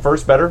 I like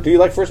first better. Do you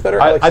like first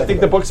better? I like second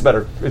think the better. book's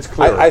better. It's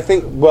clear. I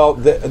think. Well,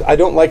 I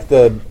don't like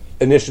the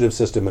initiative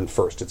system in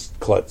first. It's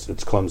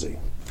clumsy.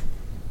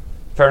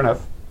 Fair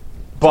enough.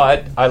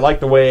 But I like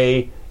the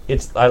way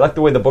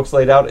the book's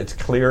laid out. It's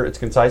clear, it's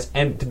concise,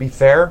 and to be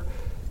fair,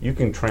 you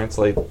can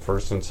translate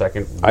first and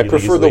second really I prefer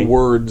easily. the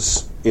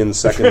words in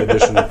second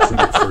edition to the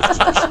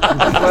first edition.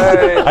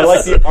 I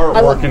like the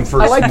artwork in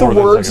first. I like the more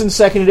than words second. in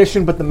second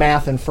edition, but the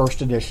math in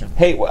first edition.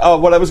 Hey,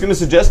 what I was going to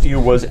suggest to you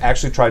was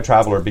actually try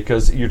Traveler,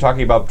 because you're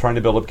talking about trying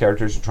to build up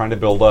characters, you're trying to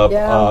build up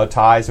Yeah.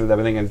 ties with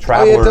everything, and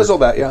Traveler it does all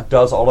that, yeah.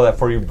 does all of that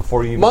for you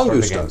before you even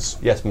Mongoose start the game. does.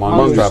 Yes,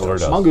 Mongoose Traveler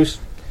does. Mongoose.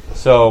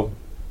 So,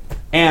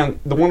 and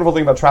the wonderful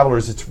thing about Traveler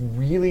is it's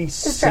really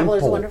simple.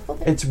 Traveler's a wonderful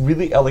thing. It's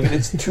really elegant.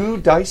 It's 2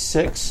 dice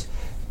 6.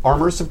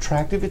 Armor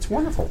subtractive. It's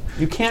wonderful.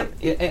 You can't,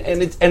 you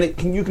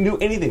can do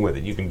anything with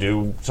it. You can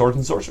do swords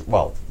and sorcery.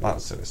 Well, not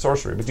necessarily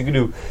sorcery, but you can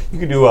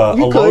do a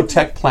low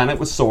tech planet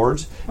with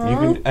swords. You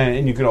can,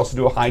 and you can also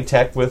do a high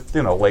tech with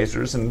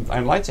lasers and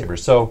lightsabers.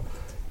 So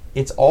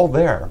it's all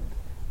there.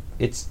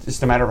 It's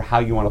just a matter of how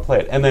you want to play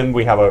it. And then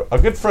we have a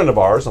good friend of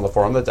ours on the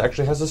forum that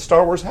actually has a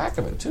Star Wars hack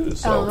of it too.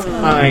 So you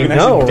I can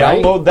know, actually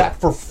right? download that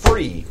for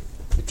free.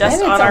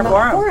 Just And on it's our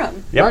the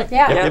forum. Yep. Right.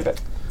 Yeah.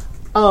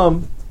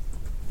 Yep.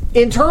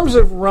 In terms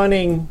of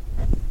running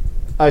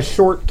a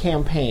short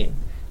campaign,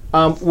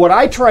 what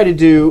I try to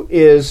do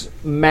is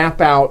map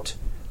out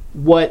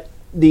what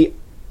the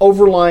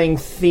overlying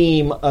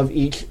theme of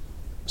each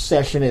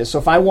session is. So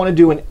if I want to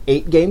do an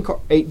 8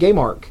 game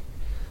arc,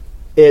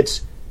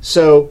 it's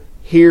so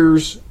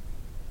here's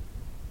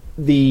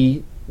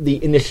the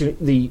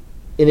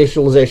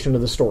initialization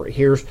of the story.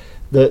 Here's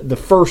the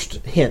first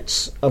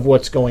hints of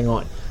what's going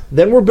on.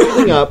 Then we're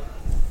building up.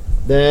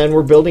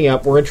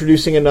 We're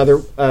introducing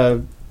another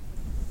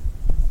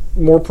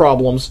more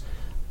problems,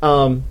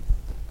 and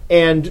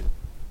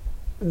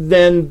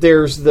then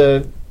there's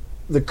the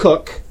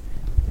cook,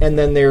 and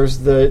then there's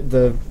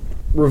the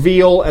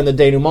reveal and the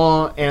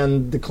denouement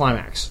and the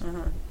climax.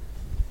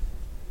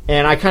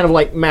 And I kind of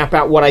like map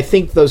out what I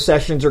think those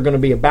sessions are going to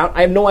be about.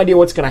 I have no idea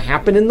what's going to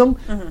happen in them,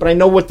 but I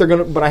know what they're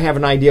going to. But I have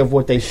an idea of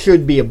what they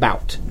should be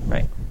about,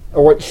 Right.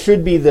 or what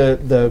should be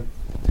the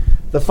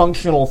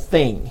functional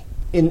thing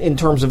in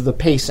terms of the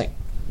pacing.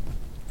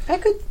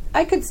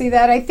 I could see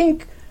that. I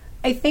think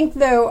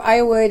though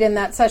I would in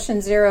that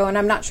session 0, and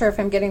I'm not sure if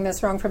I'm getting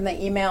this wrong from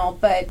the email,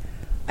 but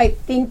I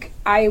think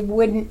I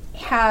wouldn't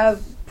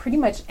have pretty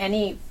much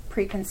any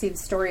preconceived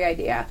story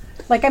idea.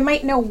 Like I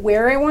might know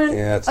where I want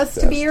us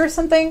to be or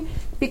something,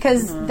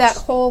 because that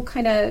whole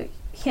kind of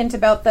hint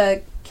about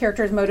the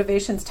character's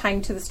motivations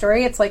tying to the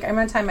story, it's like I'm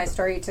going to tie my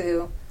story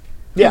to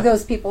who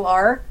those people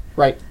are.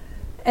 Right.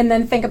 And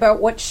then think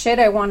about what shit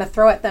I want to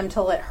throw at them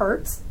till it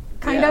hurts,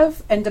 kind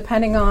of, and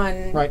depending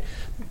on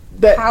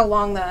how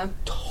long the...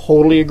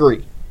 Totally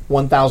agree.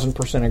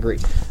 1,000% agree.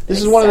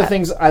 This is one of the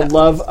things I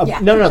love...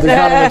 No, there's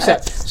not an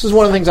except. This is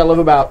one of the things I love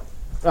about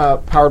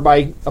Powered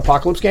by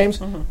Apocalypse games,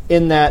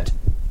 in that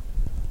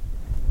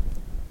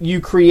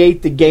you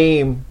create the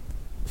game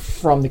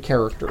from the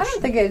characters. I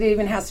don't think it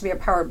even has to be a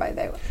Powered by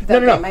the No.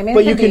 game. I mean,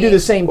 but you can do the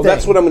same thing.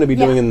 That's what I'm going to be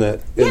doing in the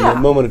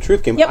Moment of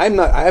Truth game.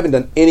 I haven't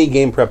done any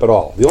game prep at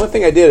all. The only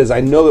thing I did is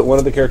I know that one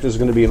of the characters is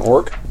going to be an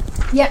orc.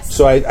 Yes.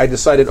 So I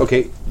decided,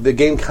 okay, the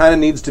game kind of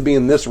needs to be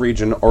in this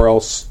region, or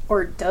else...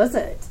 Or does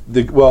it?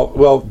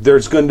 Well,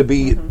 there's going to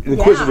be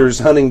Inquisitors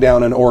hunting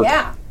down an orc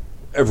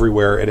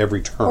everywhere at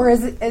every turn. Or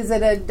is it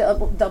a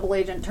double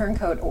agent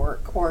turncoat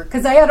orc? Or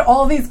because I had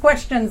all these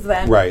questions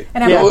then, right?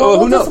 And I'm like,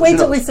 we'll just wait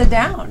till we sit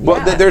down.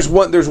 Well, there's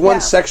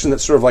one section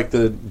that's sort of like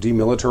the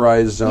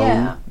demilitarized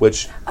zone,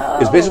 which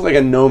is basically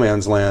like a no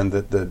man's land.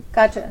 That the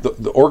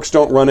orcs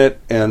don't run it,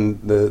 and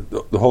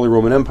the Holy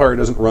Roman Empire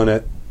doesn't run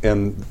it,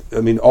 and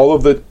I mean all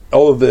of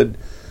the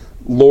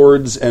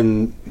lords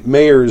and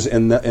mayors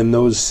in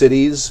those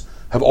cities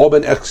have all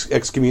been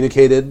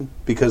excommunicated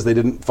because they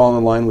didn't fall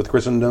in line with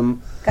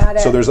Christendom. Got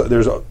it. So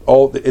there's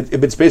all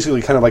it's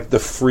basically kind of like the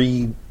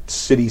free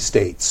city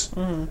states,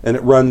 and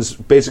it runs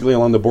basically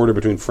along the border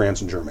between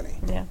France and Germany.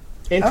 Yeah.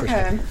 Interesting.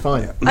 Okay.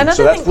 Fun. Another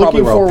so that's thing,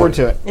 probably looking forward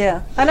to it.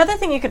 Yeah. Another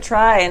thing you could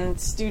try, and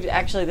Stu,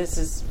 actually,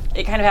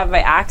 it kind of happened by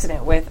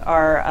accident with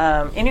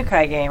our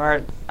Inukai game,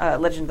 our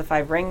Legend of the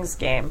Five Rings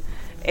game,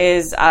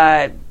 is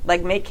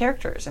like make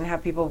characters and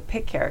have people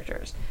pick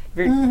characters.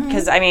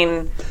 Because I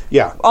mean,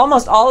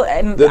 almost all.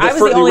 And I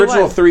was the only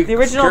one. The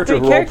original three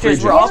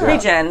characters were all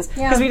pre-gens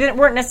because we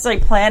weren't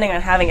necessarily planning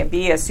on having it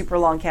be a super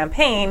long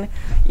campaign,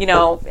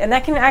 and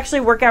that can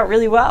actually work out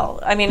really well.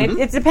 I mean,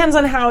 it depends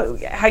on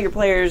how your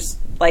players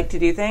like to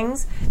do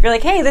things. If you're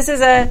like, hey, this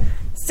is a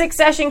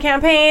 6-session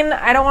campaign.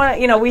 I don't want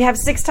to. We have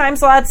 6 time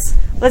slots.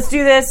 Let's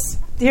do this.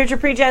 Here's your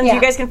pre-gens. You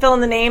guys can fill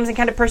in the names and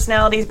kind of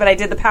personalities, but I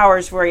did the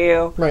powers for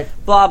you. Right.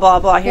 Blah blah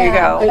blah. Here you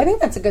go. I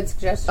think that's a good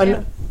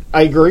suggestion.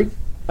 I agree.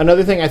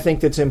 Another thing I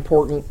think that's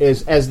important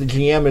is, as the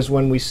GM, is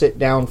when we sit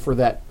down for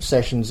that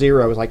session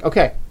 0, is like,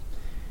 okay,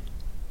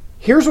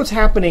 here's what's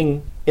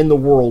happening in the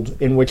world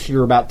in which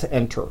you're about to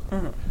enter.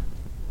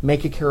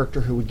 Make a character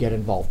who would get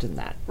involved in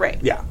that. Right.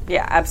 Yeah.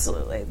 Yeah,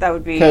 absolutely. That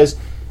would be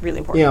really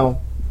important.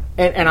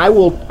 And I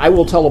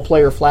will tell a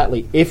player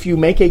flatly, if you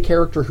make a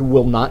character who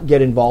will not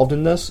get involved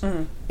in this,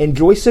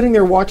 enjoy sitting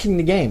there watching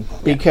the game,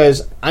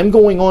 because I'm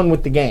going on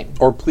with the game.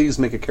 Or please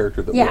make a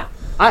character that will.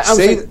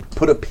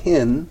 Put a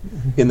pin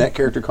in that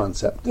character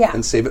concept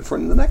and save it for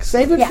the next.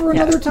 Save it for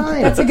another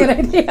time. That's a good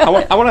idea. I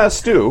want to ask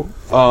Stu,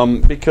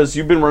 because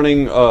you've been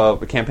running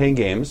campaign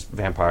games,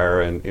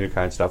 Vampire and Inukai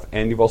and stuff,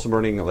 and you've also been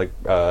running like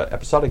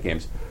episodic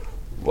games,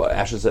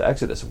 Ashes of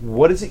Exodus.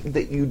 What is it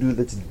that you do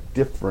that's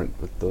different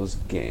with those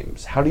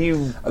games? How do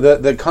you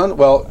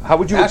how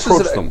would you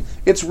approach them?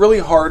 It's really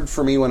hard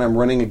for me when I'm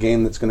running a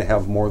game that's going to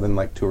have more than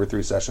like 2 or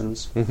 3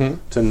 sessions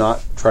to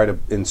not try to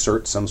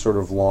insert some sort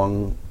of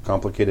long,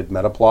 complicated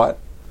meta plot,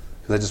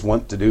 because I just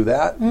want to do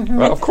that.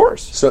 Well, of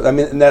course. So I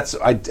mean, and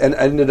I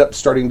ended up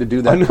starting to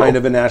do that kind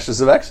of in Ashes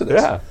of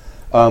Exodus,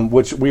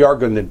 which we are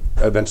going to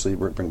eventually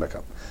bring back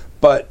up.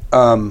 But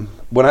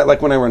when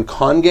I run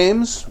con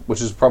games,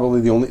 which is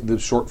probably the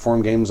short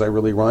form games I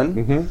really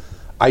run,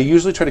 I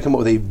usually try to come up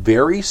with a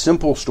very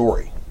simple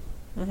story.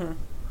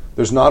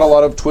 There's not a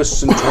lot of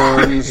twists and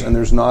turns, and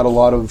there's not a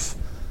lot of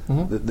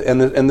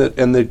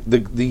the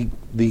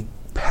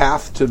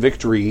path to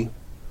victory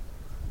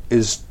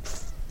is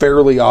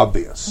fairly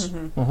obvious.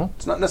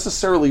 It's not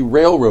necessarily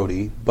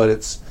railroady, but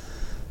it's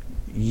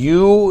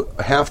you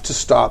have to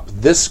stop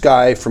this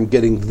guy from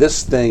getting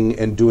this thing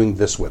and doing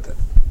this with it.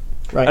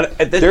 Right.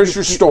 There's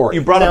your story.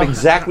 You brought up Now-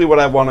 exactly what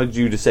I wanted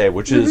you to say,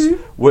 which is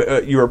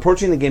you're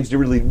approaching the games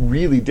really,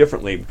 really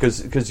differently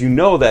because you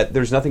know that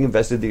there's nothing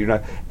invested that you're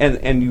not,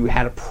 and you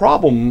had a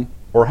problem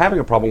or having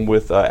a problem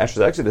with Ashes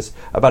of Exodus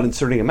about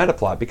inserting a meta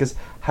plot because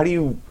how do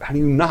you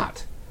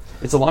not?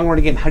 It's a long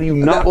running game. How do you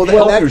not help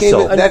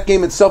yourself? That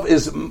game itself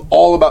is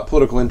all about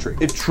political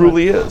intrigue. It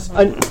truly is.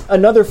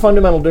 Another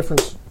fundamental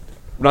difference.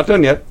 Not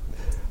done yet.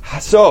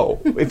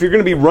 So, if you're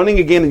going to be running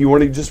a game and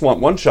you just want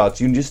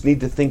one-shots, you just need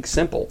to think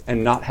simple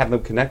and not have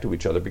them connect to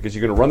each other because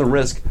you're going to run the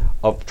risk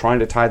of trying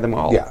to tie them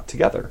all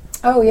together.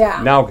 Oh,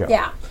 yeah. Now go.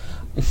 Yeah.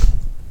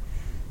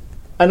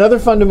 Another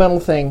fundamental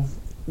thing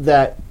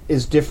that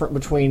is different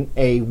between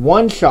a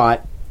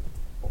one-shot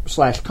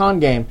 / con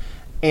game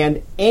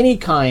and any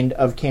kind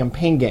of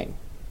campaign game,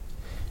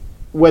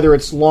 whether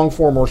it's long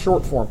form or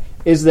short form,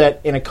 is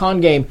that in a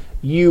con game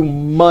you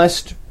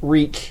must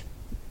reach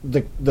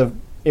the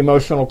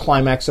emotional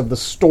climax of the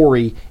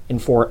story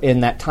in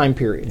that time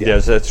period.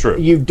 Yes, that's true.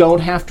 You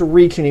don't have to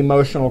reach an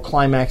emotional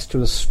climax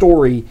to a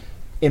story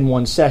in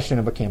one session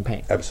of a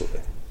campaign.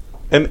 Absolutely.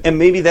 And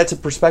maybe that's a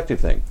perspective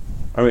thing.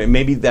 I mean,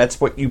 maybe that's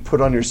what you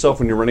put on yourself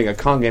when you're running a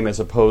con game as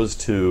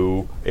opposed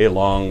to a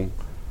long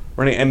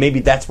running. And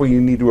maybe that's where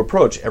you need to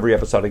approach every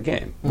episodic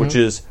game, which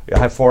is I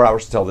have 4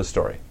 hours to tell this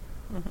story.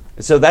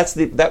 So that's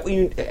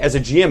as a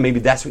GM, maybe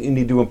that's what you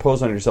need to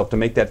impose on yourself to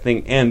make that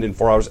thing end in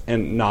 4 hours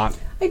and not.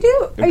 I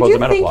do impose a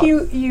meta think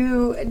plot.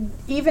 you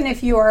even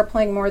if you are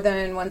playing more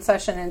than one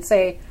session and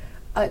say,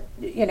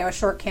 a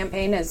short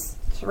campaign is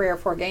 3 or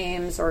 4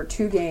 games or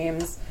 2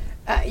 games,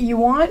 you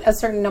want a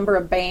certain number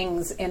of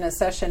bangs in a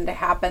session to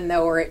happen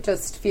though, or it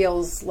just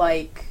feels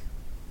like,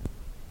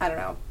 I don't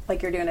know,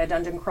 like you're doing a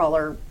dungeon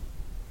crawler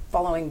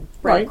following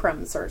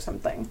breadcrumbs or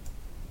something.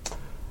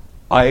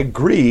 I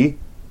agree,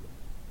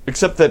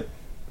 except that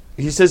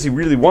he says he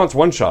really wants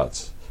one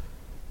shots.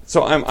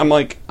 So I'm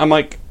like,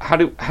 how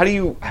do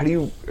you? I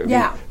mean,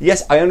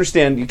 yes, I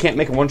understand you can't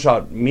make a one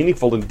shot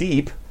meaningful and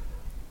deep,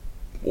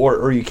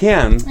 or you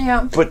can.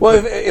 Yeah. But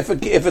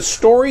if a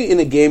story in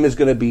a game is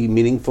going to be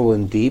meaningful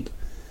and deep,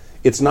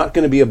 it's not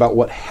going to be about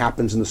what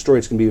happens in the story.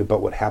 It's going to be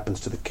about what happens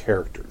to the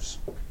characters.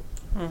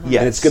 yes,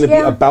 And it's going to be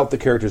about the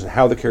characters and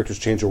how the characters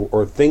change,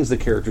 or things the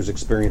characters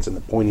experience and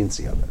the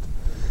poignancy of it.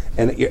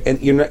 And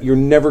you're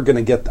never going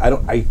to get.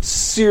 I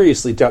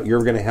seriously doubt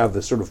you're going to have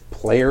the sort of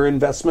player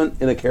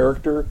investment in a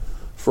character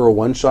for a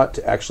one shot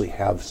to actually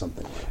have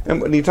something.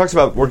 And when he talks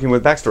about working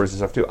with backstories and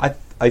stuff too,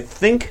 I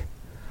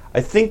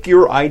think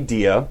your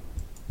idea,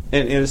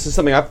 and this is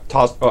something I've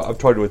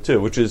toyed with too,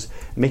 which is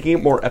making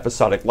it more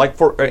episodic.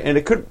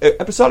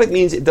 Episodic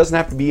means it doesn't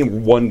have to be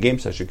in one game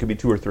session; it could be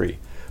 2 or 3.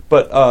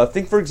 But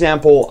think, for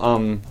example,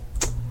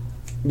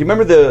 you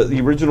remember the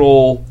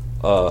original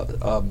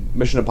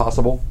Mission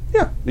Impossible?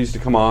 Yeah. They used to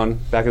come on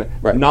back in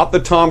not the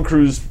Tom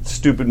Cruise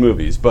stupid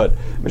movies, but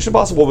Mission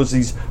Impossible was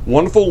these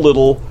wonderful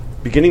little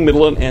beginning,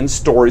 middle, and end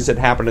stories that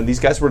happened, and these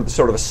guys were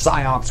sort of a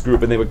psyops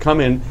group, and they would come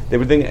in, they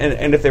would think,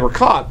 and if they were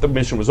caught, the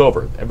mission was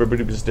over.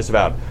 Everybody was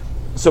disavowed.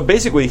 So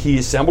basically, he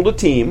assembled a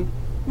team,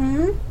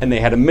 and they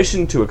had a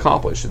mission to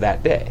accomplish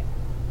that day.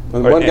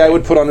 And one guy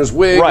would put on his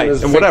wig and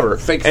his whatever,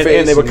 fake and, face.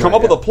 and they would come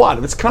up with a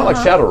plot. It's kind of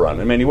like Shadowrun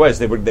in many ways.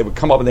 They would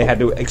come up and they had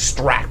to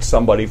extract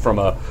somebody from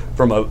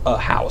a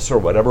house or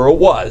whatever it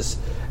was,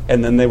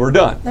 and then they were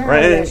done.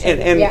 Right?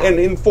 And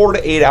in 4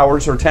 to 8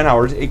 hours or 10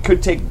 hours, it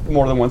could take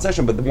more than one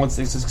session. But once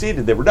they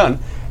succeeded, they were done.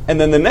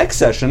 And then the next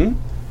session,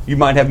 you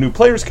might have new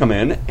players come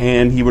in,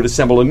 and he would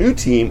assemble a new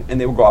team, and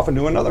they would go off and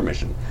do another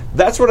mission.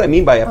 That's what I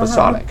mean by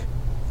episodic.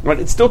 Right?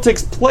 It still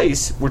takes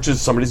place, which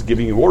is somebody's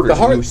giving you orders,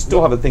 and you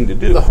still have a thing to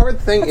do. The hard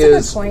thing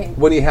is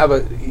when you have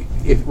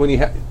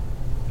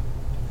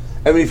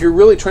if you're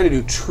really trying to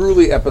do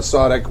truly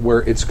episodic,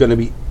 where it's going to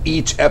be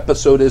each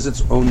episode is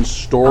its own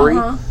story,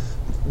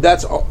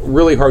 that's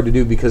really hard to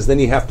do because then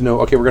you have to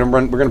know, okay, we're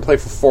going to play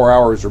for 4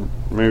 hours or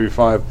maybe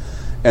 5,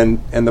 and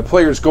the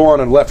players go on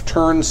a left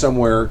turn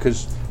somewhere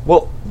because.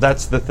 Well,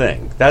 that's the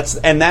thing. That's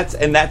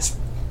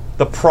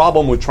the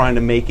problem with trying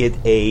to make it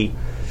a.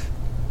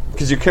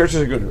 Because your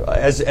characters are good,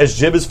 as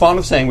Jib is fond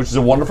of saying, which is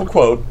a wonderful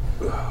quote.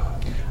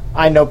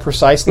 I know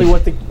precisely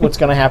what's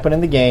going to happen in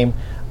the game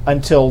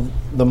until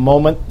the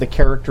moment the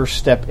characters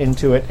step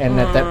into it, and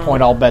at that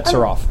point, all bets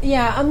are off.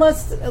 Yeah,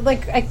 unless,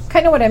 I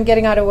kind of what I'm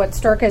getting out of what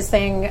Stork is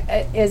saying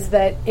is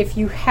that if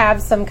you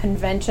have some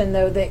convention,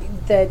 though,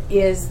 that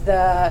is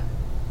the,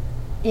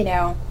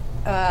 you're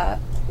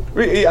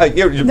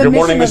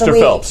mourning Mr.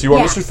 Phelps. You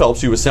are Mr.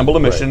 Phelps. You assemble a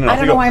mission. And I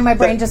don't know why my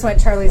brain just went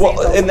Charlie's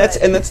Angels.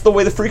 And that's the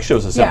way the freak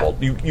show's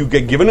assembled. Yeah. You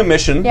get given a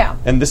mission,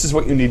 and this is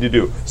what you need to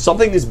do.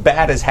 Something as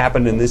bad has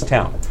happened in this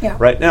town. Yeah.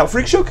 Right now,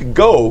 freak show could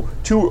go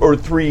 2 or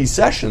 3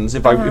 sessions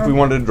if we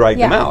wanted to drag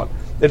them out.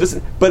 It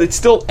doesn't, but it's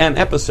still an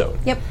episode.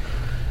 Yep.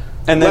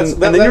 And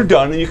then you're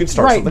done, and you can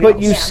start something else.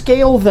 But you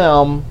scale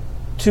them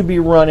to be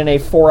run in a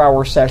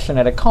 4-hour session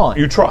at a con.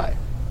 You try.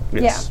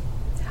 Yes. Yeah.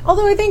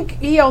 Although I think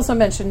he also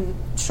mentioned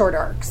short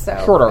arcs, so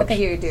I think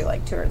you could do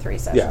 2 or 3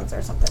 sessions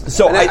or something.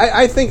 So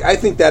I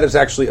think that is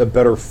actually a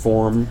better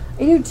form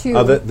I do too.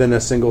 of it than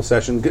a single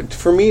session.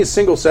 For me,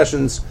 single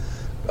sessions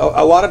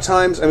a lot of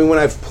times, I mean, when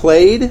I've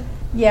played,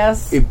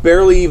 Yes. you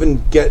barely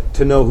even get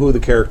to know who the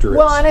character is.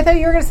 Well, and I thought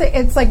you were going to say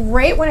it's like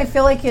right when I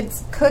feel like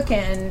it's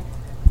cooking,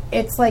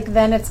 it's like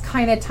then it's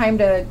kind of time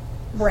to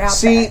wrap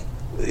See,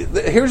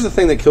 it. here's the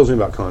thing that kills me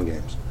about con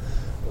games.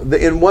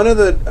 In one of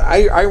the,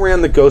 I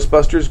ran the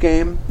Ghostbusters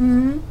game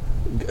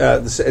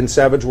in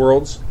Savage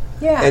Worlds.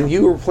 Yeah. And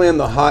you were playing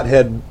the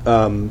hothead.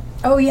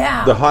 Oh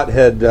yeah. The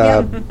hothead.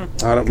 I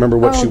don't remember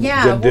what she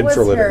what did was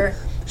for a living. her?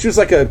 She was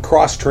like a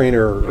cross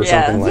trainer or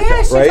something like yeah,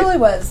 that, she right? totally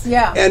was.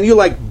 Yeah. And you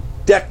like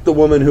decked the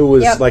woman who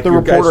was like The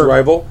your guy's reporter.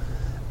 rival.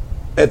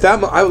 At that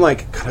moment, I'm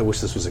like, God, I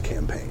wish this was a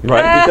campaign,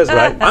 Right. Because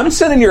I'm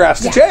sending your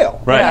ass to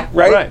jail, Right.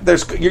 Right? Right.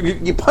 There's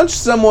you punch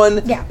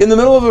someone Yeah. in the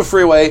middle of a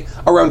freeway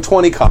around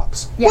 20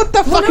 cops. Yeah. What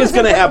the fuck no, is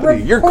going to the happen to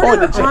you? You're going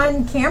to reporter jail.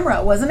 on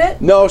camera, wasn't it?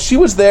 No, she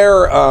was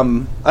there. I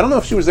don't know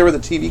if she was there with the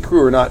TV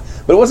crew or not,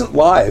 but it wasn't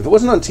live. It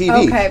wasn't on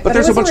TV. Okay, but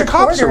there's it a was bunch of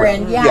cops reporter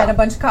around. and a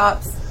bunch of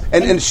cops.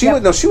 And she Yep.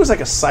 was, no, she was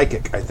like a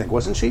psychic, I think,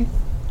 wasn't she?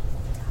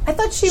 I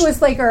thought she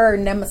was like our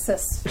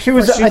nemesis. She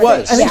was. She I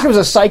was. think she was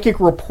a psychic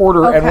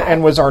reporter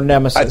and was our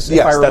nemesis, if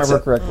yes, I that's remember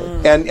it.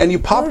 correctly. And you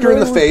popped her in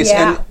the face,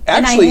 Yeah.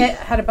 and actually, I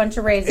had a bunch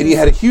of raises. and you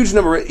had a huge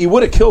number. You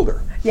would have killed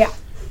her. Yeah.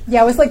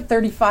 Yeah, it was like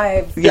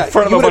 35. Yeah, In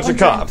front of you a bunch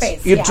would've- of cops.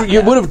 Face. You, Yeah.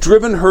 you would have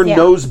driven her Yeah.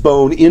 nose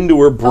bone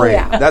into her brain.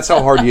 yeah. That's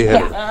how hard you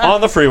hit her.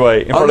 On the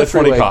freeway in On front the of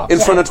 20 freeway, cops. in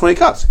front of 20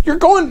 cops.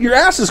 Your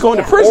ass is going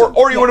to Yeah. prison.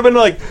 Or you would have been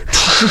like,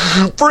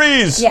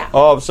 freeze! Yeah.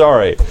 Oh, I'm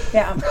sorry.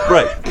 Yeah.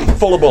 Right.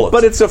 Full of bullets.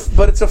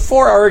 but it's a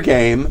 4-hour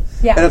game,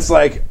 Yeah. and it's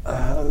like,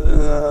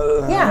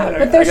 Yeah,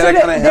 but I there gotta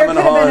kinda hem could and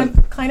have been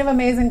haw. kind of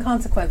amazing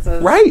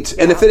consequences. right.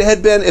 And Yeah. if it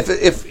had been,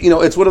 if you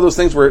know, it's one of those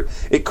things where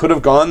it could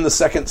have gone the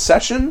second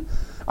session.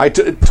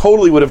 It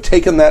totally would have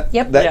taken that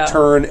Yep. that Yeah.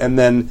 turn, and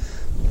then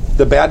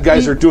the bad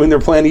guys are doing their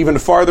plan even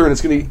farther, and it's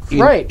going to be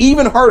Right.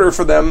 even harder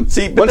for them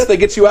but once they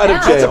get you out of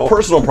Yeah. That's jail. a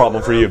personal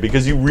problem for you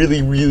because you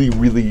really, really,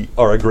 really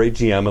are a great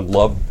GM and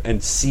love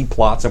and see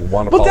plots and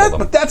want to follow them.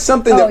 But that's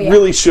something Oh, that yeah.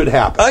 really should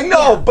happen. I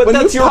know, but When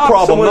that's you your pop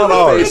problem, someone not in the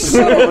ours. face,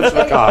 a bunch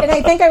of cops. And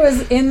I think I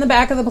was in the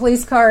back of the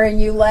police car,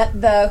 and you let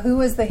who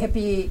was the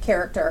hippie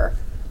character,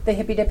 the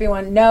hippy dippy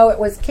one? No, it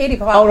was Katie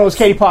Potts. Oh no, it was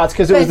Katie Potts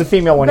because it was the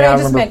female one. But Yeah, I I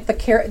just remember. meant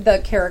the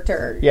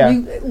character. Yeah.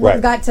 You Right.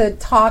 got to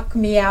talk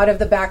me out of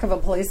the back of a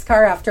police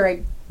car after I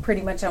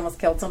pretty much almost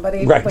killed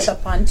somebody Right. with a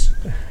punch.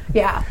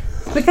 Yeah,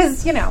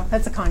 because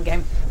that's a con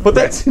game. But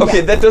that's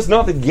okay. That does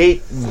not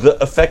negate the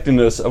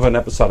effectiveness of an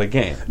episodic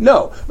game.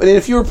 No, but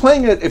if you were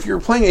playing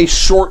a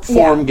short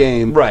form Yeah.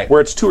 game, Right.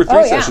 where it's 2 or 3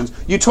 Oh, yeah. sessions,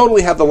 you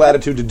totally have the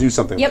latitude to do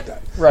something Yep. like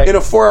that. Right. In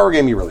a 4-hour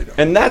game, you really don't.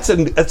 And that's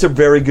a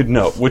very good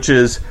note, which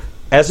is,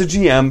 as a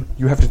GM,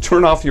 you have to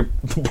turn off the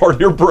part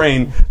of your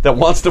brain that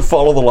wants to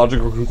follow the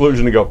logical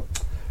conclusion and go,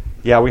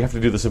 yeah, we have to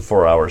do this in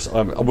 4 hours.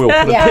 We'll put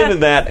a Yeah. pin in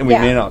that, and we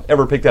Yeah. may not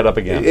ever pick that up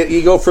again.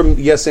 You go from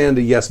yes and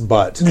to yes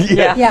but.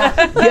 yeah.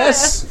 Yeah.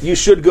 Yes, you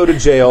should go to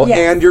jail, Yes.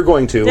 and you're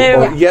going to.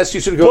 Yeah. Or yes, you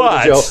should go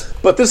But- to jail,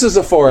 but this is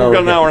a 4-hour We've got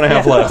an game. hour and a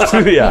half left.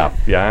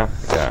 yeah.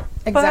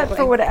 Exactly. But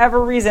for whatever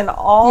reason,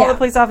 all Yeah. the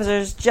police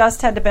officers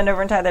just had to bend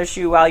over and tie their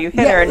shoe while you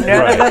hit Yeah. her. None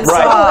Right, of them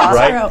right, saw.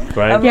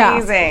 right. Yeah.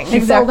 Amazing. She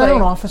Exactly. fell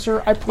down,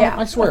 officer. Yeah.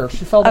 I swear,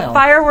 she fell A down.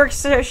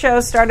 fireworks show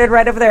started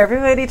right over there.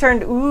 Everybody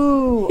turned,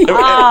 ooh,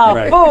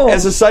 Right. boom.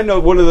 As a side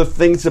note, one of the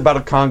things about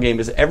a con game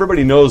is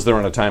everybody knows they're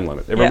on a time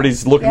limit.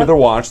 Everybody's looking Yep. at their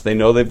watch. They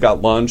know they've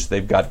got lunch.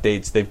 They've got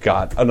dates. They've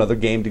got another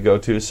game to go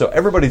to. So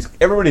everybody's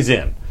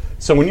in.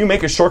 So when you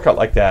make a shortcut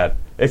like that,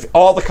 if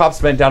all the cops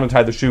bent down and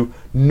tied their shoe,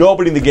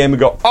 nobody in the game would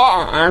go,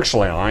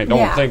 actually, I don't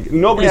Yeah. think.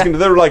 Nobody's Yeah. going to.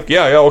 They're like,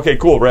 yeah, okay,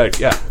 cool, right,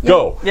 yeah,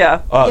 go. Yeah.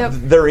 Yep.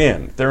 They're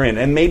in.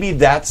 And maybe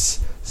that's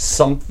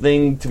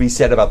something to be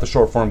said about the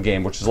short form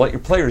game, which is let your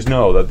players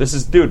know that this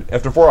is, dude,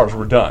 after 4 hours,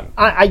 we're done.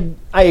 I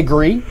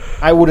agree.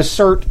 I would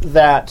assert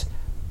that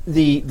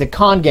the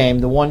con game,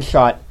 the one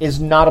shot, is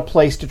not a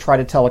place to try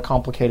to tell a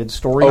complicated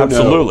story. Oh, no.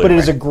 Absolutely. But it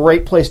is a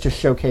great place to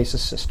showcase a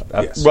system.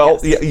 Yes. Well,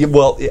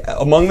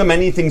 among the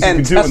many things And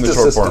you can do in the test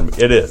short the form,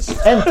 system. it is.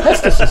 And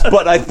test the system.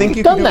 But I think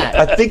you Done can do,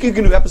 that. I think you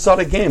can do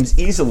episodic games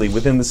easily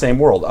within the same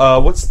world.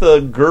 What's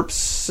the GURPS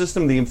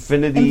system? The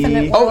Infinity.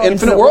 Infinite Oh, Worlds.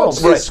 Infinite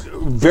Worlds Right. is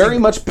very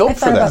much built I for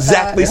thought that. about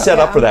Exactly that. set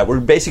up Yeah. for that. Where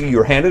basically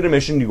you're handed a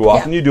mission, you go off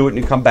Yeah. and you do it, and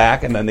you come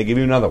back, and then they give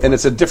you another one. And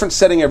it's a different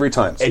setting every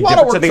time. It's a a lot different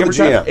of work setting for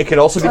the every time. GM. It could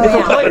also be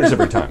different yeah. players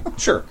every time.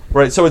 Sure.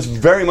 Right, so it's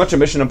very much a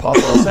Mission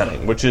Impossible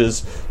setting, which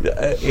is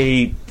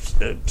a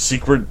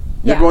secret.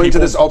 You're Yeah. going to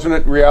People this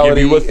alternate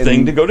reality. give you a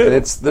thing to go do. And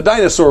it's the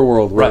dinosaur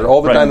world where Right,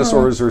 all the right.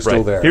 dinosaurs are still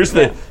Right. there. Here's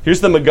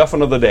the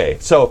MacGuffin of the day.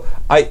 So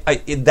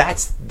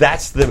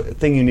that's the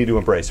thing you need to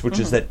embrace, which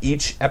is that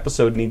each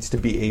episode needs to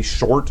be a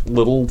short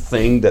little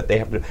thing that they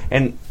have to.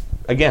 And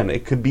again,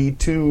 it could be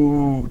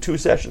two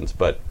sessions,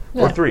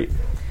 or 3.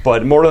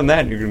 But more than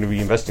that, you're going to be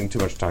investing too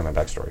much time on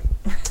backstory.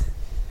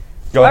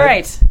 Go All ahead.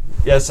 right.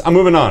 Yes, I'm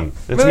moving on.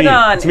 It's Moving me.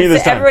 on. It's me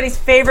this time. Everybody's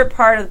favorite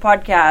part of the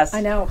podcast.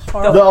 I know. The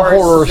Horror.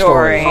 horror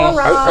story.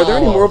 Are there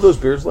any more of those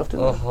beers left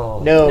in there? No.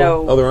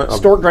 No. Oh, there aren't?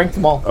 Stork drank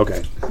them all.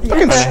 Okay. I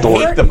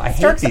hate them. I hate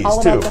Stark's these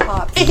all too. about the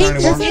hops.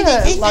 There's a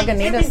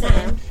Lagunitas in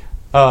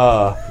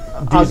there.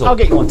 I'll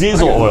get you one.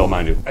 Diesel oil,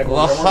 mind you.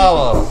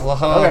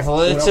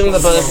 It's in the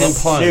bacon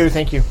pond. Dude,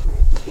 thank you.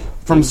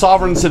 From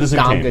Sovereign Citizen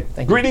I'm Kane. good,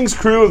 thank you. Greetings,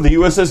 crew of the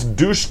USS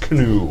Douche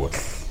Canoe.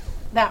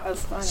 That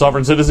was fun.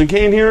 Sovereign Citizen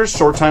Kane here,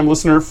 short-time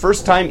listener,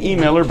 first-time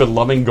emailer, been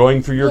loving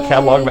going through your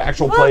catalog of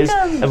actual plays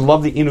and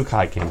love the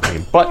Inukai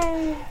campaign. But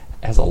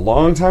as a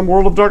long-time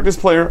World of Darkness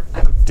player,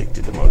 I'm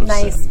addicted to Mode of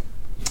Nice. Sin.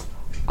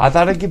 I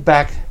thought I'd get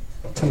back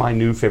to my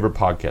new favorite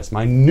podcast.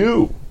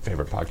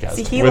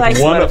 See, he with likes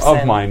one Mode of of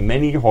Sin. my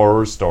many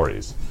horror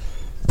stories.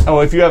 Oh,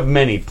 if you have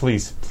many,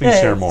 please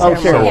share more. Oh,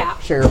 sure. Yeah.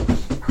 Sure.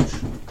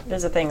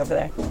 There's a thing over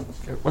there.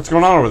 What's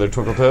going on over there,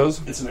 Twinkle Toes?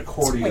 It's an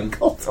accordion.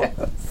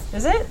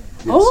 Is it?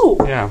 Oh.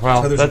 Yeah,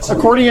 well, that's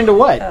Accordion to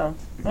what? Oh.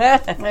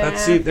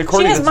 see the She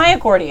accordion. has my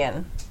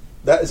accordion.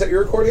 Is that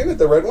your accordion?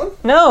 The red one?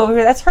 No,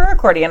 that's her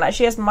accordion.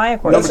 She has my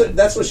accordion.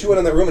 That's what she went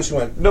in that room and she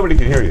went, Nobody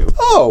can hear you.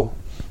 oh,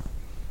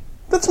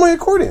 that's my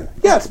accordion.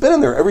 Yeah, it's been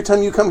in there. Every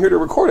time you come here to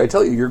record, I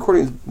tell you, your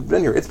accordion's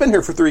been here. It's been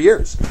here for 3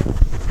 years.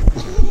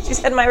 She's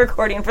had my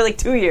accordion for like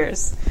 2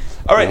 years.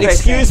 All right,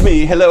 excuse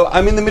me. Hello,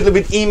 I'm in the middle of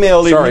an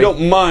email. If Sorry. you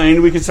don't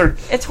mind, we can start.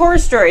 It's horror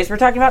stories. We're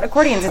talking about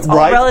accordions. It's all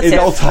Right, relative. it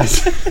all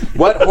ties.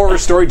 What horror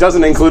story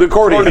doesn't include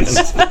accordions?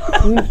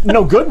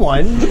 No good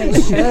one. They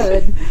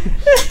should.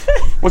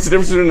 What's the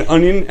difference between an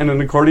onion and an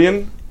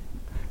accordion?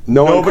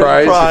 No one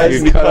Nobody cries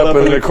if you cut up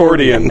an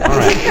accordion. All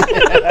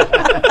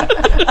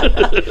right.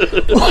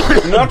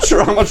 I'm not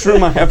sure how much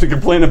room I have to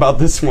complain about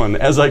this one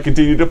as I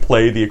continue to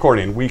play the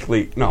accordion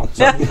weekly. No,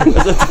 sorry.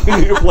 As I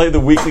continue to play the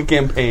weekly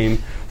campaign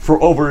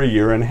for over a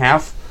year and a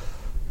half.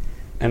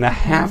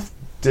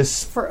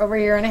 For over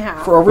a year and a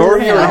half. For over Or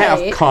a year and a half,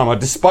 Right. comma,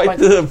 despite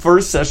the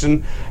first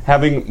session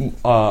having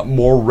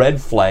more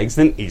red flags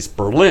than East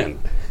Berlin.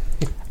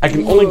 I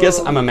can only guess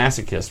I'm a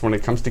masochist when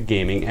it comes to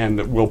gaming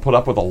and will put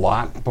up with a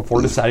lot before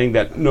deciding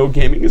that no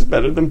gaming is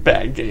better than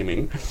bad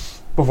gaming.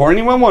 Before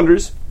anyone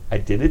wonders, I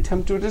did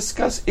attempt to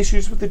discuss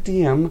issues with the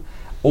DM,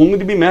 only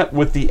to be met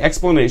with the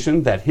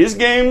explanation that his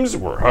games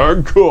were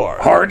hardcore.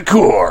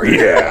 Hardcore,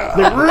 yeah.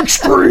 They were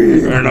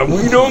extreme. And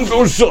we don't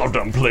go soft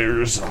on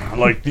players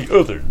like the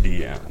other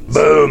DMs.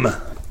 Boom.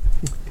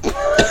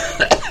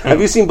 Have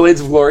you seen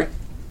Blades of Glory?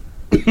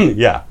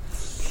 Yeah.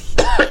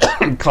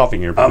 I'm coughing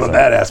here. I'm a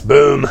badass.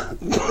 Boom.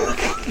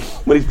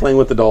 When he's playing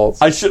with the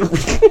dolls. I should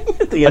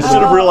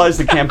have realized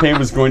the campaign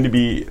was going to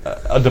be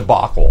a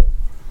debacle.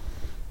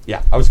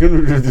 Yeah, I was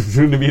going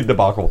to be a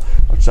debacle.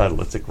 Which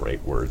that's a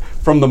great word.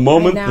 From the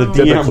moment I the know.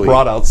 DM Biblically.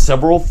 brought out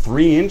several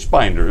 3-inch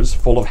binders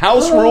full of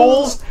house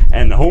rules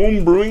and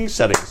home brewing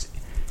settings.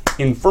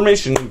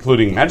 Information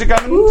including magic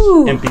items,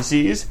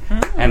 NPCs,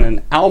 and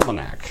an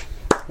almanac.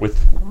 With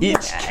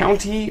each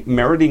county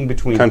meriting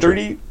between Country.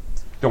 30...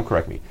 Don't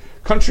correct me.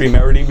 Country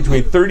meriting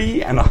between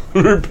 30 and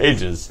 100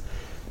 pages.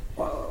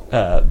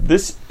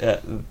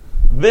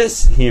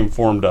 This, he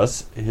informed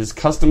us, his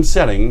custom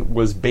setting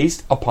was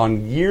based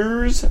upon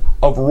years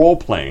of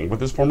role-playing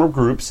with his former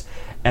groups,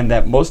 and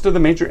that most of the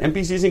major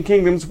NPCs and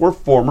kingdoms were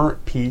former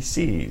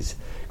PCs,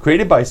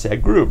 created by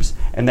said groups,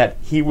 and that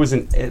it was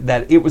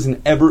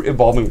an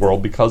ever-evolving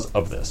world because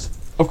of this.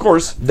 Of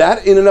course,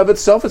 That in and of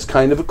itself is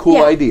kind of a cool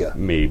Yeah. idea.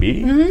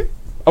 maybe.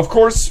 Of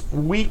course,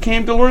 we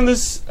came to learn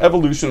this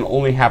evolution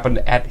only happened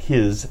at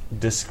his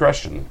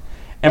discretion.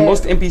 And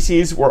most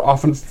NPCs were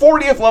often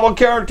 40th level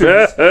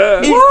characters,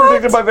 each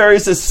protected by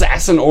various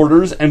assassin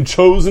orders and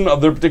chosen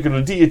of their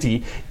particular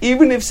deity,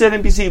 even if said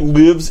NPC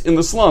lives in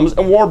the slums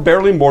and wore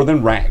barely more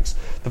than rags.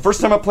 The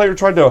first time a player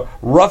tried to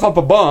rough up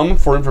a bum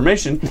for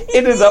information, it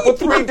ended up with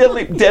 3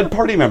 dead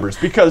party members,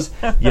 because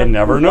you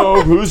never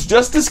know who's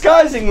just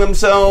disguising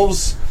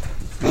themselves.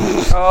 The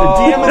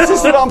DM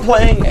insisted on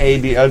playing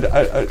Okay, wait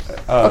a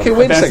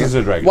Advances second.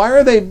 of Dragons. Why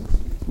are they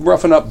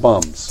roughing up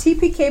bums?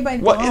 TPK by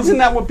What, Dom. isn't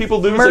that what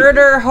people do? It's like-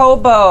 Murder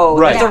hobo.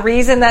 Right. There's a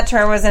reason that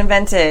term was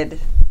invented.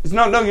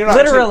 no, you're not.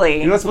 Literally.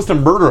 You're not supposed to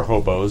murder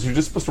hobos. You're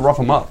just supposed to rough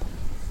them up.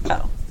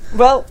 Oh.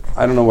 Well,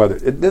 I don't know whether...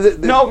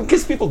 No,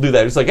 because people do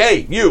that. It's like,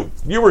 hey, you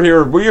were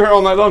here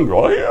all night long.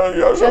 Oh,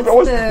 yeah,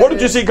 That's what did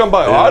you see come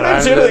by? Oh, I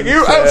didn't see anything.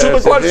 You answer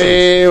the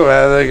question.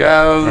 Where the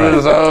girls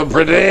are so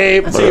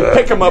pretty. So you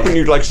pick them up and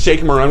you like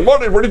shake them around.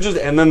 What did you?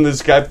 And then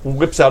this guy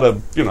whips out a,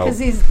 Because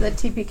he's the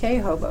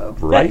TPK hobo.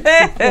 right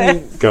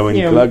Going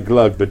You know, glug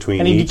glug between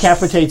And he each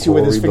decapitates you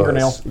with his gory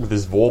fingernail. buzz. with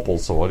his Volpal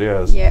sword.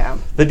 Yes. Yeah.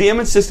 The DM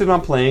insisted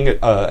on playing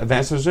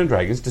Advanced Dungeons &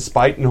 Dragons,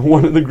 despite no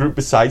one in the group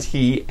besides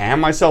he and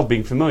myself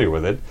being familiar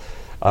with it.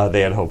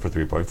 They had hoped for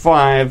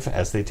 3.5,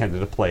 as they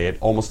tended to play it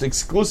almost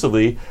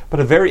exclusively,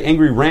 but a very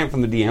angry rant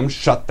from the DM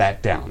shut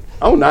that down.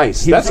 Oh,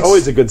 nice. He That's was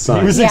always a good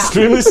sign. He was Yeah.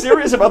 extremely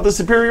serious about the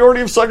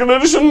superiority of 2nd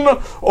edition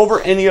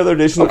over any other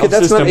edition Okay, of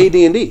that's system. not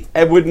AD&D.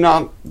 It would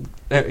not...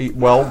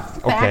 well,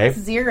 okay. Back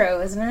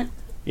 0, isn't it?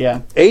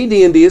 Yeah.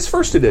 AD&D is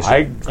first edition. I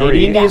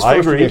agree. AD&D is I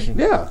first agree. edition.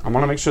 Yeah. I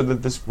want to make sure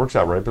that this works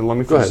out right, but let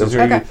me Go finish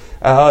ahead. this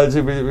here.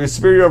 Okay. It's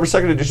superior over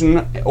 2nd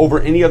edition over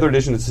any other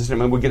edition of the system,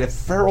 and would get a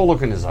feral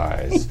look in his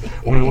eyes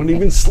when I wouldn't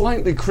even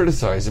slightly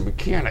criticize a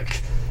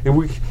mechanic.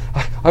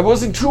 I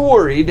wasn't too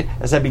worried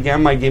as I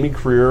began my gaming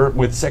career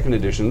with 2nd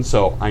edition,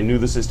 so I knew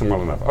the system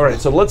well enough. All right,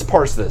 so let's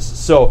parse this.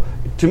 So,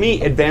 to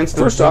me, Advanced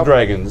Dungeons and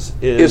Dragons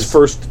is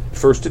first.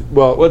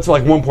 Well, it's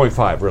like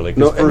 1.5, really.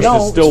 No, First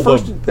is still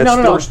first, the...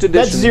 first edition.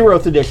 That's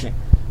 0th edition.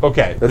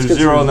 Okay, there's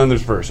 0 and then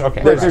there's first.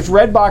 Okay. There's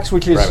Red Box,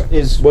 which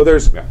is well,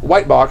 there's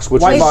White Box,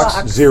 which White is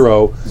Box.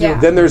 0. Yeah.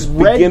 Then there's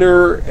Red-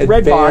 Beginner, Red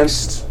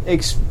Advanced,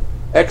 Box,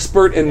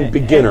 Expert, and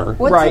Beginner.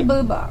 What's Right. the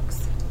blue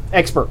box?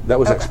 Expert. That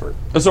was Expert.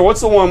 So what's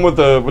the one with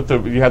the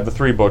you had the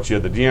 3 books, you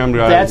had the GM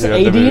guide. That's you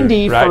had the-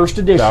 AD&D right. first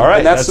edition. All right,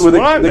 And that's where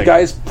what I'm the thinking.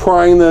 guy's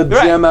prying the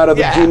gem out of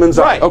the demon's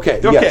eye. right. Okay,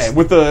 okay, yes.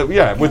 with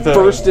the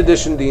First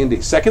edition D&D.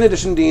 2nd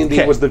edition D&D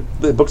Okay. was the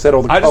books that had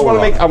all the I just color want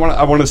to on make it.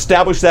 I want to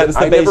establish that as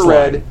the I never baseline.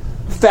 read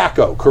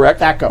Thaco, correct?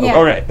 Thaco. Yeah.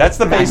 Okay, that's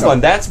the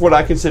baseline. That's what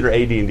I consider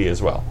AD&D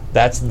as well.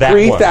 That's that one.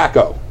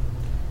 Pre-Thaco.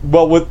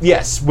 Well, with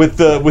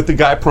the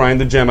guy prying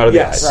the gem out of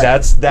Yes. the Right.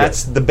 eye.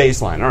 That's the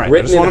baseline. All right, I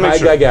Written just want in to high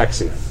make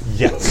sure. Gygaxian.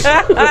 Yes,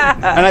 and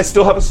I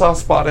still have a soft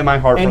spot in my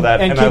heart for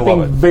that, and I love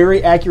keeping it.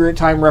 very accurate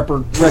time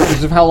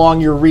records of how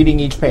long you're reading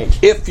each page.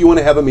 If you want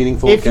to have a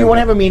meaningful If you want to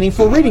have a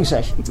meaningful reading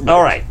session.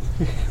 All right.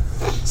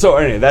 So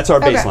anyway, that's our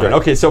baseline.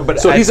 Okay, so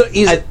he's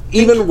I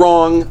even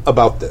wrong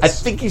about this. I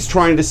think he's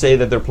trying to say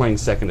that they're playing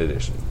 2nd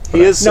edition.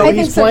 he is No, I saying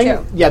think he's so, playing.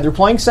 too. Yeah, they're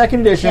playing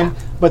 2nd edition, Yeah.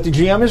 but the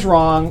GM is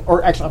wrong.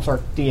 Or actually, I'm sorry,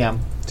 DM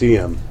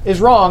DM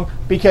is wrong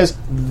because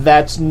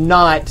that's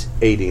not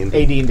AD&D.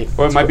 AD&D.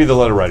 Or it might be the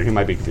letter writer. He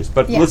might be confused.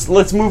 But Yeah.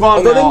 let's move on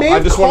Although now. they may I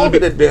have just wanted called to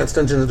it be, Advanced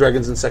Dungeons &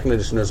 Dragons in 2nd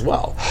edition as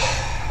well.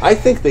 I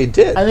think they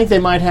did. I think they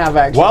might have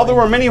actually. while there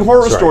were many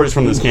horror Sorry. stories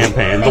from this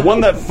campaign, the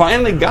one that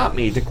finally got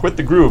me to quit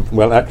the group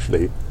Well,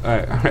 actually,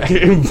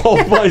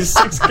 involved my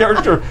 6th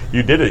character.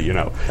 You did it, you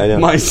know. I know.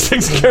 My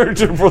 6th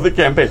character for the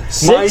campaign.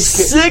 My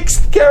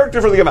 6th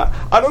character for the campaign.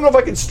 I don't know if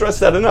I can stress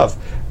that enough.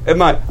 Let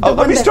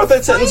one me that start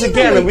that sentence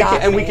again, and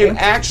finally we got can me.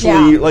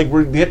 actually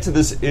Yeah. get to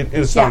this in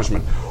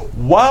astonishment.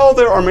 While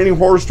there are many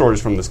horror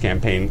stories from this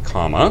campaign,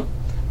 comma,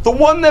 the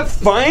one that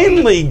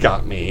finally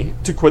got me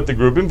to quit the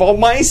group involved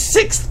my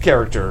 6th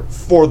character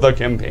for the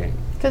campaign.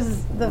 Because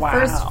the Wow.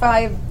 first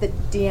 5, the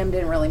DM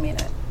didn't really mean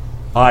it.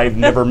 I've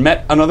never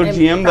met another I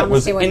GM that promise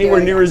was you wouldn't anywhere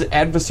do it near as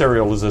again.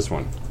 adversarial as this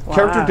one. Wow.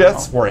 Character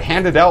deaths were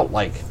handed out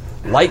like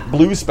light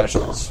blue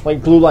specials.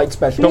 like blue light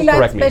special. Don't Blue light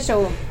correct me.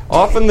 special.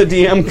 Often the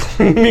DM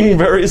claiming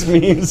various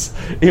means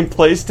in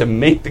place to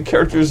make the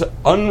characters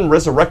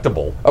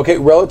unresurrectable. okay,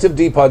 Relative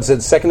D-Pod said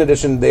 2nd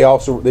edition,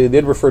 they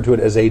did refer to it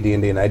as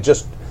AD&D, and I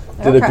just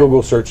did a Okay.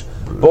 Google search.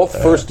 Both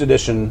 1st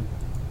edition.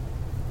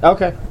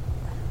 Okay.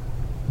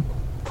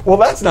 Well,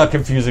 that's not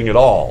confusing at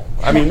all.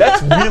 I mean,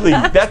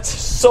 that's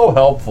so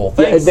helpful.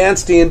 Thanks,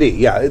 Advanced D&D.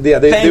 Yeah, they were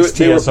Thanks, both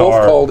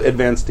TSR. called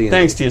Advanced D&D.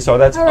 thanks, TSR.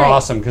 That's All right.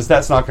 awesome because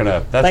that's not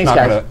gonna Thanks,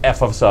 guys.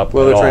 f us up.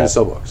 Well, at they're trying all. to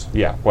sell books.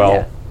 Yeah, well,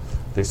 Yeah.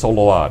 they sold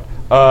a lot.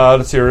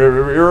 Let's see.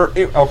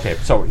 Okay,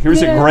 so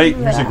here's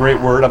a great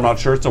word. I'm not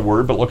sure it's a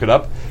word, but look it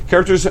up.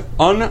 Characters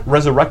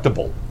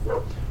unresurrectable.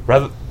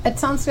 It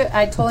sounds good.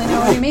 I totally know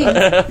what you mean.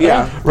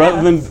 Yeah.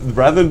 Rather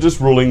than just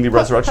ruling the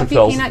resurrection Puppy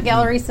spells Peanut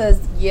Gallery says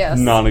yes.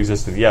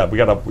 non-existent. Yeah, we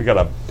got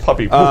a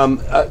puppy.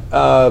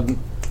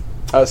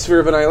 Sphere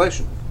of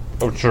Annihilation.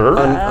 oh sure.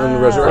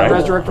 Unresurrectable. Right.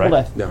 Resurrectable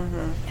death.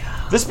 Yeah.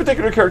 This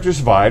particular character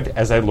survived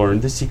as I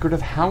learned the secret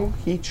of how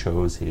he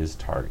chose his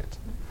target.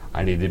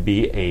 I needed to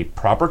be a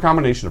proper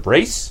combination of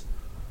race,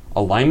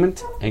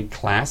 alignment, and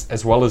class,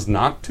 as well as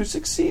not to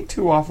succeed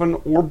too often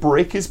or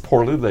break his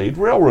poorly laid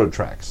railroad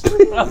tracks.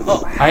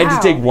 I had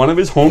to take one of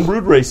his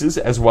homebrewed races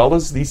as well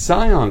as the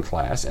Scion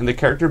class, and the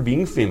character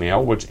being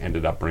female, which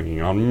ended up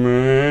bringing on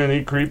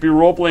many creepy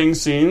role-playing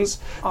scenes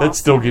that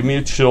still give me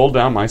a chill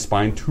down my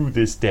spine to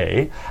this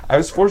day. I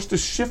was forced to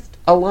shift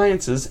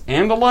alliances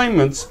and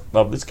alignments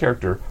of this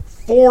character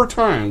 4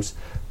 times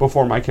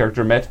before my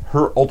character met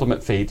her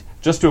ultimate fate,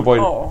 just to avoid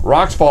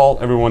rocks fall,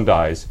 everyone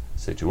dies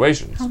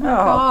situations. Oh my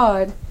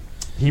god.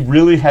 He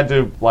really had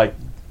to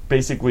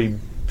basically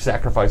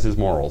sacrifice his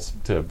morals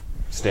to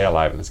stay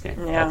alive in this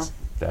game. Yeah.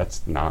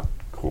 That's not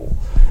cool.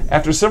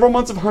 After several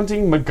months of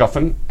hunting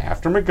MacGuffin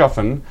after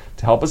MacGuffin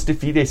to help us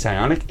defeat a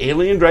psionic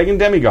alien dragon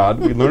demigod,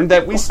 we learned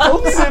that we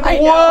still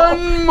needed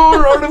one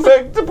more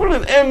artifact to put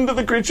an end to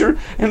the creature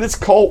and its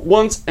cult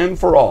once and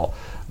for all.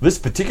 This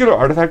particular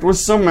artifact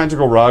was some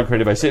magical rod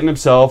created by Satan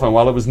himself, and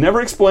while it was never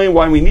explained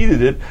why we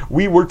needed it,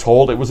 we were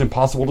told it was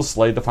impossible to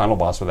slay the final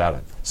boss without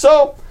it.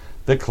 So,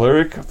 the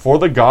cleric, for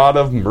the god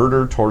of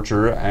murder,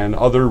 torture, and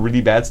other really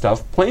bad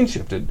stuff, plane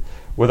shifted,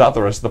 without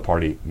the rest of the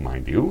party,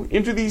 mind you,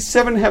 into the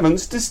 7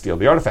 heavens to steal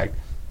the artifact.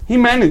 He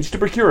managed to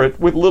procure it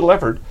with little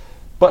effort,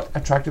 but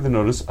attracted the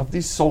notice of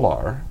the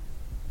Solar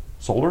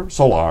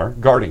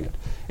guarding it.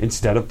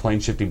 Instead of plane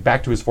shifting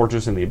back to his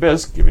fortress in the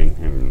abyss, given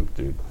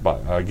to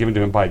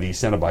him by the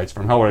Cenobites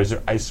from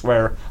Hellraiser, I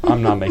swear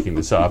I'm not making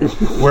this up,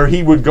 where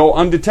he would go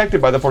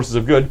undetected by the forces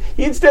of good,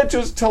 he instead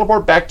chose to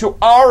teleport back to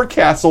our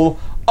castle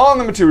on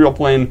the material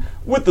plane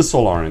with the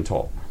Solar in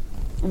tow.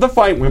 The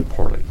fight went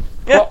poorly.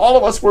 Well, all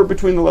of us were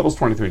between the levels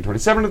 23 and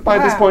 27 by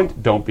this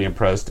point. Don't be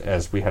impressed,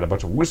 as we had a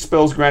bunch of wish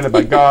spells granted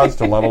by gods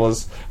to level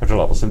us after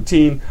level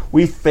 17.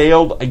 We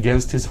failed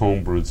against his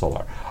homebrewed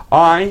Solar.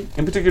 I,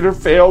 in particular,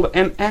 failed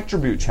an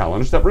attribute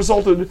challenge that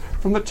resulted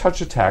from the touch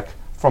attack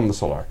from the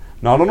Solar.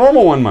 Not a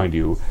normal one, mind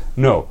you.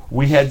 No,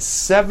 we had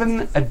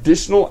 7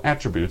 additional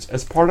attributes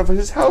as part of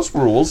his house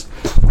rules,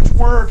 which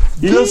were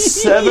the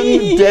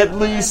 7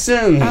 deadly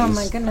sins. Oh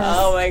my goodness.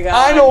 Oh my god.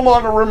 I no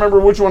longer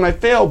remember which one I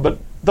failed, but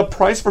the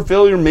price for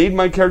failure made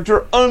my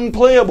character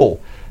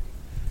unplayable.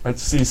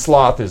 Let's see,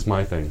 sloth is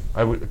my thing.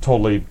 I would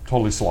totally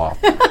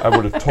sloth. I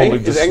would have totally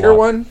Is just anger sloth.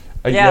 one?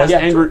 Yeah. Yes,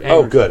 anger.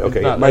 Oh, good.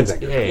 Okay, No, mine's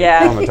that's anger. A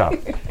Yeah. on the top.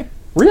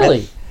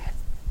 Really?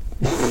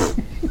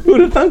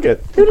 Who'd have thunk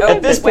it?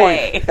 At this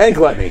way. And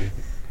gluttony.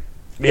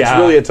 It's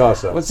really a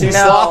toss-up. Let's see, No,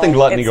 sloth and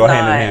gluttony it's go hand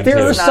in not. hand. There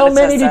too. are It's so not a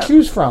many to test-up.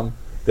 choose from.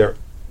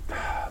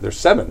 There's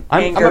 7.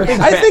 I'm a Anger. big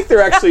I fan. think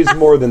there actually is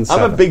more than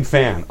 7. I'm a big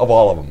fan of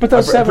all of them. But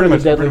those I 7 pretty are much,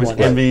 the deadly pretty much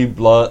ones. envy,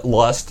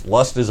 lust.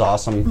 Lust is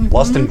awesome.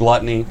 Lust and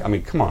gluttony. I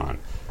mean, come on.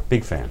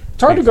 Big fan.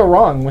 It's hard to Big go fan.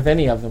 wrong with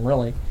any of them,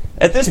 really.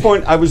 At this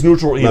point, I was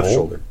neutral evil, Left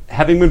shoulder.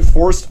 having been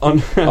forced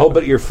on. Oh,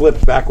 but you're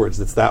flipped backwards.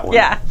 It's that one.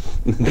 Yeah.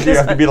 You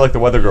have to be like the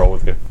weather girl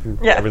with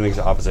Yeah. everything's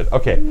opposite.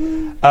 Okay.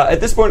 At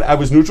this point, I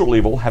was neutral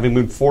evil, having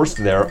been forced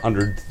there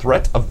under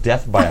threat of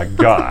death by a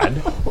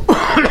god.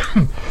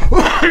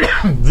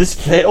 This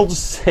failed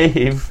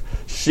save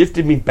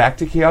shifted me back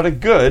to chaotic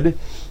good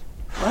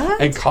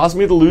and caused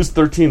me to lose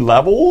 13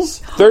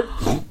 levels.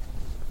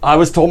 I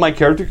was told my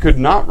character could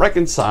not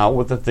reconcile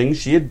with the things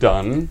she had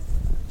done,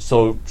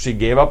 so she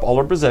gave up all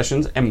her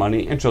possessions and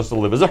money and chose to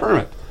live as a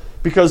hermit,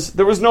 because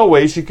there was no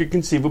way she could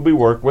conceivably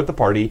work with the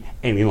party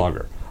any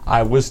longer.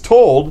 I was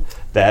told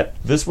that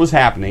this was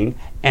happening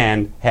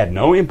and had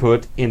no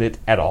input in it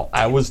at all.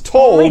 I was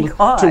told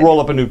God. to roll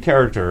up a new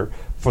character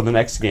for the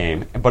next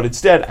game, but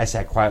instead I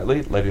sat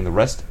quietly, letting the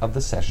rest of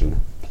the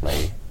session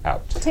play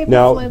out.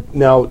 Table flip.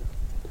 Now,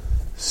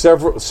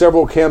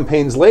 several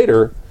campaigns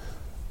later,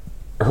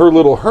 her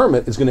little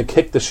hermit is going to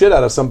kick the shit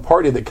out of some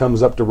party that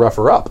comes up to rough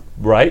her up.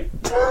 Right?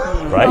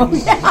 Right?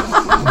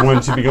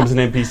 When she becomes an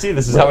NPC,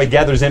 this is how he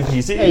gathers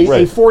NPCs.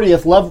 A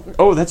 40th level.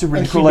 Oh, that's a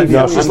really And cool she did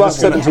idea. No, she's lost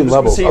 17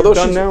 levels. Although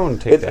she's now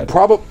and take that.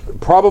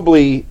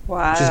 Probably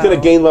Wow. she's going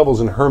to gain levels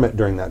in hermit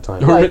during that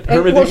time. Hermit-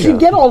 And, well, Hermit- she'd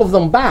get all of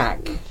them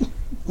back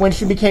when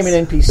she became an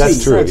NPC.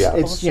 That's true, So it's, yeah.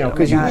 it's you know,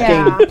 because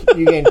Yeah.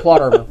 you gain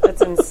plot armor.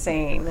 That's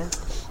insane.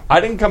 I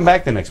didn't come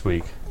back the next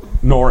week,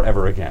 nor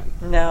ever again.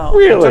 No.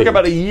 I took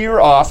about a year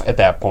off at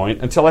that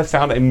point until I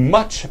found a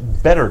much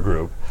better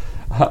group.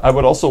 I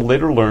would also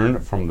later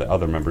learn from the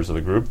other members of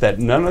the group that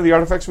none of the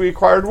artifacts we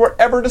acquired were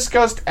ever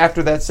discussed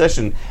after that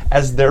session,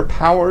 as their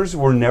powers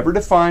were never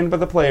defined by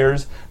the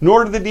players,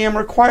 nor did the DM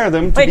require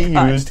them to My be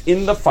God. used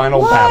in the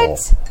final battle.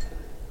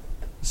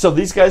 So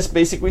these guys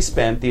basically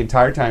spent the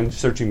entire time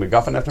searching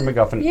MacGuffin after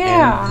MacGuffin,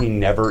 Yeah. and he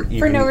never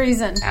even no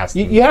reason. asked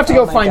You, them. you have to Oh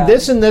go my find God.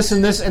 this and this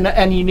and this,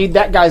 and you need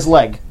that guy's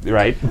leg.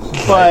 Right?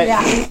 But,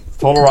 Yeah.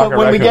 Total Rocket but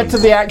when we Raccoon. get to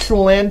the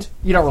actual end,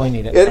 you don't really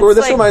need it. This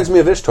like- reminds me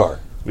of Ishtar.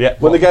 Yeah.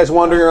 When the guy's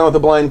wandering around with a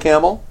blind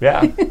camel.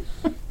 Yeah.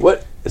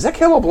 What? Is that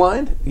camel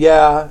blind?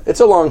 Yeah, it's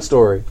a long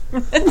story.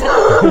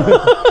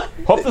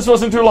 Hope this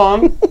wasn't too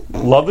long.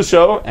 Love the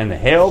show and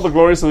hail the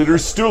glorious leader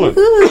Stulen.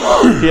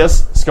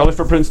 P.S. Scully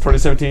for Prince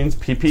 2017's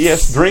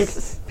PPS drink.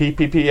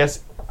 PPPS.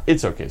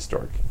 It's okay,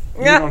 Stork.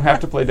 You don't have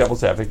to play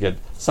devil's advocate.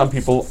 Some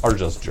people are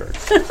just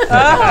jerks.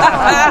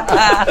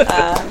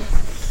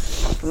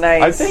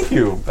 Nice. I thank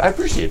you. I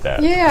appreciate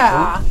that.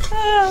 Yeah.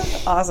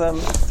 Awesome.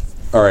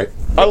 All right.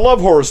 I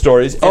love horror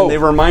stories, and Oh. they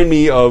remind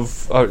me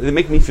of. They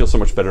make me feel so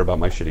much better about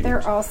my shitty They're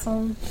games.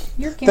 awesome.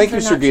 Your games Thank you,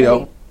 are Sir not Guido.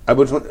 shitty. I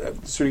was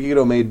Sir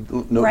Guido made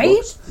notebooks.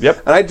 Right?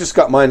 Yep. And I just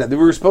got mine. We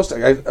were supposed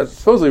to.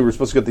 Supposedly we were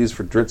supposed to get these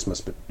for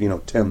Dritzmas, but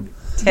Tim.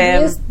 Tim.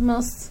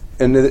 Christmas.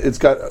 And it's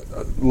got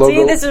a logo.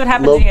 See, this is what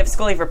happens when you have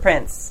Scully for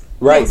Prince.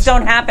 Right. Things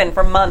don't happen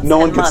for months. No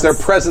one and gets months.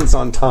 their presents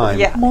on time.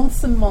 Yeah.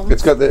 Months and months.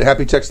 It's got the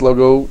Happy Checks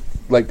logo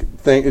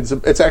thing.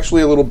 It's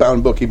actually a little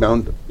bound book he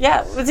bound,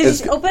 Yeah. Did you It's-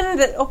 just open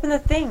the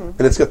thing?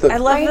 and it's got the I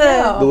love I the.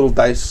 know. the little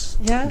dice.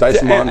 Yeah. Dice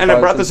And I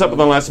brought this up in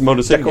the last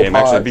Moda City Decoupage. game,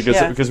 actually,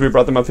 Yeah. because we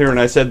brought them up here, and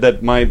I said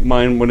that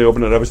mine, when they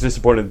opened it, I was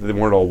disappointed that they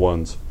weren't all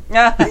ones.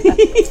 Yeah.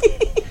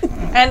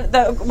 And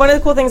one of the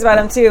cool things about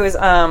him too is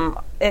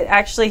it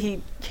actually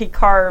he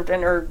carved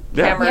or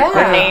Yeah. hammered Yeah.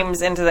 their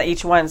names into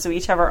each one, so we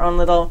each have our own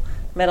little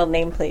metal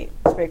nameplate.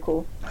 It's very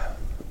cool.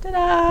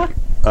 Ta-da!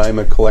 I'm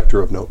a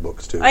collector of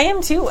notebooks too. I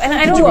am too, and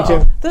I don't. Me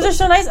too. Those are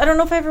so nice. I don't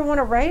know if I ever want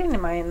to write into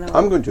mine though.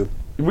 I'm going to.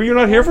 Were you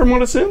not here for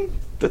Moda Sin?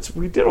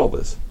 We did all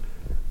this.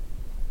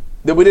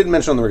 That we didn't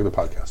mention on the regular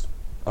podcast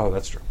Oh,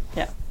 that's true.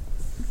 Yeah.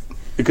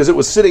 because it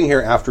was sitting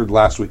here after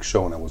last week's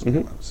show and I wasn't.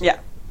 Mm-hmm. Yeah.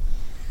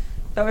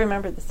 But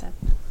remember this time.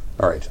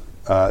 All right. Is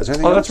there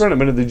anything Oh, else? that's right.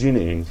 I'm into the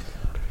genieing.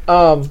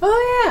 Oh,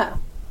 yeah.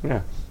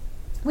 Yeah.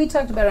 We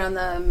talked about it on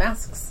the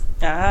masks.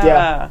 Ah.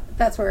 Yeah.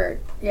 That's where,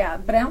 yeah.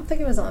 But I don't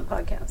think it was on the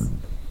podcast.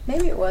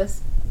 Maybe it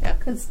was. Yeah.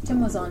 Because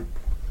Tim was on.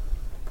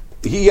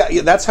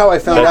 Yeah, that's how I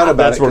found out about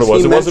That's it. what it 'cause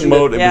was. he It wasn't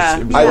mentioned mode. Yeah.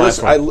 It was I the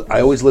listen. last one.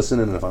 I always listen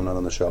in if I'm not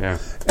on the show. Yeah.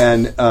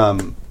 And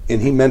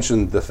and he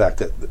mentioned the fact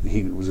that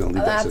he was going to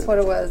leave that. That's what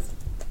it was.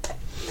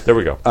 There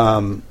we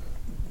go.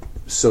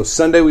 So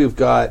Sunday we've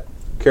got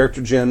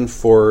character gen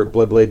for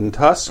Bloodblade and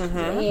Tusk,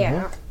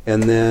 Yeah.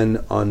 and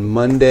then on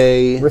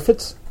Monday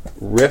Rifts?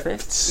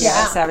 Rifts.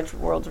 Yeah. Savage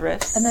Worlds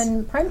Rifts. And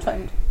then primed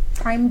time.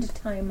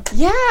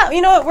 Yeah,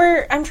 you know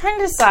what? I'm trying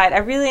to decide. I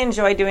really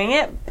enjoy doing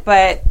it,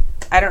 but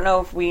I don't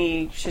know if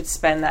we should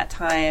spend that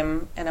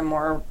time in a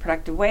more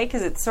productive way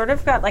because it's sort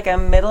of got like a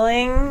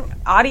middling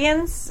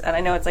audience, and I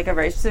know it's like a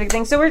very specific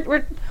thing. So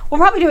we'll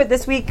probably do it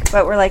this week,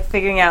 but we're like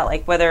figuring out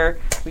like whether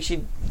we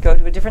should go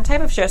to a different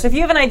type of show. So if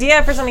you have an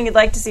idea for something you'd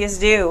like to see us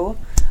do,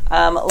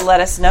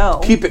 let us know.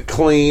 Keep it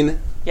clean.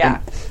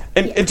 Yeah,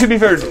 And to be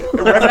fair,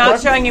 I'm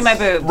not showing you my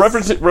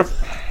boobs.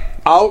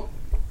 I'll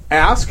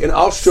ask and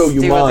I'll show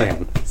you Do what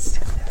mine.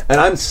 And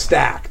I'm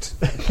stacked.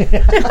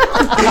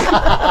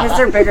 Because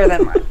they're bigger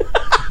than mine.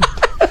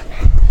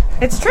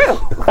 It's true.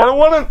 I don't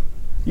want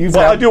to.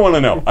 I do want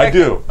to know. I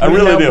do. I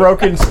really do.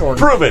 Broken sword.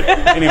 Prove it.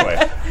 Anyway,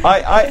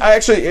 I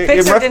actually in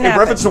didn't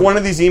reference to happen. one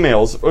of these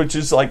emails, which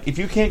is like, if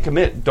you can't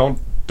commit, don't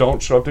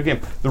show up to a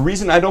game. The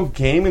reason I don't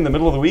game in the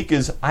middle of the week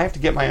is I have to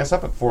get my ass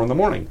up at 4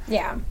 a.m.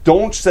 Yeah.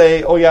 Don't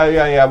say, oh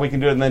yeah, we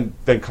can do it, and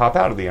then cop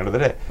out at the end of the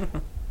day.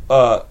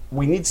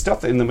 We need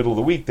stuff in the middle of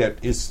the week that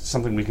is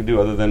something we can do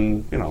other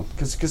than,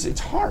 because it's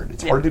hard.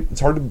 It's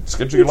hard to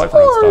schedule your life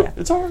around stuff.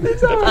 It's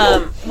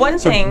hard. One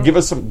So thing. give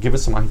us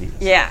some ideas.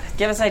 Yeah,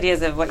 give us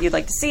ideas of what you'd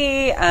like to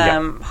see.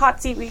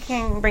 Hot seat, we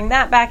can bring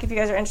that back if you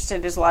guys are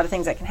interested. There's a lot of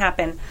things that can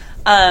happen.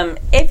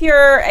 If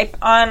you're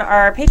on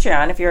our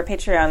Patreon, if you're a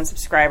Patreon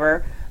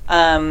subscriber,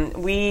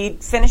 we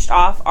finished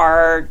off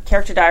our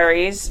character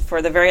diaries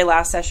for the very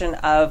last session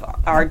of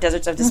our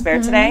Deserts of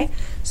Despair today.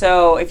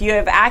 So if you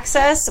have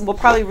access, we'll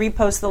probably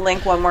repost the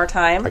link one more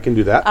time. I can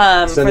do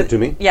that. Send it to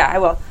me. Yeah, I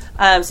will.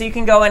 So you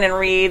can go in and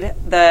read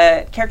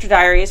the character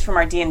diaries from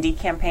our D&D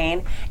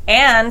campaign.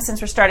 And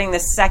since we're starting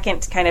this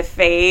second kind of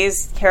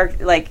phase,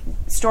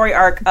 story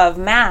arc of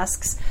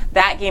Masks,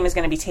 that game is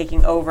going to be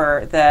taking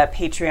over the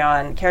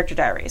Patreon character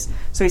diaries.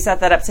 So we set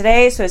that up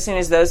today. So as soon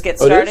as those get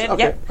started, it is?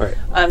 Okay. yep. All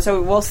right.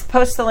 So we'll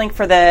post the link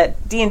for the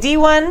D&D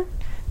one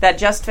that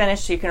just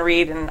finished, so you can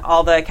read and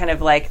all the kind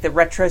of like the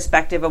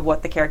retrospective of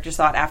what the characters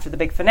thought after the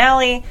big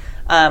finale.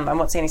 I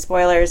won't say any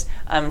spoilers.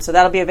 So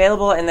that'll be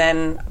available, and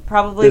then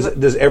probably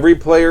Does every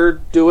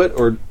player do it,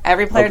 or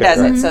every player Okay, does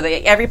right. it. So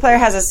every player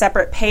has a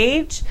separate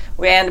page,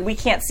 and we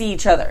can't see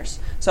each other's.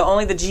 So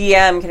only the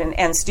GM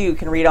and Stu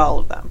can read all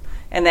of them.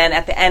 And then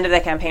at the end of the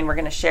campaign, we're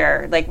going to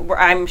share. I'm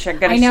going to share.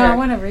 I know, I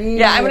wanna read.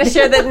 Yeah, I'm going to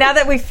share that now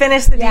that we've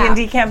finished the Yeah.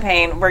 D&D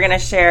campaign. We're going to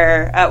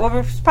share.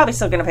 We're probably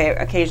still going to pay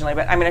occasionally,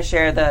 but I'm going to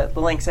share the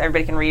links so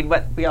everybody can read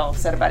what we all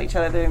said about each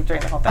other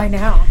during the whole thing. I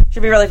know.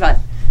 Should be really fun.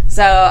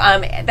 So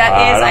that is,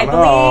 I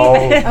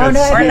believe, Oh, no,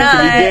 It's or not.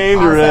 pretty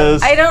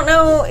dangerous. I don't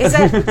know. Is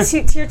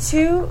that tier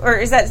 2 or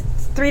is that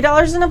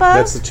 $3 and above?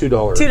 that's the $2?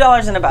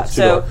 $2 and above.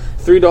 So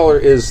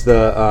 $3 is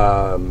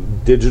the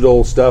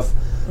digital stuff.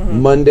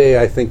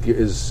 Monday, I think,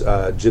 is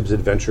Jib's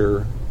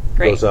Adventure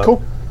Great. goes up.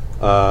 Cool.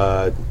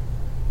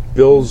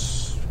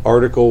 Bill's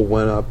article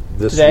went up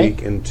this Today?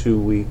 week. In 2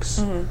 weeks,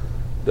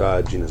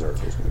 Gina's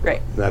article is going to go Great.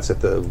 up. That's at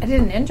the I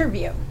did an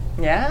interview.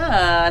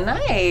 yeah,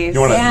 nice. You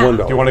want to? Yeah. $1.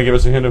 Do you want to give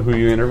us a hint of who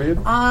you interviewed?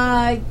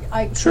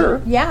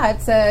 Sure. Yeah,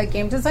 it's a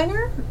game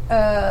designer,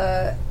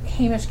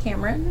 Hamish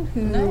Cameron,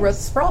 who wrote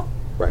Sprawl.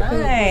 Right. Who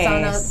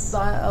Nice. was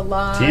on a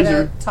lot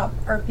Teaser. of top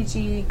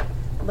RPG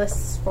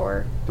lists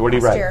for What did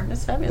he last write? year.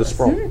 That's The fabulous.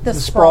 Sprawl. The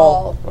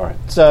Sprawl. Sprawl. All right.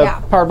 It's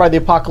Yeah. powered by the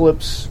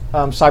Apocalypse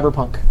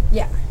Cyberpunk.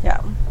 Yeah. Yeah.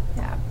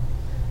 Yeah.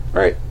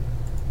 All right.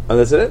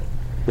 That's it?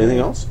 Anything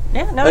else?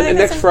 Yeah, no, I And think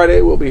next that's it.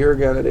 Friday, we'll be here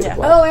again at 8 Yeah.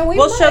 o'clock. Oh, and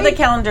We'll show the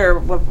calendar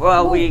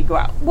while we go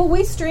out. Will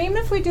we stream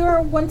if we do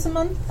our once a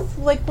month,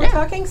 like we're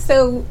talking?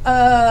 So,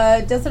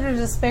 Desert of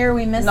Despair,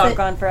 we miss Not it.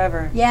 gone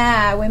forever.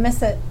 Yeah, we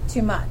miss it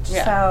too much.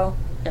 Yeah. So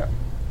Yeah.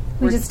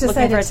 we We're just looking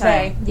for decided a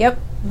today. time.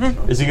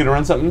 Yep. Is he going to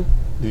run something?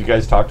 Did you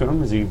guys talk to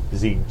him? Is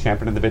he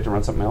champing at the bit to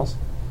run something else?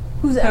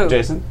 Who's Who?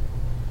 Jason?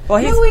 Well,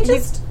 he's, No, we he's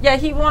just- yeah,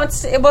 he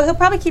wants to, well, he'll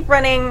probably keep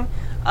running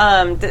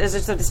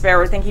Deserts of Despair.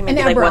 We're thinking maybe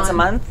And like once a Eberron.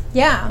 month.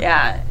 Yeah.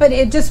 Yeah. But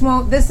it just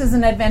won't. This is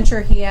an adventure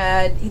he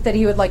had that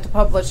he would like to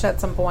publish at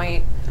some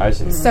point. I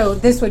see. So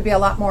this would be a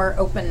lot more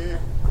open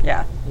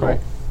Yeah. Right.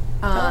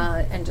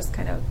 and just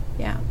kind of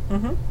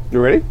You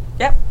ready?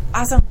 Yep.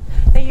 Awesome.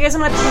 Thank you guys so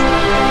much.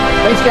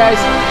 Thanks, guys.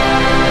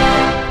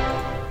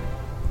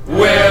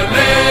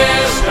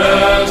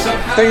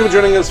 Thank you for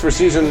joining us for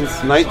season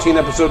 19,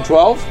 episode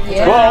 12.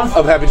 Yeah. 12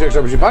 of Happy Jacks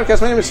RPG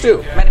Podcast. My name is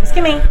Stu. My name is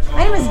Kimmy.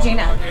 My name is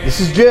Gina. This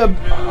is Jib.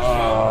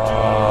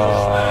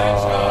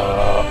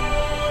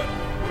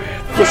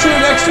 We'll see you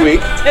next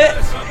week.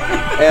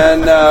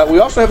 And we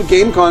also have a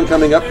GameCon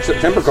coming up,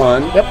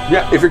 SeptemberCon. Yep.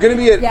 Yeah. If you're going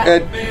to be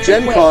at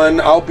Gen Con,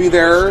 I'll be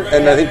there,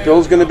 and I think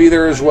Bill's going to be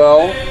there as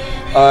well.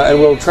 And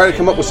we'll try to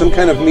come up with some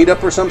kind of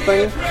meetup or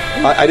something.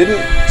 I didn't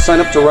sign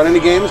up to run any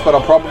games, but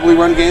I'll probably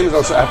run games.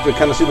 I'll have to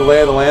kind of see the lay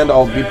of the land.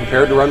 I'll be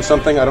prepared to run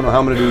something. I don't know how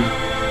I'm going to do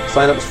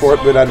sign-ups for it,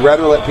 but I'd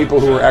rather let people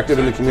who are active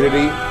in the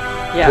community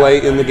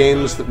play in the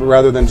games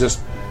rather than just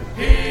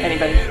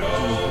Anybody?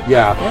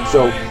 Yeah.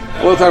 So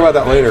we'll talk about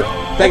that later.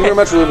 Thank you very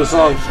much for leaving the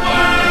song.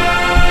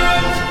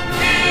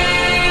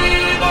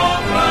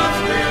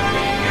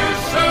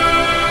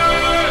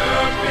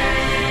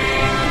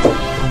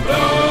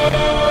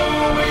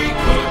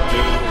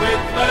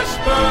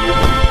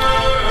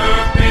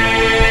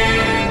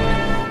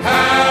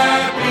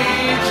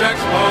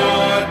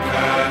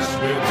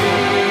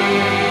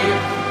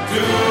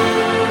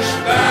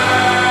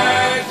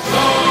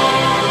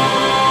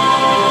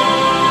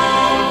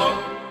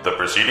 The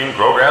preceding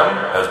program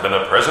has been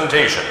a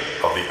presentation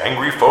of the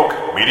Angry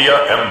Folk Media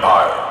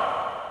Empire.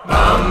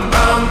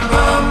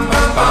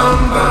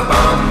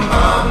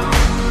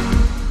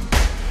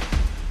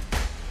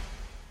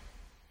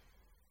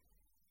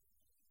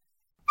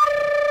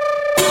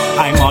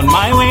 I'm on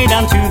my way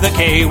down to the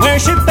quay where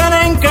ship and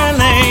anchor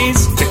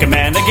lays to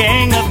command a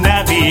gang of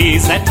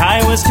navvies that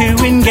I was to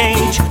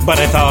engage. But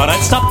I thought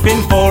I'd stop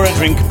in for a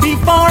drink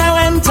before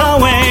I went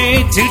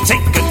away to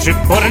take a trip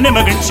on an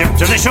immigrant ship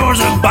to the shores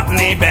of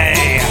Botany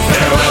Bay.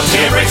 Farewell to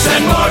your bricks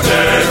and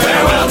mortar,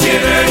 farewell to your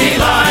dirty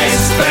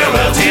lies,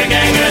 farewell to your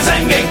gangers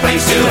and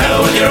gangplanks, to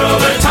hell with your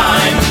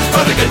overtime.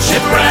 For the good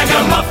ship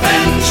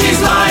Ragamuffin, she's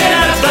lying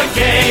at the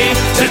quay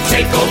to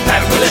take old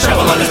Pat with a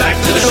shovel on his back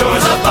to the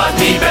shores of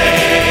Botany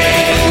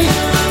Bay.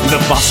 The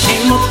boss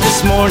came up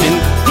this morning,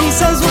 he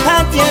says, well,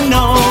 Pat, you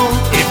know,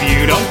 if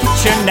you don't get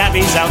your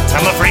navvies out,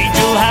 I'm afraid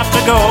you'll have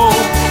to go.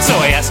 So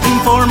I asked him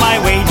for my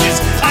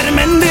wages, I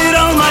demanded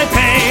all my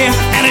pay,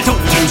 and I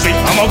told him straight,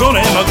 I'm all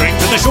gonna immigrate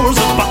to the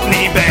shores of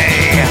Botany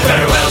Bay.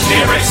 Farewell to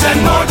your bricks and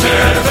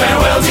mortar,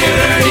 farewell to your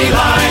dirty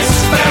lies,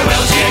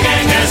 farewell to your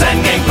gangers and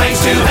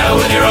gangplanks, to hell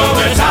with your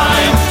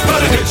overtime. For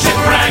the good ship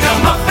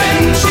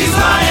Ragamuffin, she's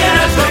lying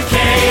at the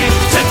quay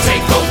to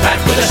take old Pat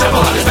with a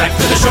shovel on his back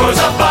to the shores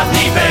of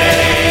Botany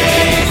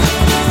Bay.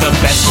 The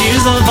best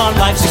years of our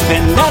lives we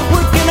spend out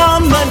working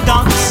on the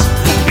docks,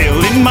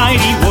 building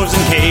mighty wharves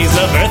and quays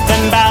of earth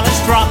and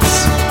ballast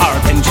rocks. Our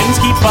pensions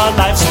keep our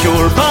lives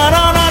secure, but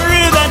on our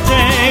rear that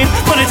day,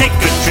 when I take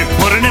a trip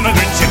on an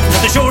immigrant ship to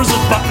the shores of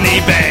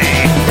Botany Bay.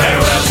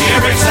 Farewell to your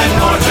bricks and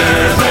mortar,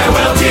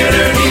 farewell to your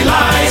dirty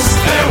lies,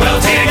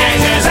 farewell to your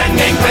gangers and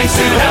gangplanks,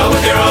 to hell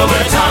with your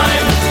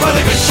overtime. For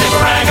the good ship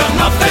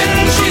Ragamuffin,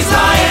 she's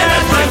lying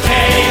at the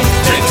quay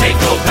to take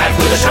old Pat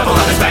with a shovel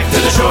on his back to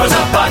the shores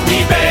of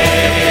Botany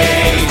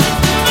Bay.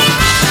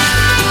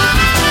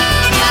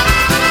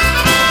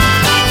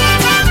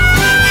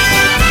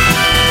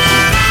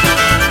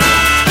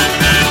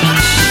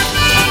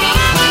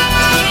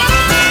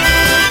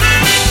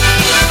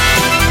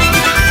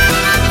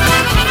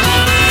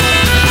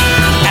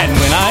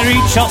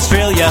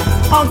 Australia,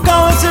 I'll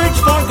go and search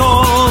for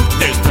gold.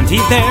 There's plenty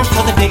there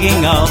for the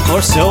digging of, or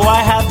so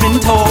I have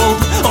been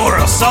told. Or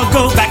else I'll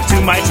go back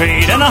to my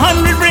trade and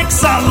 100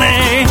 bricks I'll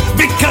lay,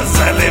 because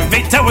I live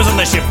 8 hours on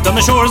the ship on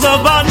the shores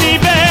of Botany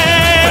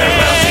Bay.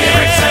 Farewell to your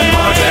bricks and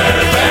mortar,